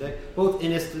discussed today, both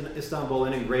in Istanbul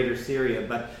and in Greater Syria.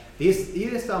 But the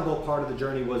Istanbul part of the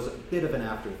journey was a bit of an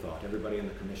afterthought. Everybody on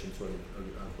the commission sort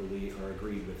of believed or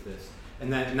agreed with this.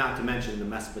 And then, not to mention the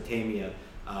Mesopotamia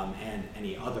and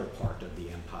any other part of the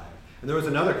empire. And there was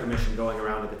another commission going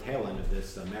around at the tail end of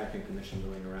this, American commission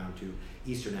going around to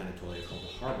Eastern Anatolia called the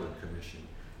Harvard Commission.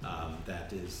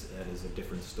 That is a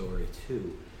different story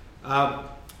too.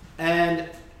 And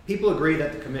people agree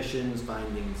that the commission's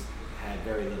findings had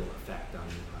very little effect on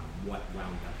what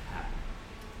wound up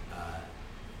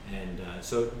happening.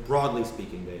 So broadly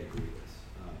speaking, they agree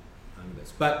on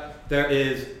this. But there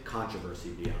is controversy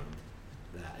beyond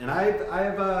that. And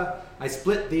I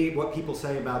split what people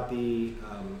say about the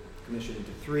commission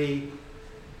into three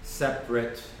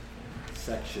separate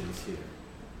sections here.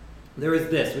 There is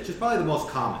this, which is probably the most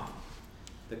common.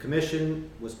 The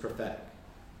commission was prophetic,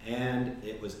 and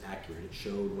it was accurate. It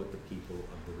showed what the people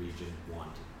of the region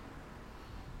wanted.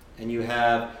 And you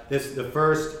have the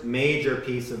first major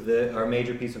piece of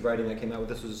writing that came out with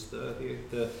this was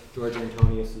the George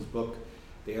Antonius's book,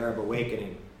 The Arab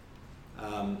Awakening.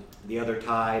 The other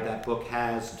tie that book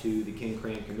has to the King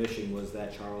Crane Commission was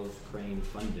that Charles Crane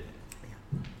funded it.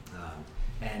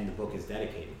 And the book is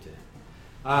dedicated to him.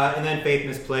 And then Faith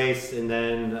Misplaced, and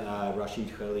then Rashid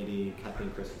Khalidi,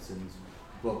 Kathleen Christensen's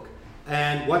book.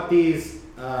 And what these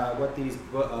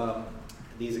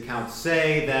accounts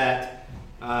say, that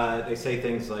they say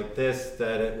things like this,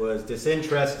 that it was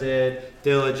disinterested,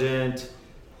 diligent,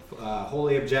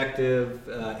 wholly objective,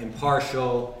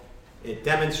 impartial. It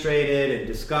demonstrated and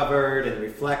discovered and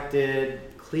reflected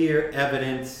clear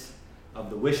evidence of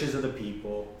the wishes of the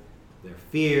people, their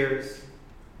fears,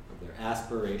 of their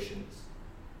aspirations,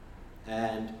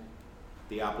 and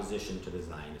the opposition to the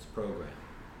Zionist program.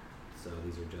 So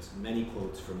these are just many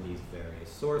quotes from these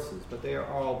various sources, but they are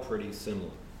all pretty similar.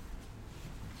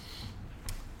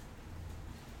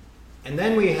 And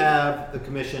then we have the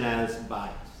commission as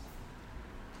biased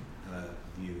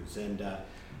views, and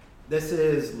this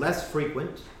is less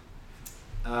frequent.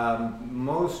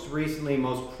 Most recently,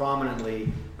 most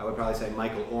prominently, I would probably say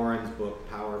Michael Oren's book,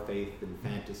 Power, Faith, and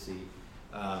Fantasy,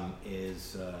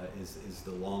 is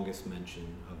the longest mention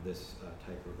of this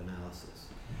type of analysis.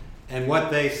 And what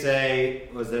they say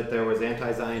was that there was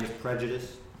anti-Zionist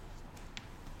prejudice.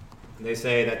 And they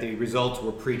say that the results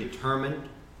were predetermined.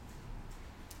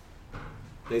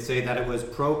 They say that it was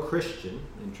pro-Christian,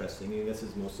 interestingly, this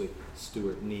is mostly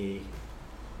Stuart Nee,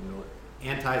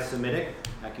 anti-Semitic,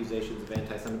 accusations of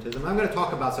anti-Semitism. I'm going to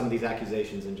talk about some of these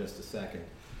accusations in just a second.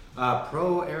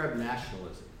 Pro-Arab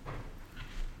nationalism.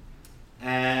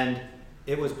 And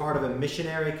it was part of a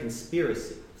missionary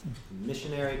conspiracy.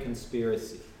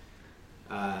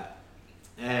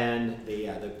 And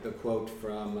the quote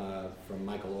from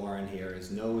Michael Oren here is,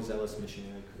 "No zealous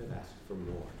missionary could have asked for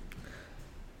more."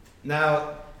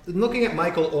 Now, looking at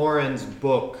Michael Oren's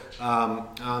book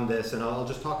on this, and I'll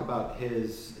just talk about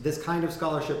this kind of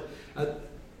scholarship.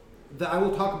 I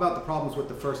will talk about the problems with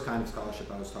the first kind of scholarship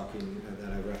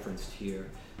that I referenced here.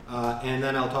 And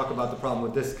then I'll talk about the problem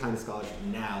with this kind of scholarship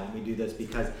now. Let me do this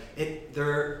because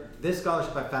this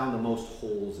scholarship I found the most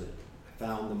holes in. I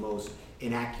found the most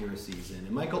inaccuracies in.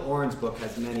 And Michael Oren's book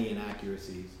has many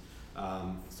inaccuracies.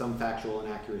 Some factual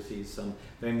inaccuracies,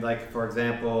 like, for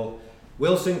example,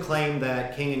 Wilson claimed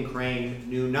that King and Crane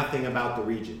knew nothing about the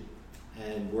region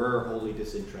and were wholly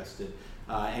disinterested.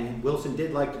 And Wilson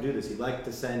did like to do this. He liked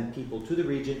to send people to the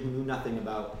region who knew nothing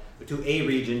about, to a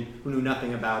region who knew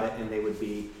nothing about it, and they would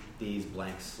be these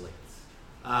blank slates.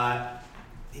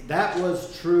 That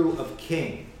was true of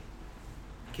King.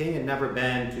 King had never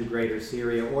been to Greater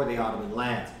Syria or the Ottoman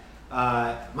lands.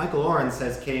 Michael Oren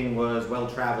says King was well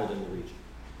traveled in the region.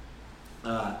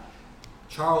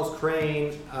 Charles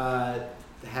Crane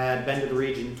had been to the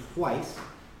region twice,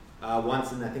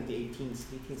 once in I think the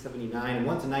 1879 and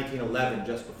once in 1911,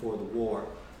 just before the war,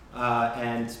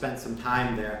 and spent some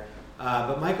time there.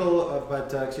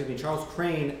 Charles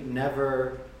Crane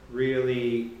never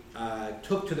really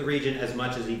took to the region as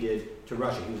much as he did to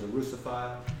Russia. He was a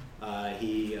Russophile.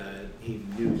 He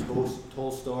knew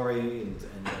Tolstoy and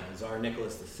Tsar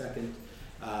Nicholas II.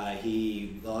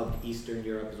 He loved Eastern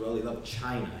Europe as well. He loved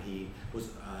China. He was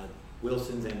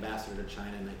Wilson's ambassador to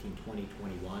China in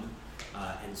 1920-21,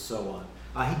 and so on.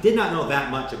 He did not know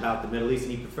that much about the Middle East,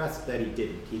 and he professed that he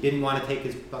didn't. He didn't want to take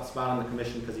his spot on the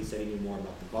commission because he said he knew more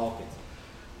about the Balkans.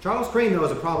 Charles Crane, though,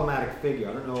 is a problematic figure.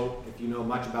 I don't know if you know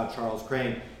much about Charles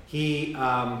Crane.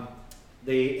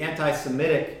 The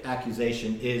anti-Semitic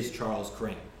accusation is Charles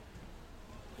Crane.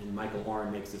 And Michael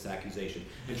Oren makes this accusation.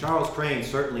 And Charles Crane,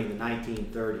 certainly in the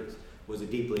 1930s, was a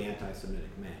deeply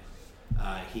anti-Semitic man.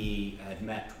 He had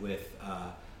met with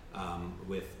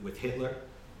Hitler,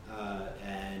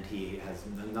 and he has a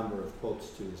number of quotes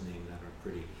to his name that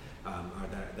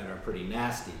are pretty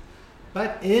nasty.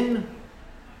 But around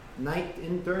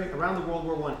the World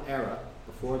War I era,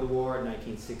 before the war in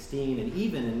 1916, and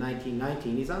even in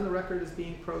 1919, he's on the record as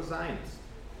being pro-Zionist,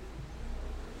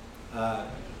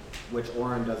 which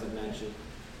Oren doesn't mention.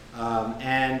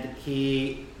 And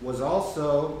he was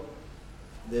also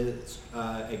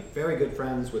a very good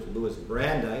friends with Louis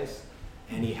Brandeis,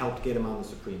 and he helped get him on the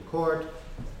Supreme Court,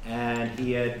 and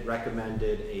he had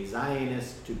recommended a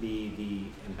Zionist to be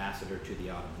the ambassador to the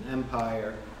Ottoman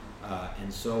Empire,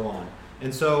 and so on.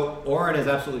 And so Oren is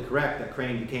absolutely correct that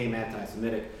Crane became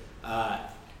anti-Semitic,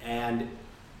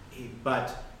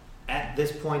 but at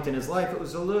this point in his life, it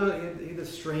was he had a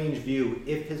strange view.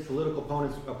 If his political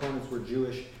opponents were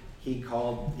Jewish, he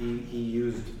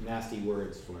used nasty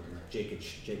words for them, like Jacob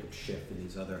Schiff and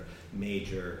these other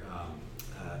major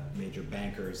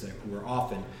bankers who were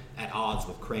often at odds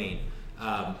with Crane.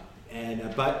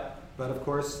 But of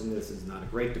course, and this is not a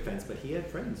great defense, but he had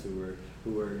friends who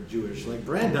were Jewish, like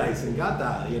Brandeis and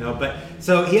Gadda, But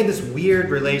so he had this weird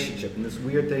relationship and this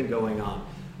weird thing going on.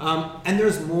 And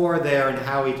there's more there in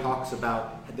how he talks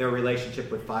about their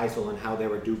relationship with Faisal and how they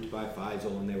were duped by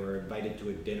Faisal and they were invited to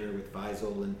a dinner with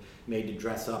Faisal and made to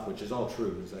dress up, which is all true.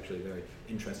 It was actually a very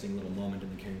interesting little moment in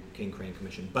the King Crane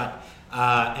Commission. But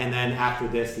and then after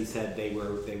this, he said they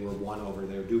were won over.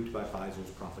 They were duped by Faisal's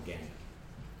propaganda.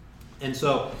 And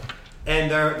so, and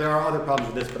there are other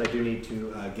problems with this, but I do need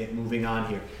to get moving on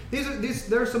here.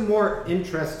 There are some more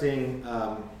interesting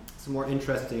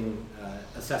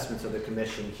assessments of the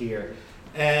commission here,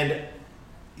 and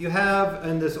you have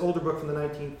in this older book from the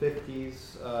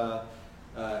 1950s,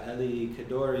 Eli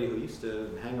Kadori, who used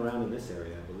to hang around in this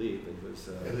area, I believe. It was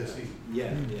LSE.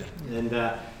 Yeah.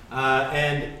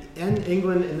 And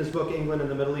England, in this book, England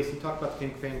and the Middle East, he talked about the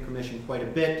King Crane Commission quite a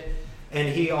bit. And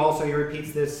he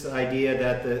repeats this idea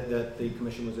that the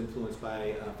commission was influenced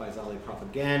by Faisali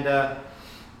propaganda,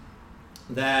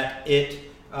 that it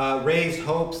raised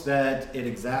hopes, that it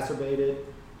exacerbated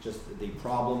just the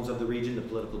problems of the region, the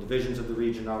political divisions of the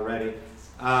region already,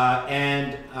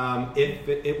 and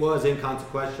it was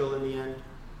inconsequential in the end,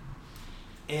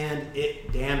 and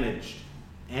it damaged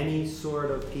any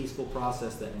sort of peaceful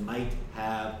process that might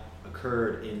have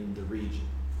occurred in the region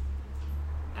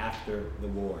after the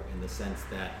war, in the sense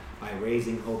that by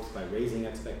raising hopes, by raising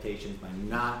expectations, by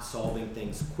not solving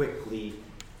things quickly,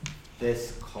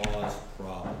 this caused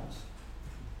problems.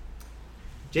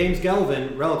 James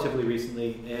Gelvin, relatively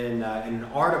recently, in an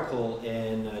article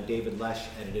in David Lesh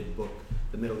edited book,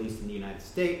 The Middle East and the United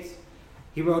States,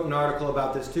 he wrote an article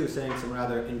about this too, saying some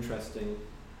rather interesting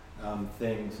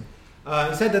things.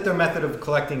 He said that their method of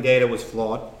collecting data was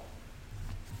flawed,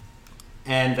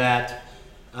 and that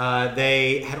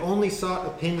they had only sought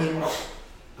opinions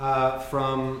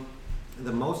from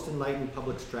the most enlightened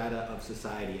public strata of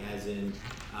society, as in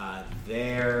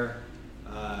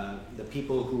the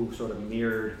people who sort of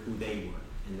mirrored who they were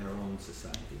in their own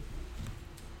society.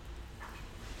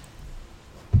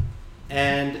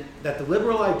 And that the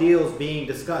liberal ideals being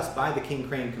discussed by the King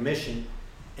Crane Commission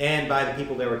and by the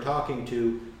people they were talking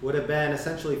to would have been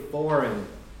essentially foreign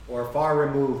or far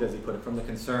removed, as he put it, from the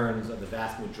concerns of the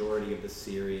vast majority of the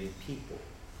Syrian people.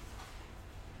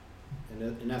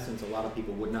 And in essence, a lot of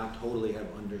people would not totally have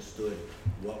understood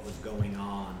what was going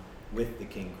on with the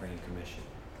King Crane Commission.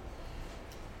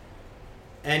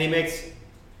 And he makes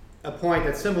a point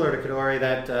that's similar to Kadori,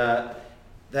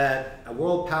 that a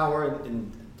world power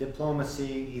in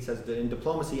diplomacy, he says that in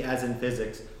diplomacy as in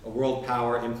physics, a world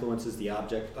power influences the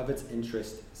object of its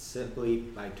interest simply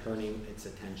by turning its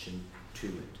attention to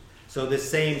it. So this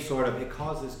same sort of, it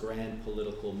caused this grand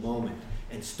political moment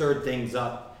and stirred things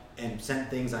up and sent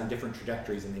things on different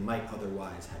trajectories than they might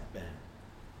otherwise have been,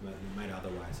 might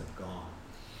otherwise have gone.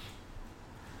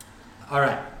 All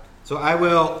right. So I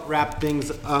will wrap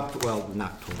things up. Well,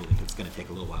 not totally. It's going to take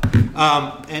a little while.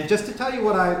 And just to tell you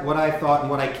what I thought and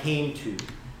what I came to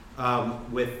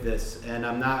with this, and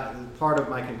I'm not, part of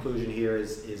my conclusion here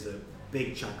is a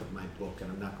big chunk of my book,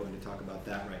 and I'm not going to talk about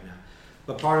that right now.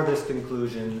 But part of this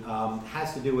conclusion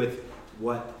has to do with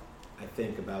what I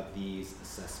think about these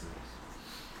assessments.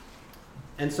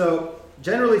 And so,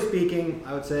 generally speaking,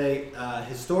 I would say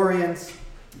historians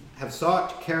have sought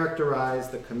to characterize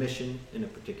the commission in a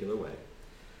particular way.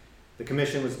 The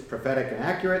commission was prophetic and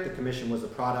accurate. The commission was a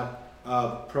product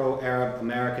of pro-Arab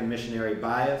American missionary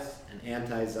bias and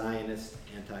anti-Zionist,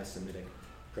 anti-Semitic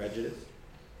prejudice.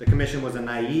 The commission was a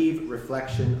naive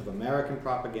reflection of American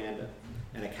propaganda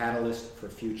and a catalyst for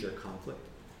future conflict.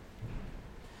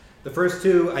 The first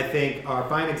two, I think, are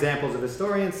fine examples of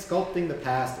historians sculpting the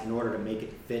past in order to make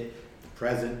it fit the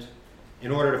present,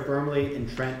 in order to firmly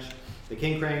entrench the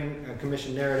King Crane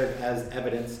Commission narrative as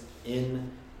evidence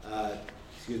in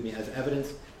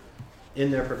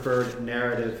their preferred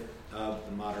narrative of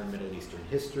the modern Middle Eastern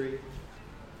history.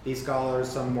 These scholars,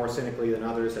 some more cynically than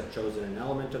others, have chosen an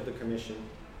element of the commission,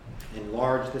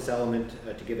 enlarged this element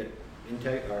to give it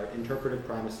interpretive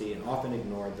primacy, and often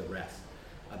ignored the rest,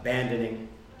 abandoning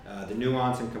the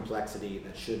nuance and complexity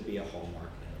that should be a hallmark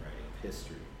in the writing of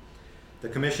history. The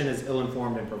commission is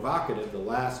ill-informed and provocative, the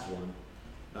last one.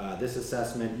 This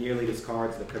assessment nearly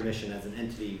discards the commission as an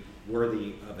entity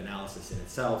worthy of analysis in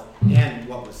itself, and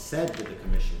what was said to the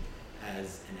commission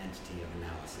as an entity of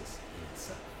analysis in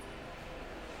itself.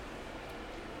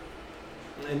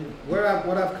 And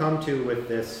what I've come to with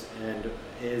this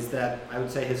is that I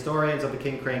would say historians of the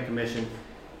King Crane Commission,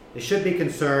 they should be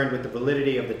concerned with the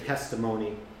validity of the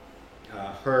testimony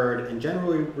heard and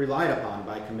generally relied upon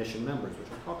by commission members, which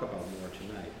I'll talk about more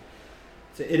tonight.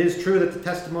 So it is true that the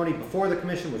testimony before the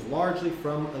commission was largely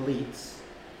from elites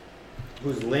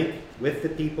whose link with the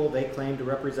people they claim to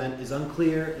represent is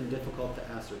unclear and difficult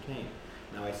to ascertain.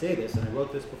 Now I say this, and I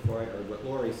wrote this before I heard what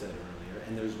Laurie said earlier,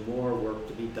 and there's more work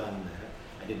to be done there.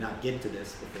 I did not get to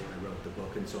this before I wrote the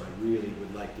book, and so I really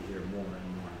would like to hear more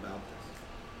and more about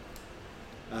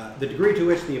this. The degree to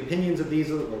which the opinions of these,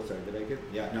 the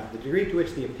degree to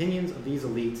which the opinions of these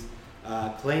elites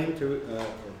claim to or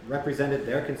represented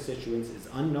their constituents is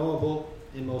unknowable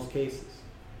in most cases.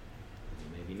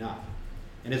 Maybe not.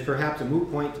 And is perhaps a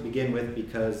moot point to begin with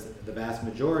because the vast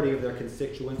majority of their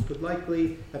constituents would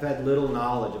likely have had little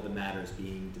knowledge of the matters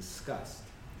being discussed.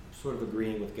 I'm sort of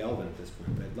agreeing with Gelvin at this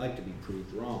point, but I'd like to be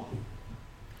proved wrong.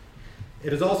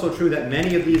 It is also true that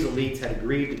many of these elites had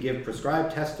agreed to give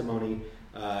prescribed testimony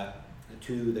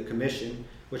to the commission,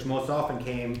 which most often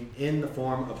came in the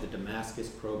form of the Damascus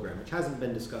program, which hasn't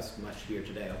been discussed much here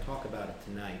today. I'll talk about it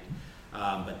tonight,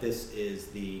 but this is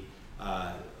the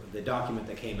document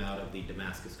that came out of the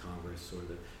Damascus Congress, or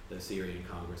the Syrian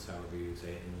Congress, however you say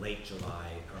it, in late July,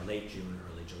 or late June,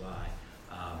 early July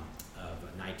of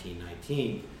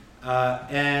 1919.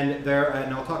 And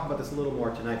I'll talk about this a little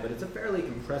more tonight, but it's a fairly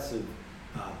impressive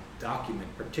document,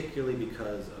 particularly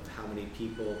because of how many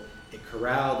people it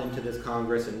corralled into this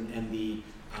Congress and the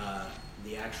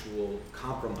actual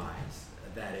compromise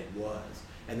that it was.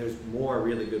 And there's more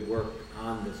really good work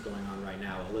on this going on right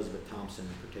now. Elizabeth Thompson,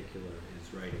 in particular,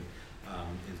 is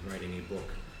writing a book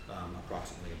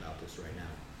approximately about this right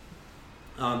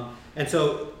now. And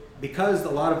so, because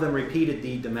a lot of them repeated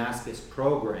the Damascus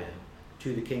program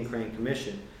to the King Crane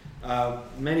Commission,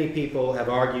 many people have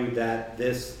argued that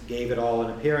this gave it all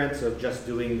an appearance of just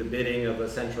doing the bidding of a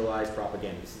centralized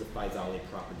propaganda. This is the Faisali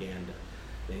propaganda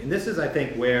thing. And this is, I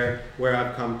think, where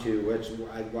I've come to,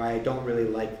 why I don't really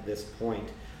like this point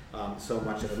so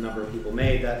much that a number of people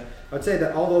made. That I would say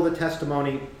that although the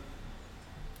testimony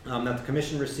that the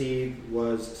commission received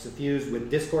was suffused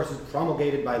with discourses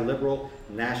promulgated by liberal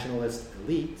nationalist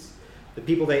elites, the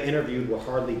people they interviewed were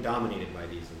hardly dominated by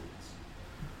these elites.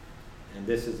 And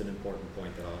this is an important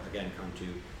point that I'll again come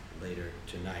to later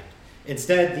tonight.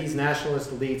 Instead, these nationalist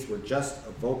elites were just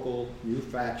a vocal new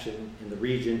faction in the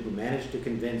region who managed to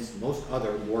convince most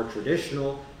other more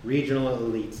traditional regional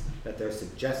elites that their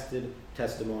suggested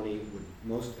testimony would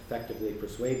most effectively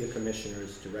persuade the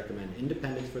commissioners to recommend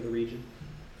independence for the region,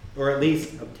 or at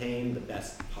least obtain the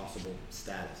best possible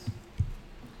status.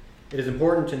 It is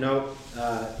important to note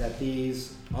that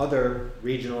these other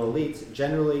regional elites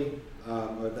generally,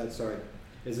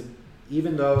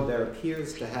 even though there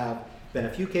appears to have been a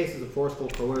few cases of forceful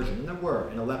coercion, and there were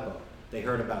in Aleppo. They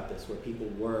heard about this, where people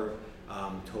were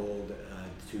told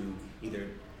to either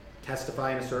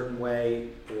testify in a certain way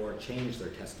or change their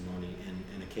testimony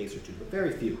in a case or two, but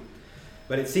very few.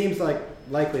 But it seems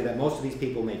likely that most of these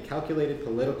people made calculated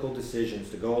political decisions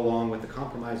to go along with the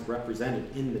compromise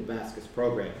represented in the Damascus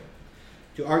program.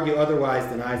 To argue otherwise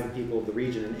denies the people of the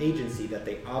region an agency that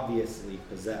they obviously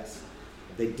possess.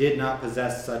 If they did not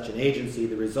possess such an agency,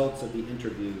 the results of the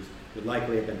interviews would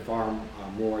likely have been far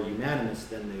more unanimous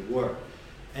than they were.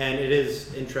 And it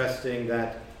is interesting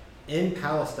that in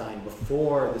Palestine,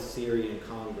 before the Syrian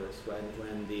Congress,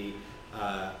 when the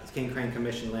King Crane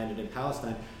Commission landed in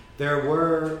Palestine, there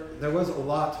was a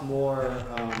lot more,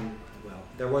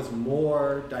 there was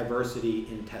more diversity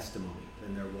in testimony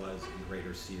than there was in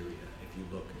Greater Syria, if you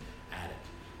look at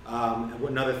it.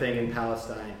 Another thing in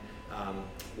Palestine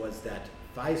was that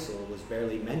Faisal was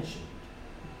barely mentioned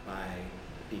by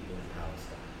the people in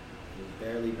Palestine. He was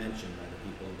barely mentioned by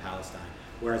the people in Palestine.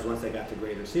 Whereas once they got to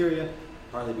Greater Syria,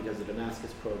 partly because the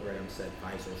Damascus program said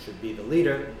Faisal should be the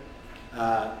leader,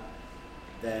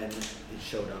 then it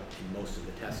showed up in most of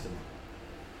the testimony.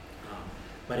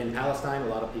 But in Palestine, a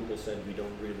lot of people said we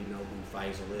don't really know who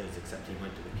Faisal is, except he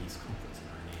went to the peace conference in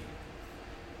our name.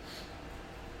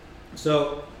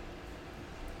 So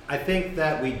I think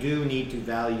that we do need to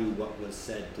value what was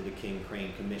said to the King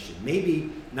Crane Commission. Maybe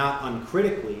not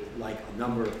uncritically, like a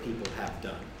number of people have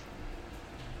done.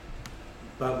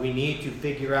 But we need to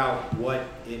figure out what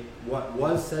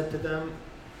was said to them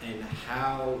and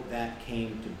how that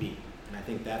came to be. And I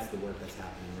think that's the work that's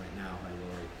happening right now by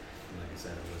Lori and, like I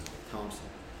said, Elizabeth Thompson.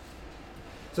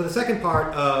 So the second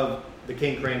part of the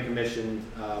King Crane Commission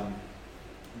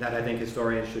that I think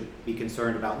historians should be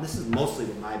concerned about, and this is mostly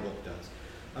what my book does,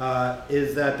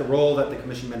 is that the role that the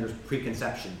commission members'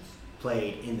 preconceptions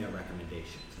played in their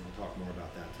recommendations. And I'll talk more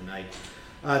about that tonight.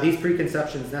 These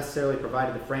preconceptions necessarily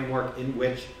provided the framework in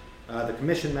which the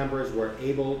commission members were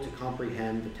able to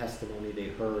comprehend the testimony they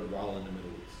heard while in the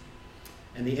Middle East.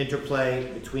 And the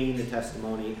interplay between the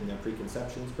testimony and their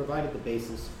preconceptions provided the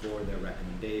basis for their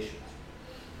recommendations.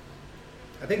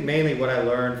 I think mainly what I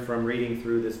learned from reading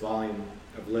through this volume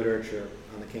of literature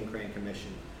on the King Crane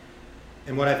Commission,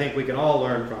 and what I think we can all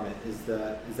learn from it, is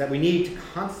that we need to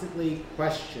constantly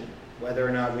question whether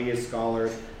or not we as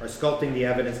scholars are sculpting the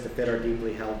evidence to fit our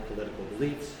deeply held political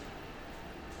beliefs,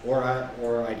 or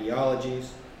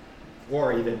ideologies,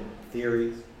 or even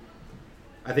theories.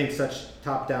 I think such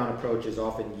top-down approaches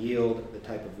often yield the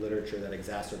type of literature that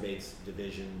exacerbates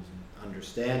divisions and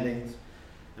understandings.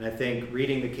 And I think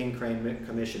reading the King Crane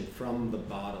Commission from the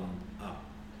bottom up,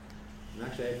 and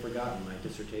actually I had forgotten my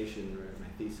dissertation or my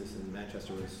thesis in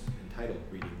Manchester was entitled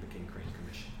Reading the King Crane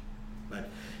Commission. But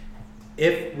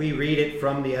if we read it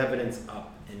from the evidence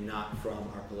up and not from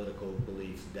our political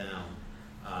beliefs down,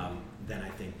 then I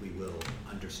think we will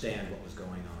understand what was going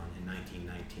on in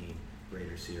 1919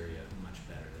 Greater Syria much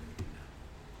better than we do now.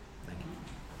 Thank you.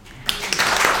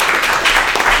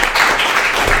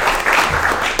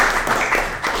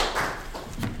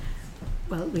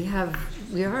 Well,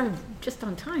 we are just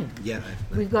on time. Yeah.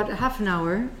 We've got a half an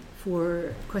hour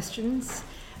for questions.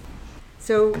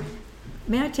 So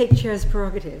may I take Chair's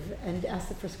prerogative and ask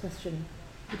the first question?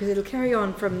 Because it'll carry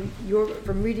on from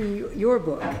reading your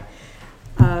book.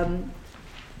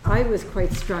 I was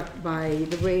quite struck by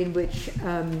the way in which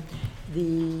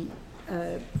the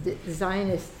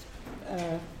Zionist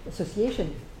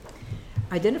Association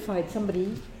identified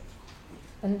somebody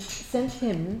and sent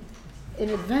him in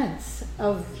advance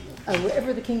of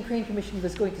wherever the King Crane Commission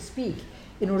was going to speak,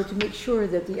 in order to make sure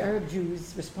that the Arab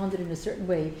Jews responded in a certain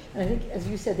way. And I think, as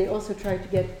you said, they also tried to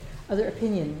get other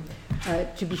opinion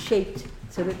to be shaped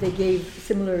so that they gave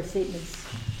similar statements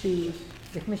to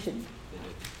the commission.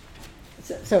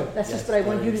 So that's just what I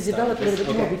want you to develop a little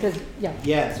bit more, because,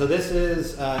 Yeah, so this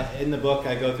is, in the book,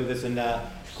 I go through this, and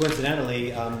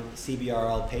coincidentally,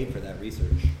 CBRL paid for that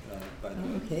research.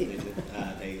 Okay.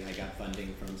 I got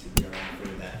funding from CBRL for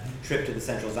that trip to the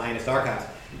Central Zionist Archives.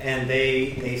 And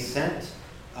they sent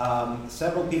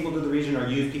several people to the region, or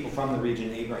used people from the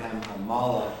region. Abraham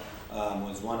Almala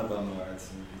was one of them, or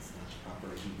it's not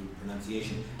proper Hebrew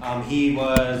pronunciation. He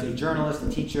was a journalist, a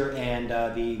teacher, and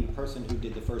the person who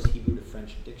did the first Hebrew to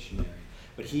French dictionary.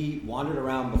 But he wandered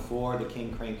around before the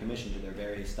King Crane Commission to their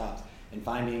various stops and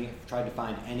tried to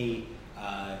find any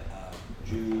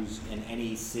Jews in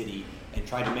any city and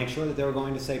tried to make sure that they were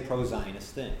going to say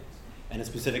pro-Zionist things, and a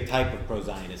specific type of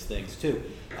pro-Zionist things too.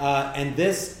 And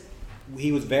this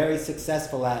he was very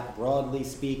successful at, broadly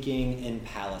speaking, in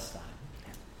Palestine.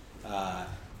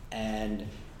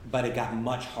 But it got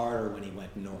much harder when he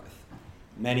went north.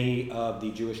 Many of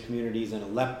the Jewish communities in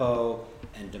Aleppo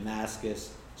and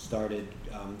Damascus started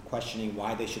questioning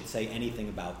why they should say anything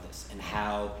about this and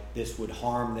how this would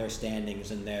harm their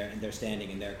standings and their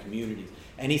standing in their communities.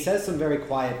 And he says some very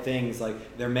quiet things,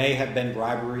 like there may have been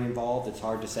bribery involved. It's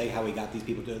hard to say how he got these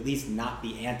people to at least not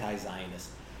be anti-Zionist.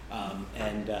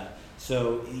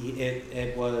 So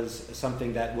it was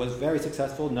something that was very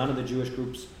successful. None of the Jewish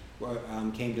groups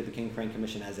came to the King Crane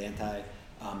Commission as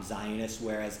anti-Zionist,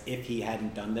 whereas if he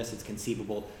hadn't done this, it's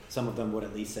conceivable some of them would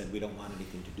at least said, we don't want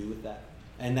anything to do with that.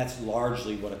 And that's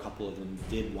largely what a couple of them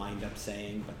did wind up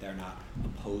saying, but they're not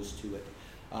opposed to it.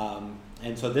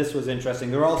 And so this was interesting.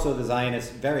 There were also the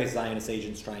various Zionist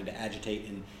agents trying to agitate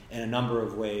in a number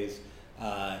of ways.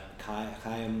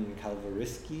 Chaim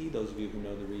Kalvarisky, those of you who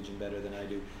know the region better than I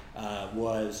do,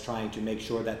 was trying to make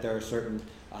sure that there are certain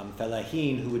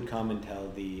fellahin who would come and tell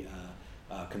the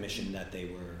commission that they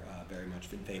were very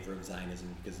much in favor of Zionism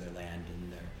because their land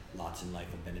and their lots in life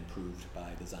have been improved by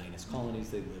the Zionist colonies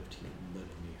they lived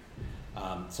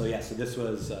near. So this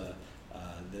was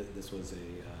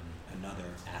another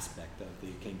aspect of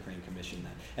the King Crane Commission.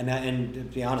 And to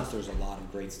be honest, there's a lot of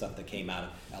great stuff that came out of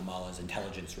Almala's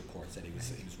intelligence reports that he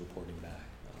was reporting back.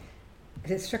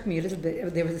 it struck me a little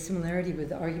bit, there was a similarity with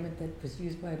the argument that was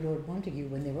used by Lord Montagu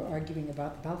when they were arguing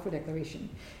about the Balfour Declaration,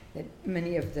 that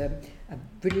many of the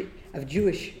of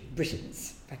Jewish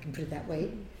Britons, if I can put it that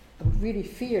way, really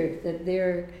feared that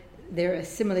their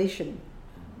assimilation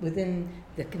within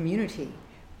the community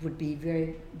would be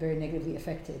very, very negatively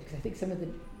affected. Because I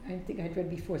think I'd read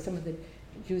before, some of the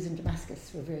Jews in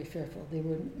Damascus were very fearful. They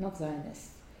were not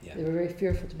Zionists. Yeah. They were very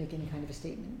fearful to make any kind of a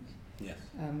statement. Yes.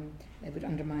 It would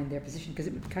undermine their position, because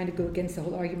it would kind of go against the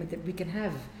whole argument that we can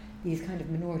have these kind of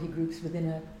minority groups within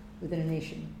a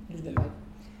nation. A little bit like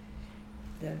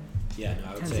the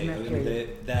I would say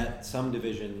that some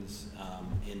divisions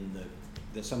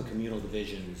some communal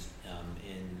divisions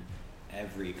in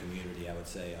every community, I would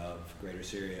say, of Greater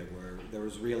Syria, where there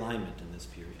was realignment in this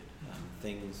period.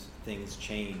 Things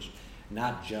changed,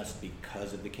 not just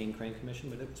because of the King Crane Commission,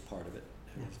 but it was part of it.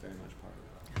 It was very much part of it.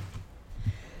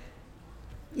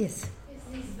 Yes. Is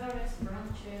these various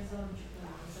branches of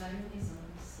Zionism,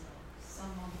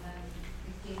 some of them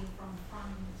came from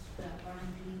families that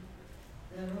apparently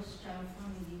the Rothschild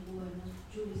family, who were not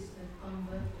Jewish, that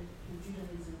converted to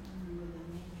Judaism, and who were the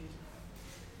major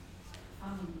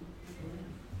family people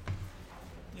in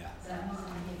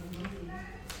Zionism movement.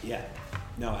 Yeah,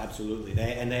 no, absolutely.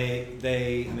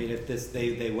 They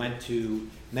went to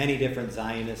many different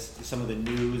Zionists, some of the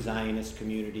new Zionist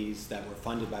communities that were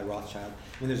funded by Rothschild.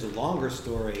 I mean, there's a longer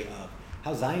story of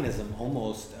how Zionism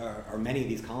or many of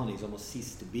these colonies almost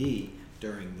ceased to be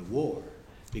during the war,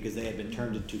 because they had been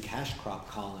turned into cash crop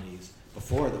colonies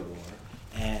before the war,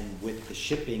 and with the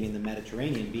shipping in the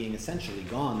Mediterranean being essentially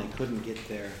gone, they couldn't get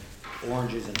their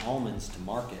oranges and almonds to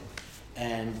market.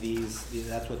 And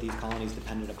that's what these colonies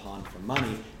depended upon for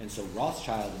money. And so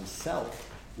Rothschild himself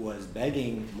was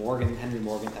begging Henry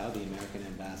Morgenthau, the American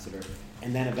ambassador,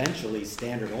 and then eventually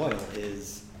Standard Oil,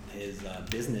 his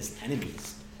business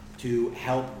enemies, to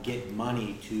help get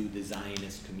money to the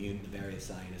various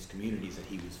Zionist communities that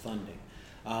he was funding.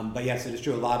 But yes, it is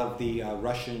true. A lot of the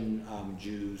Russian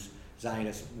Jews,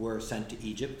 Zionists, were sent to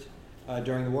Egypt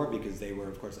during the war because they were,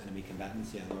 of course, enemy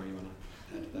combatants. Yeah, Laura, you want to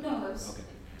add to that? No, it's okay.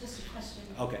 Just a question.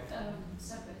 Okay.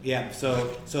 Separate. Yeah.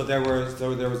 So there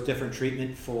was different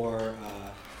treatment for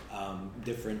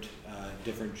different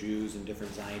Jews and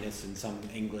different Zionists, and some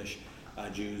English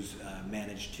Jews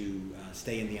managed to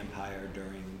stay in the empire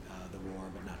during the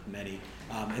war, but not many.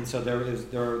 And so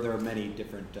there are many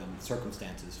different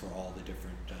circumstances for all the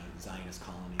different Zionist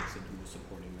colonies and who was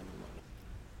supporting them and whatnot.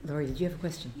 Laurie, did you have a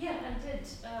question? Yeah, I did.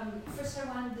 First, I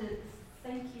wanted to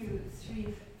thank you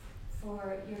three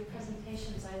for your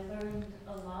presentations. I learned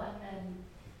a lot and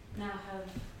now have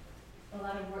a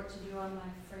lot of work to do on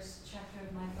my first chapter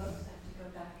of my book. I have to go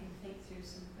back and think through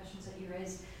some questions that you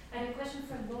raised. I had a question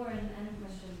for Lauren and a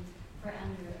question for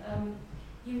Andrew.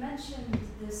 You mentioned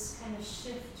this kind of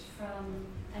shift from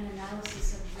an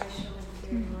analysis of racial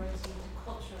inferiority to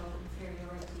cultural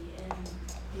inferiority in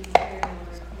the imperial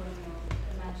or colonial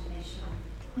imagination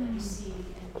that you see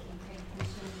in the King Crane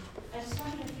Commission. I just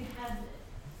wondered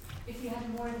if you had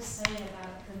more to say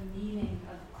about the meaning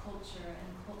of culture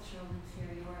and cultural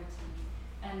inferiority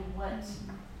and what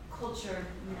culture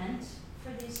meant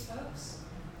for these folks.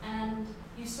 And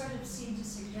you sort of seem to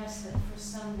suggest that for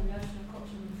some, the notion of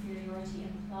cultural inferiority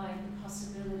implied the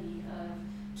possibility of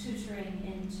tutoring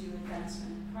into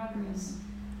advancement and progress.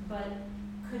 But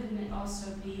couldn't it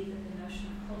also be that the notion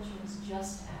of culture was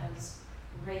just as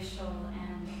racial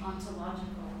and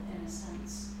ontological, in a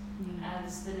sense,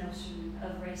 as the notion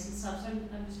of race itself? So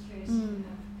I'm just curious if you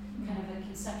have kind of a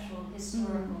conceptual,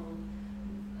 historical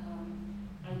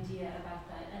idea about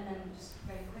that. And then just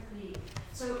very quickly,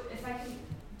 so if I can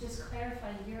just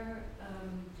clarify, your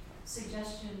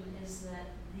suggestion is that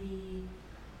the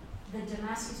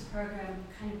Damascus program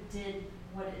kind of did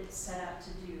what it set out to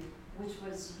do, which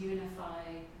was unify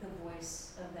the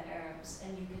voice of the Arabs,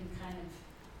 and you can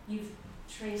you've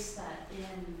traced that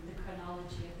in the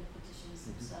chronology of the petitions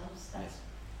themselves. That's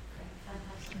great,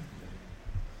 fantastic.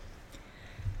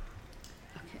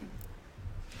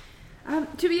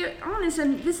 To be honest,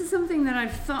 and this is something that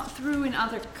I've thought through in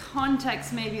other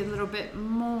contexts maybe a little bit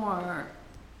more,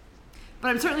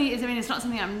 but it's not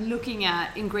something I'm looking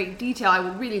at in great detail. I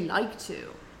would really like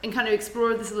to and kind of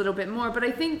explore this a little bit more, but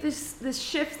I think this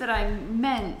shift that I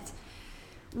meant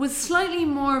was slightly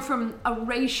more from a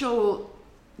racial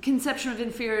conception of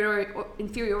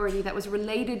inferiority that was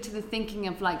related to the thinking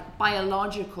of like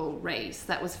biological race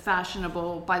that was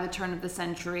fashionable by the turn of the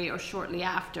century or shortly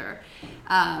after.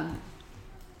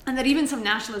 And that even some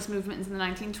nationalist movements in the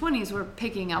 1920s were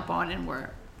picking up on and were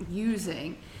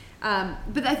using.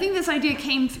 But I think this idea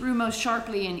came through most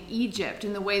sharply in Egypt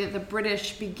in the way that the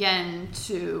British began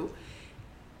to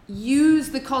use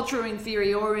the cultural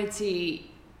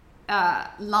inferiority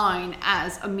line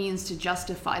as a means to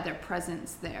justify their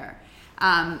presence there.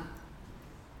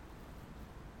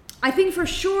 I think for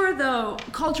sure, though,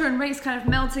 culture and race kind of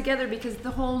meld together because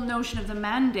the whole notion of the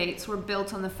mandates were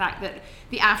built on the fact that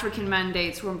the African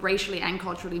mandates were racially and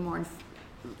culturally more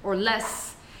or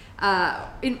less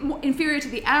inferior to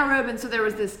the Arab, and so there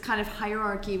was this kind of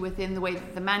hierarchy within the way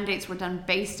that the mandates were done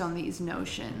based on these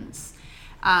notions.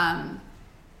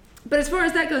 But as far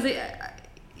as that goes,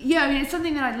 it's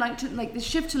something that I'd like to, the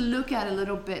shift to look at a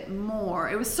little bit more.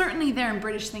 It was certainly there in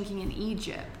British thinking in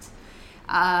Egypt.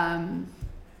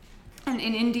 And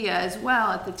in India as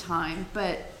well at the time,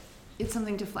 but it's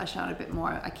something to flesh out a bit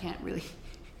more. I can't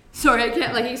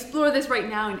explore this right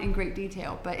now in great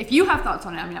detail, but if you have thoughts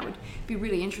on it, I would be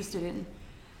really interested in.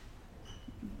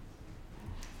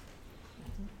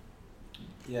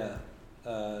 Yeah,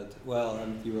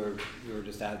 you were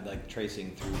just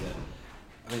tracing through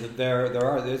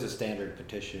there's a standard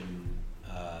petition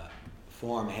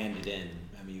form handed in.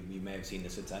 You may have seen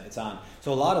this. It's on.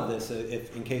 So a lot of this,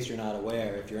 if in case you're not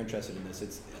aware, if you're interested in this,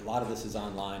 a lot of this is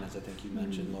online, as I think you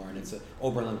mentioned, Lauren.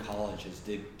 Oberlin College has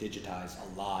digitized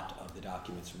a lot of the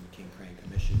documents from the King Crane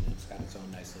Commission. It's got its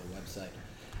own nice little website,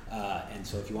 and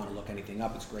so if you want to look anything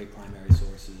up, it's great primary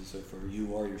sources for you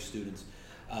or your students,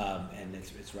 and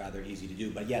it's rather easy to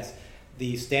do. But yes,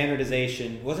 the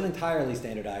standardization wasn't entirely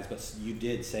standardized, but you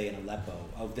did say in Aleppo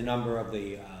of the number of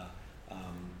the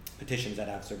petitions that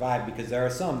have survived, because there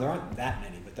aren't that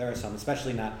many, but there are some,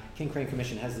 especially not. King Crane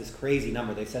Commission has this crazy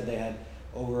number. They said they had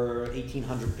over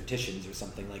 1,800 petitions or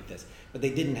something like this, but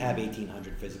they didn't have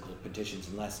 1,800 physical petitions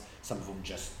unless some of them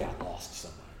just got lost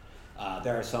somewhere.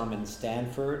 There are some in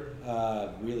Stanford,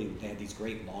 really, they had these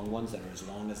great long ones that are as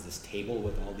long as this table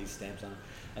with all these stamps on them.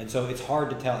 And so it's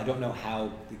hard to tell. I don't know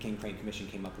how the King Crane Commission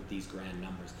came up with these grand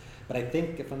numbers. But I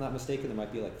think, if I'm not mistaken, there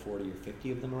might be 40 or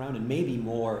 50 of them around, and maybe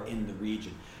more in the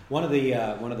region. One of the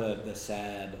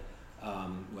sad,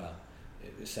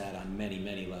 it was sad on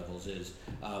many levels, is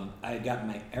I had gotten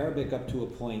my Arabic up to a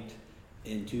point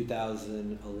in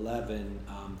 2011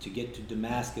 to get to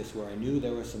Damascus, where I knew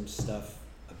there was some stuff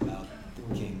about the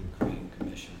King Crane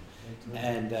Commission.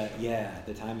 And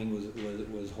the timing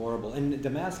was horrible. And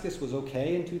Damascus was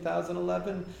okay in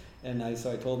 2011. And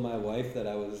so I told my wife that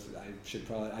I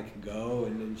could go,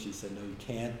 and then she said, no, you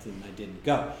can't, and I didn't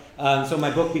go. So my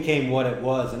book became what it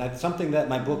was, and something that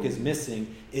my book is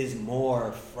missing is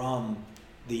more from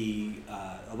a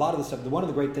lot of the stuff. One of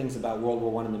the great things about World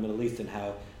War I in the Middle East and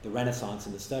how the Renaissance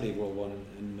and the study of World War I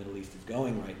in the Middle East is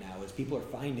going right now is people are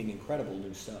finding incredible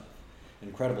new stuff,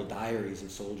 incredible diaries of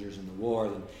soldiers in the war.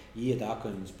 And Yiğit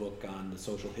Akın's book on the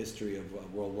social history of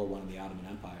World War I and the Ottoman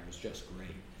Empire is just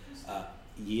great.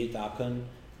 Yiğit Akın,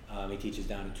 he teaches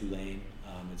down in Tulane.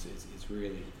 It's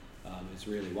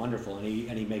really wonderful, and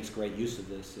he makes great use of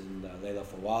this in Leila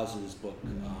Fawaz's book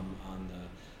on the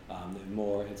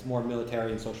it's more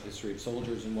military and social history of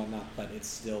soldiers and whatnot, but it's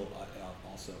still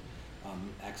also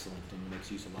excellent and makes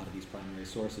use of a lot of these primary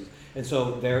sources. And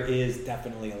so there is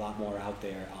definitely a lot more out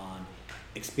there on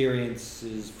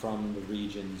experiences from the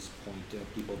region's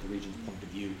people of the region's point of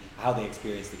view, how they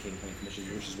experience the King Crane Commission,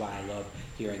 which is why I love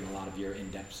hearing a lot of your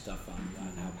in-depth stuff on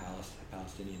how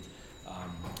Palestinians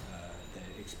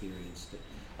experienced it.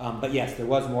 But yes, there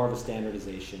was more of a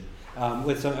standardization.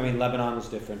 Lebanon was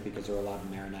different because there were a lot of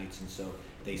Maronites, and so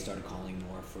they started calling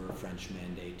more for a French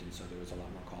mandate, and so there was a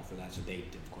lot more call for that. So they,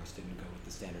 of course, didn't go with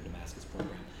the standard Damascus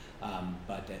program.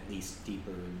 But at least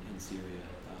deeper in Syria,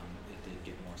 it did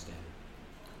get more standard.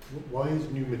 Why is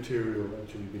new material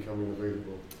actually becoming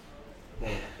available?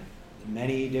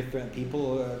 Many different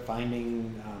people are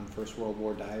finding First World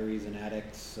War diaries in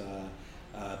attics.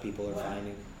 People are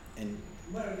finding in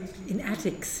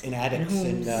attics. In attics.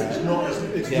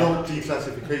 It's not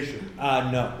declassification.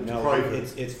 No. It's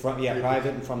private. It's from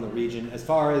private and from the region. As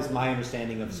far as my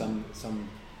understanding of some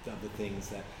of the things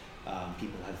that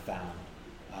people have found,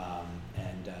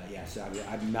 so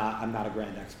I'm not a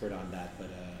grand expert on that, but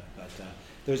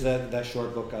there's that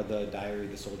short book,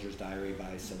 The Soldier's Diary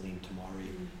by Salim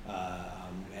Tamari,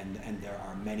 and there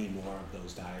are many more of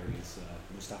those diaries.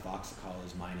 Mustafa Aksakal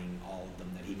is mining all of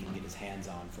them that he can get his hands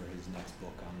on for his next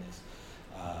book on this,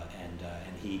 and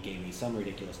he gave me some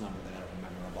ridiculous number that I don't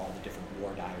remember of all the different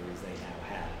war diaries they now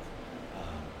have,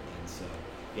 so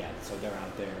they're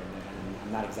out there, and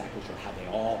I'm not exactly sure how they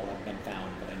all have been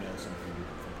found, but I know some of them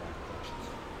from private collections.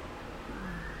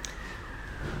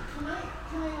 Can I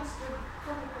ask a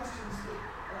couple of questions that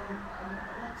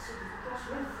about sort of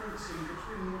cross-referencing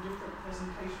between your different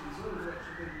presentations, all of which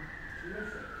have been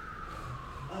terrific.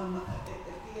 At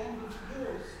the end of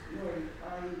yours, Laurie,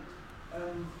 I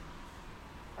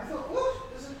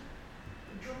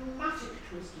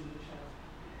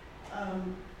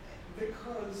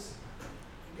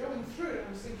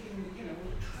thinking, you know,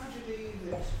 what a tragedy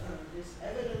that this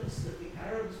evidence that the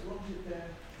Arabs wanted their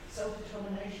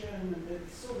self-determination and they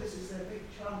saw this as their big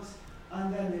chance,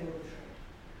 and then they were betrayed.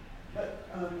 But,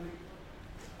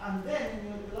 and then in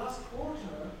the last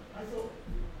quarter, I thought,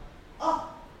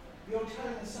 you're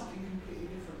telling us something completely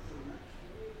different from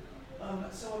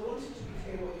that. So I wanted to be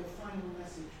clear what your final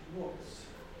message was.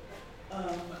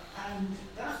 And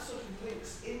that sort of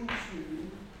links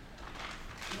into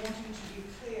wanting to be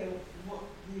clear what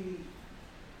the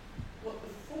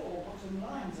four bottom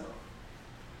lines are.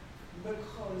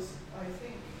 Because I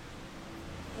think,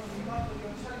 for example,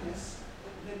 you're telling us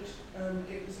that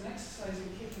it was an exercise in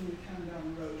kicking the can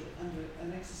down the road and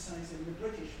an exercise in the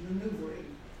British manoeuvring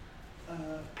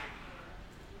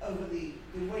over the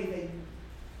way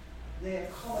they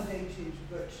accommodated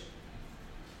but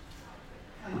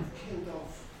kind of killed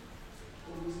off,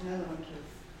 or there was an element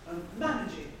of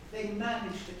managing. They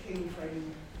managed the King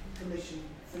Crane Commission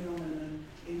phenomenon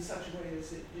in such a way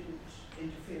as it didn't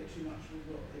interfere too much with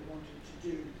what they wanted to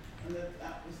do, and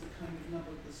that was the kind of nub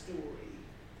of the story.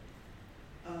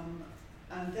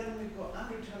 And then we've got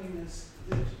Andrew telling us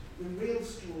that the real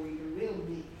story, the real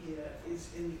meat here is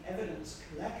in the evidence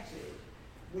collected,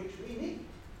 which we need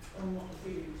on what the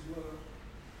feelings were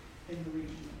in the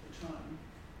region at the time.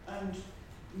 And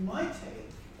my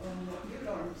take on what you,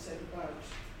 Lauren, said about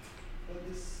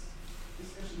this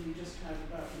discussion we just had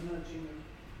about the merging of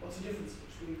what's the difference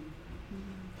between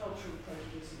cultural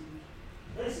prejudice and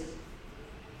racism.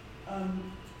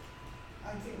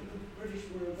 I think the British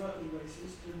were overtly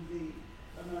racist and the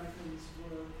Americans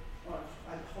were, well,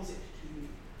 I posit to you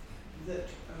that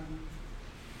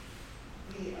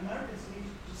the Americans needed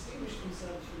to distinguish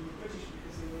themselves from the British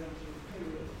because they were under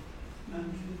imperial, and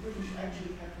the British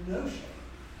actually had no shame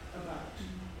about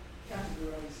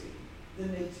categorizing the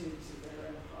natives of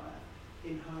their empire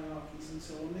in hierarchies and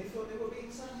so on. They thought they were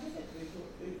being scientific. They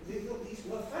thought these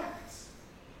were facts.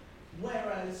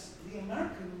 Whereas the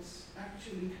Americans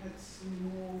actually had some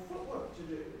more footwork to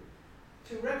do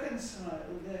to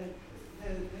reconcile their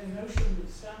notion of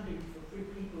standing for free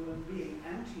people and being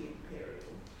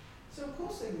anti-imperial. So of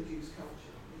course they would use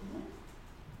culture, wouldn't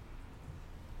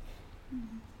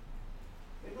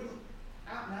they? They wouldn't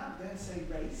out and out there say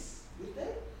race, would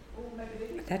they? Or maybe they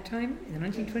did. At that time, in the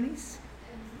 1920s?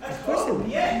 Of course they would.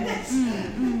 Yes!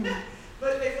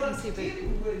 But they weren't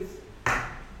dealing with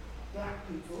black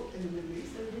people in the Middle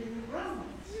East, they were dealing with brown ones.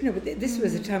 No, but this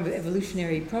was a time of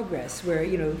evolutionary progress where,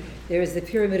 there is the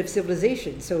pyramid of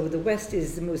civilization. So the West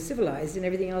is the most civilized and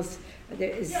everything else, there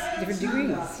is different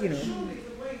degrees, But surely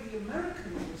the way the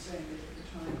Americans were saying it at the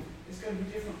time is going to be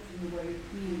different from the way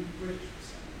the British were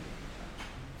saying it at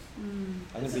the time.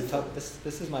 I'm going to be talk.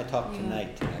 This is my talk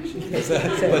tonight, actually. So-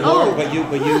 but you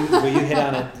hit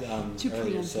on it Too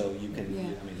earlier, preemptive. so you can. Yeah.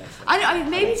 I mean, that's. I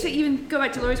maybe to even go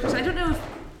back to Laura's question, I don't know if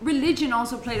religion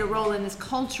also played a role in this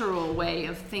cultural way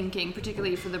of thinking,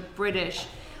 particularly for the British.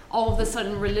 All of a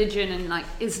sudden, religion and like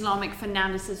Islamic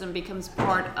fanaticism becomes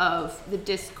part of the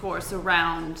discourse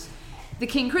around the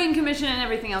King Crane Commission and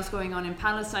everything else going on in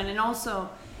Palestine, and also,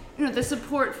 the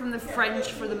support from the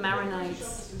French for the Maronites.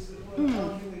 Officers that were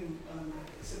arguing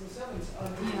civil servants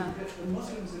arguing that the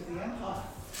Muslims of the empire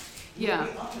would be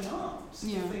up in arms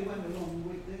if they went along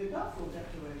with the Balfour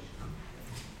Declaration.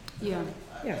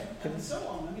 And so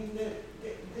on. I mean, the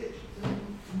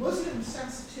Muslim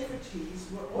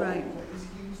sensitivities were always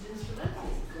used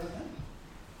instrumentally, weren't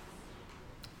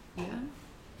they? Yeah,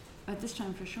 at this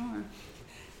time for sure.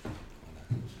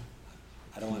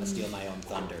 I don't want to steal my own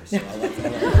thunder, so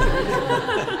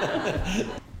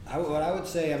what I would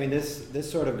say, I mean,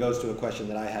 this sort of goes to a question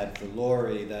that I had for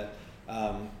Laurie, that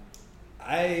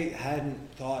I hadn't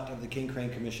thought of the King Crane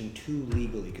Commission too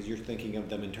legally, because you're thinking of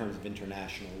them in terms of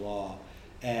international law,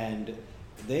 and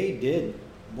they did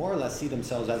more or less see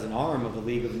themselves as an arm of the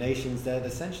League of Nations that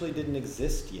essentially didn't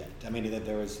exist yet. I mean, that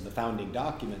there was the founding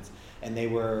documents, and they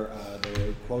were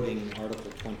quoting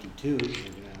Article 22.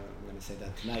 Say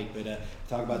that tonight, but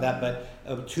talk about that. But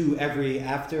to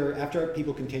after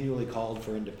people continually called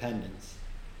for independence,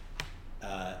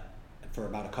 for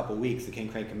about a couple weeks, the King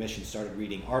Crane Commission started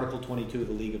reading Article 22 of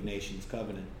the League of Nations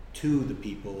Covenant to the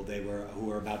people who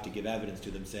were about to give evidence to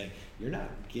them, saying, "You're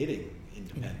not getting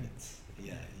independence.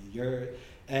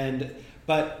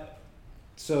 But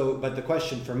the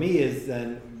question for me is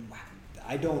then,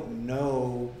 I don't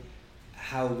know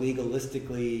how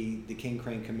legalistically the King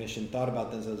Crane Commission thought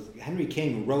about this. Henry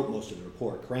King wrote most of the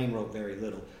report. Crane wrote very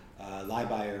little.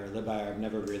 Liebeier, I've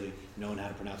never really known how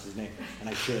to pronounce his name, and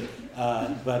I should.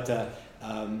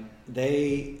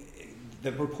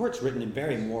 The report's written in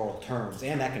very moral terms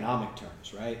and economic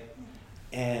terms, right?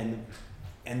 And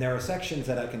and there are sections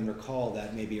that I can recall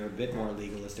that maybe are a bit more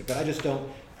legalistic, but I just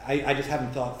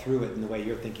haven't thought through it in the way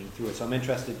you're thinking through it. So I'm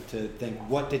interested to think,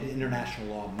 what did international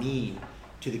law mean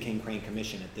to the King Crane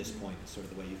Commission at this point? Sort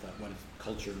of the way you thought, what does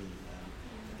culture mean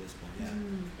at this point? Yeah.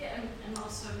 Yeah, and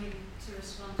also maybe to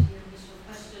respond to your initial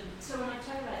question. So when I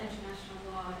talk about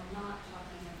international law, I'm not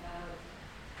talking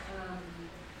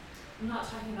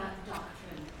about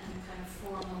doctrine and kind of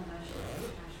formal measure of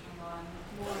international law. I'm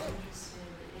more interested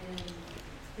in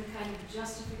the kind of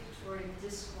justificatory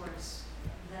discourse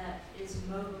that is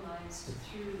mobilized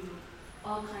through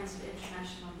all kinds of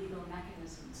international legal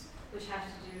mechanisms, which have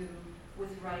to do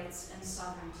with rights and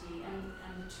sovereignty, and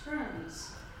the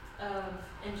terms of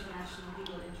international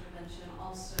legal intervention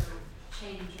also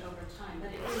change over time,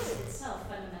 but it is itself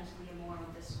fundamentally a moral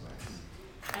discourse.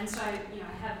 And so I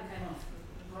have a kind of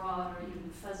broad or even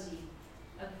fuzzy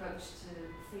approach to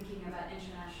thinking about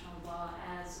international law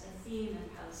as a theme in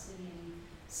Palestinian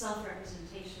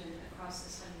self-representation across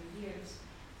this 100 years.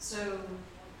 So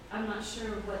I'm not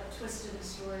sure what twist in the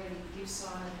story you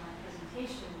saw in my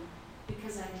presentation,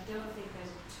 because I don't think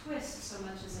there's a twist so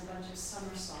much as a bunch of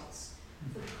somersaults.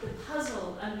 The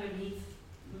puzzle underneath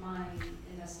my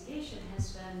investigation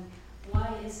has been,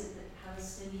 why is it that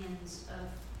Palestinians of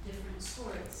different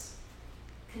sorts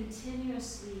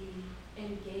continuously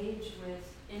engage with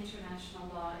international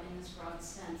law in this broad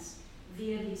sense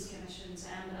via these commissions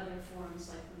and other forums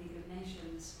like the League of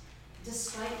Nations,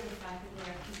 despite the fact that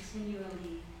they are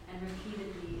continually and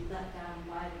repeatedly let down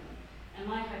widely? And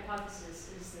my hypothesis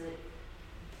is that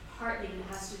partly it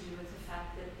has to do with the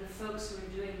fact that the folks who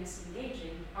are doing this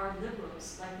engaging are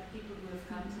liberals, like the people who have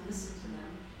come to listen to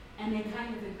them, and they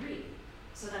kind of agree.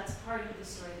 So that's part of the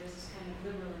story. There's this kind of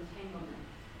liberal entanglement.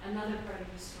 Another part of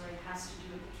the story has to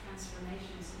do with the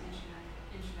transformations in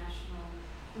international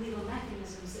legal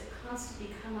mechanisms that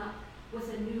constantly come up with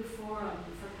a new forum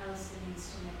for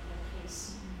Palestinians to make their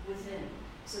case within.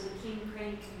 So the King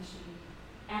Crane Commission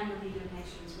and the League of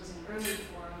Nations was an early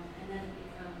forum, and then it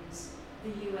becomes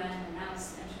the UN, and now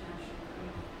it's the International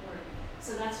Criminal Court.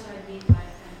 So that's what I mean by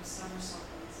a kind of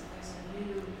somersaulting. So there's a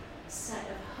new set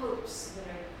of hopes that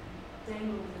are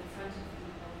dangled in front of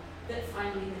people that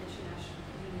finally the international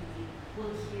community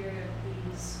will hear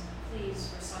these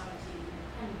pleas for sovereignty and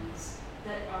independence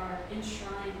that are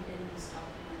enshrined in these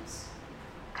documents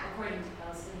according to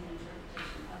Palestinian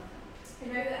interpretation of them. I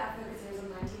know that our focus is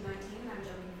on 1919, I'm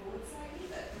jumping forward slightly,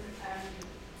 but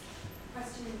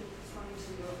question responding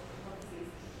to your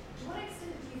hypotheses. To what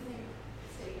extent do you think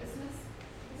statelessness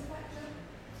is a factor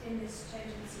in this change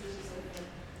in cities over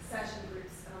certain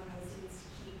groups among Palestinians to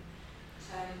keep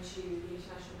turning to the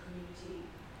international community,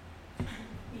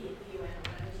 be it the UN or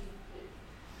whatever?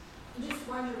 I'm just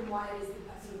wondering why it is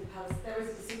there is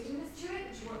a distinctiveness to it,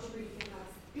 which you want to really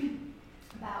think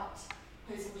about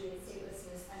post-48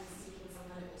 statelessness and seeking some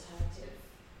kind of alternative.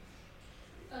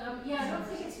 I don't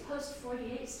think it's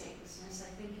post-48 statelessness.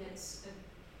 I think it's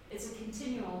a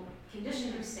continual condition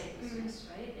of statelessness,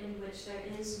 right, in which there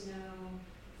is no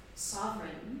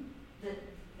sovereign that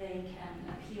they can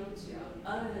appeal to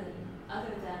other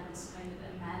than this kind of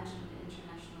imagined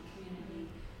international community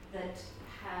that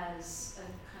has a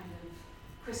kind of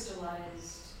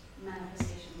crystallized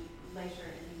manifestation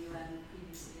later in the UN,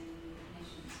 previously in the League of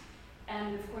Nations. And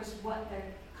of course, what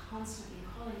they're constantly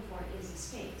calling for is a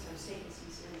state. So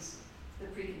statelessness is the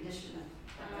precondition of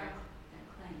their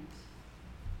claims.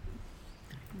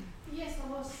 Yes, I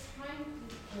was trying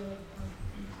to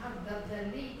add that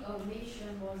the League of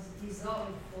Nations was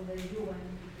dissolved for the UN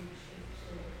leadership,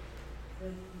 so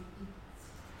that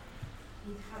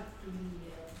it had to be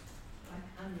like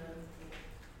under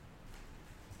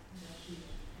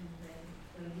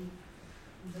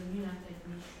the United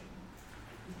Nations.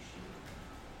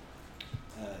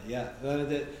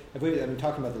 I'm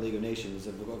talking about the League of Nations.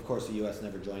 Of course, the U.S.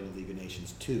 never joined the League of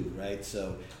Nations too, right?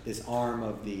 So this arm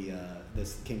of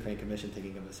this King Crane Commission,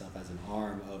 thinking of itself as an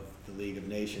arm of the League of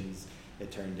Nations,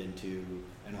 it turned into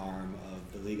an arm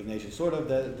of the League of Nations, sort of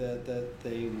that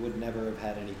they would never have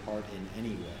had any part in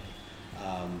anyway.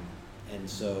 And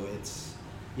so it's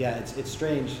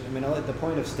strange. I mean, the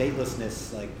point of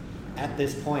statelessness, like at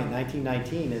this point,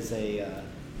 1919 is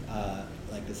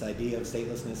like this idea of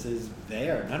statelessness is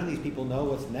there. None of these people know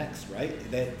what's next, right?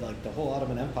 Like the whole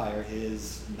Ottoman Empire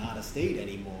is not a state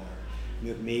anymore,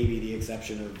 with maybe the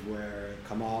exception of where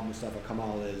Mustafa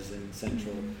Kemal is in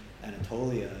central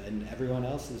Anatolia, and everyone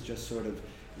else is just sort of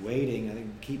waiting. I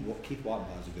think Keith Wattenbaugh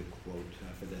has a good quote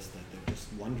for this, that they're just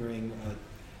wondering,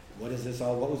 what was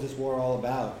this war all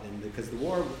about? And because the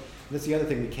war, that's the other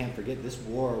thing we can't forget, this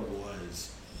war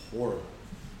was horrible.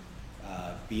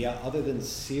 Other than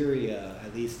Syria,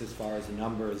 at least as far as the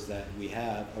numbers that we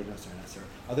have,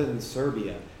 other than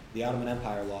Serbia, the Ottoman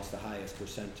Empire lost the highest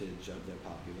percentage of their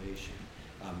population.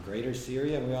 Greater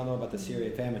Syria, and we all know about the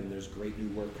Syrian famine, and there's great new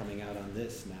work coming out on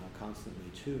this now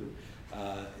constantly too.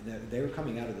 They were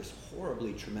coming out of this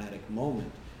horribly traumatic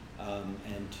moment,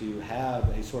 and to have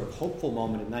a sort of hopeful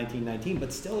moment in 1919,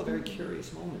 but still a very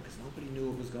curious moment because nobody knew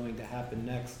what was going to happen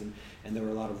next, and there were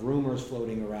a lot of rumors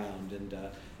floating around, and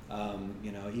the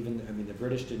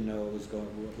British didn't know what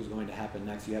was going to happen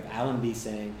next. You have Allenby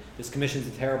saying this commission's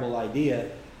a terrible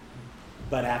idea,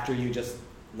 but after you just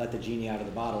let the genie out of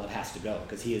the bottle, it has to go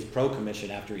because he is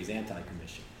pro-commission after he's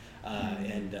anti-commission.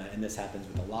 And this happens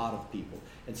with a lot of people,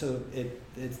 and so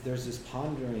there's this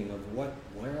pondering of what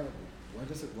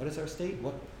is our state?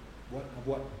 What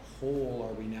whole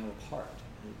are we now a part?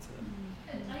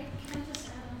 Can I just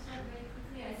add on to that very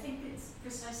quickly? I think it's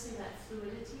precisely that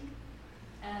fluidity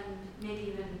and maybe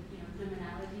even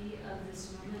liminality of this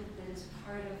moment that is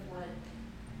part of what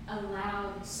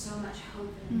allowed so much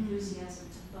hope and enthusiasm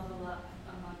to bubble up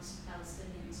amongst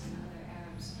Palestinians and other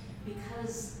Arabs,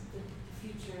 because the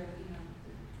future,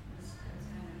 was kind of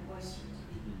an oyster to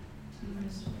be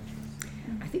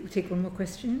crystallized. I think we'll take one more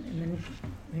question, and then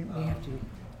we have to.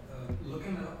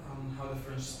 Looking at how the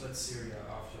French split Syria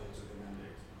after they took the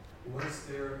mandate, was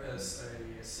there as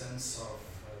a sense of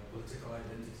political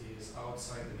identities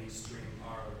outside the mainstream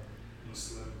Arab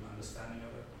Muslim understanding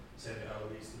of it, say the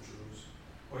Alawites, the Druze,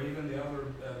 or even the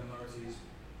other minorities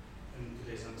in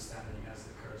today's understanding as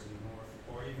the Kurds in the north,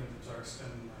 or even the Turks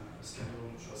in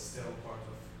Istanbul, which was still part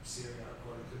of Syria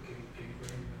according to King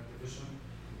Crane division?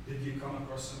 Did you come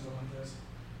across something like this?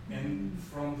 And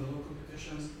from the local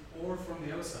petitions, or from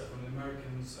the other side, from the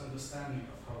Americans' understanding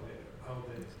of how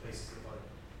the place is divided?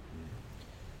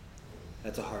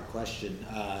 That's a hard question,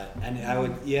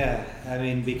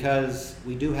 because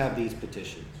we do have these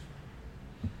petitions,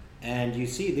 and you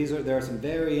see there are some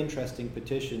very interesting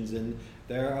petitions, and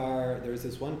there's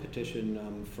this one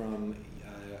petition from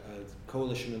a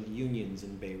coalition of unions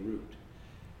in Beirut.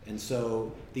 And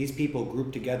so these people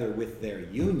grouped together with their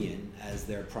union as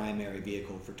their primary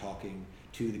vehicle for talking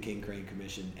to the King Crane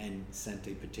Commission and sent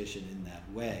a petition in that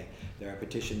way. There are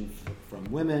petitions from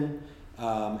women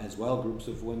as well, groups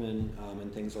of women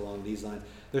and things along these lines.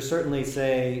 There's certainly,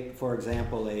 say, for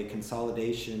example, a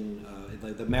consolidation,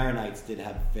 the Maronites did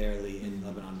have in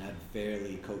Lebanon, had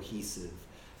fairly cohesive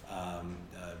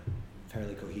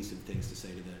things to say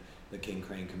to the King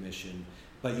Crane Commission.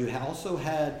 But you also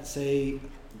had, say,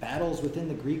 battles within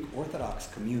the Greek Orthodox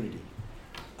community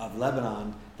of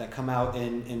Lebanon that come out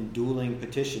in dueling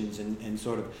petitions and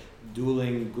sort of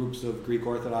dueling groups of Greek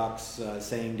Orthodox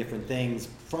saying different things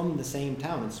from the same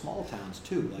town, and small towns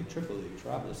too, like Tripoli,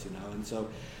 Trablus, and so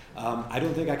I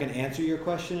don't think I can answer your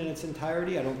question in its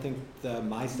entirety. I don't think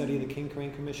my study of the King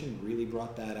Crane Commission really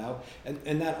brought that out,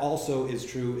 and that also is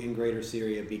true in Greater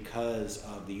Syria because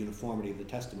of the uniformity of the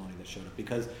testimony that showed up,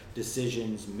 because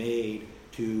decisions made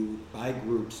by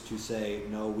groups to say,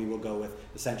 no, we will go with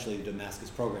essentially the Damascus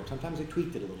program. Sometimes they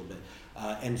tweaked it a little bit.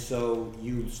 And so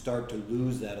you start to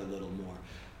lose that a little more.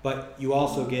 But you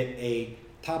also get a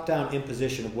top-down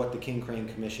imposition of what the King Crane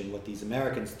Commission, what these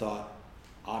Americans thought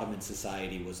Ottoman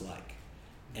society was like.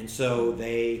 And so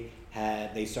they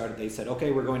said,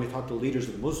 okay, we're going to talk to the leaders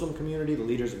of the Muslim community, the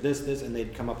leaders of this, and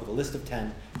they'd come up with a list of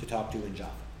 10 to talk to in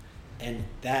Jaffa. And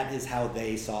that is how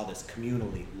they saw this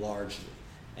communally, largely.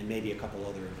 And maybe a couple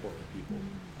other important people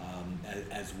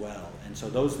as well. And so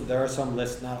there are some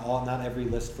lists, not every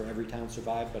list for every town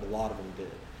survived, but a lot of them did.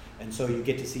 And so you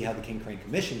get to see how the King Crane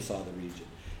Commission saw the region,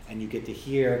 and you get to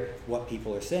hear what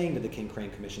people are saying to the King Crane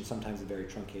Commission, sometimes in very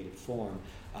truncated form.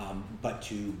 But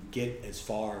to get as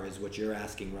far as what you're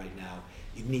asking right now,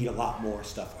 you need a lot more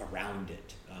stuff around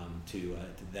it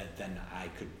than I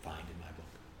could find in my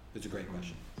book. It's a great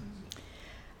question.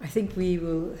 I think we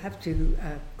will have to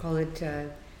call it a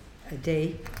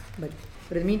day, but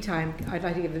in the meantime, I'd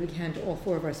like to give a big hand to all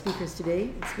four of our speakers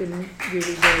today. It's been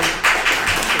really very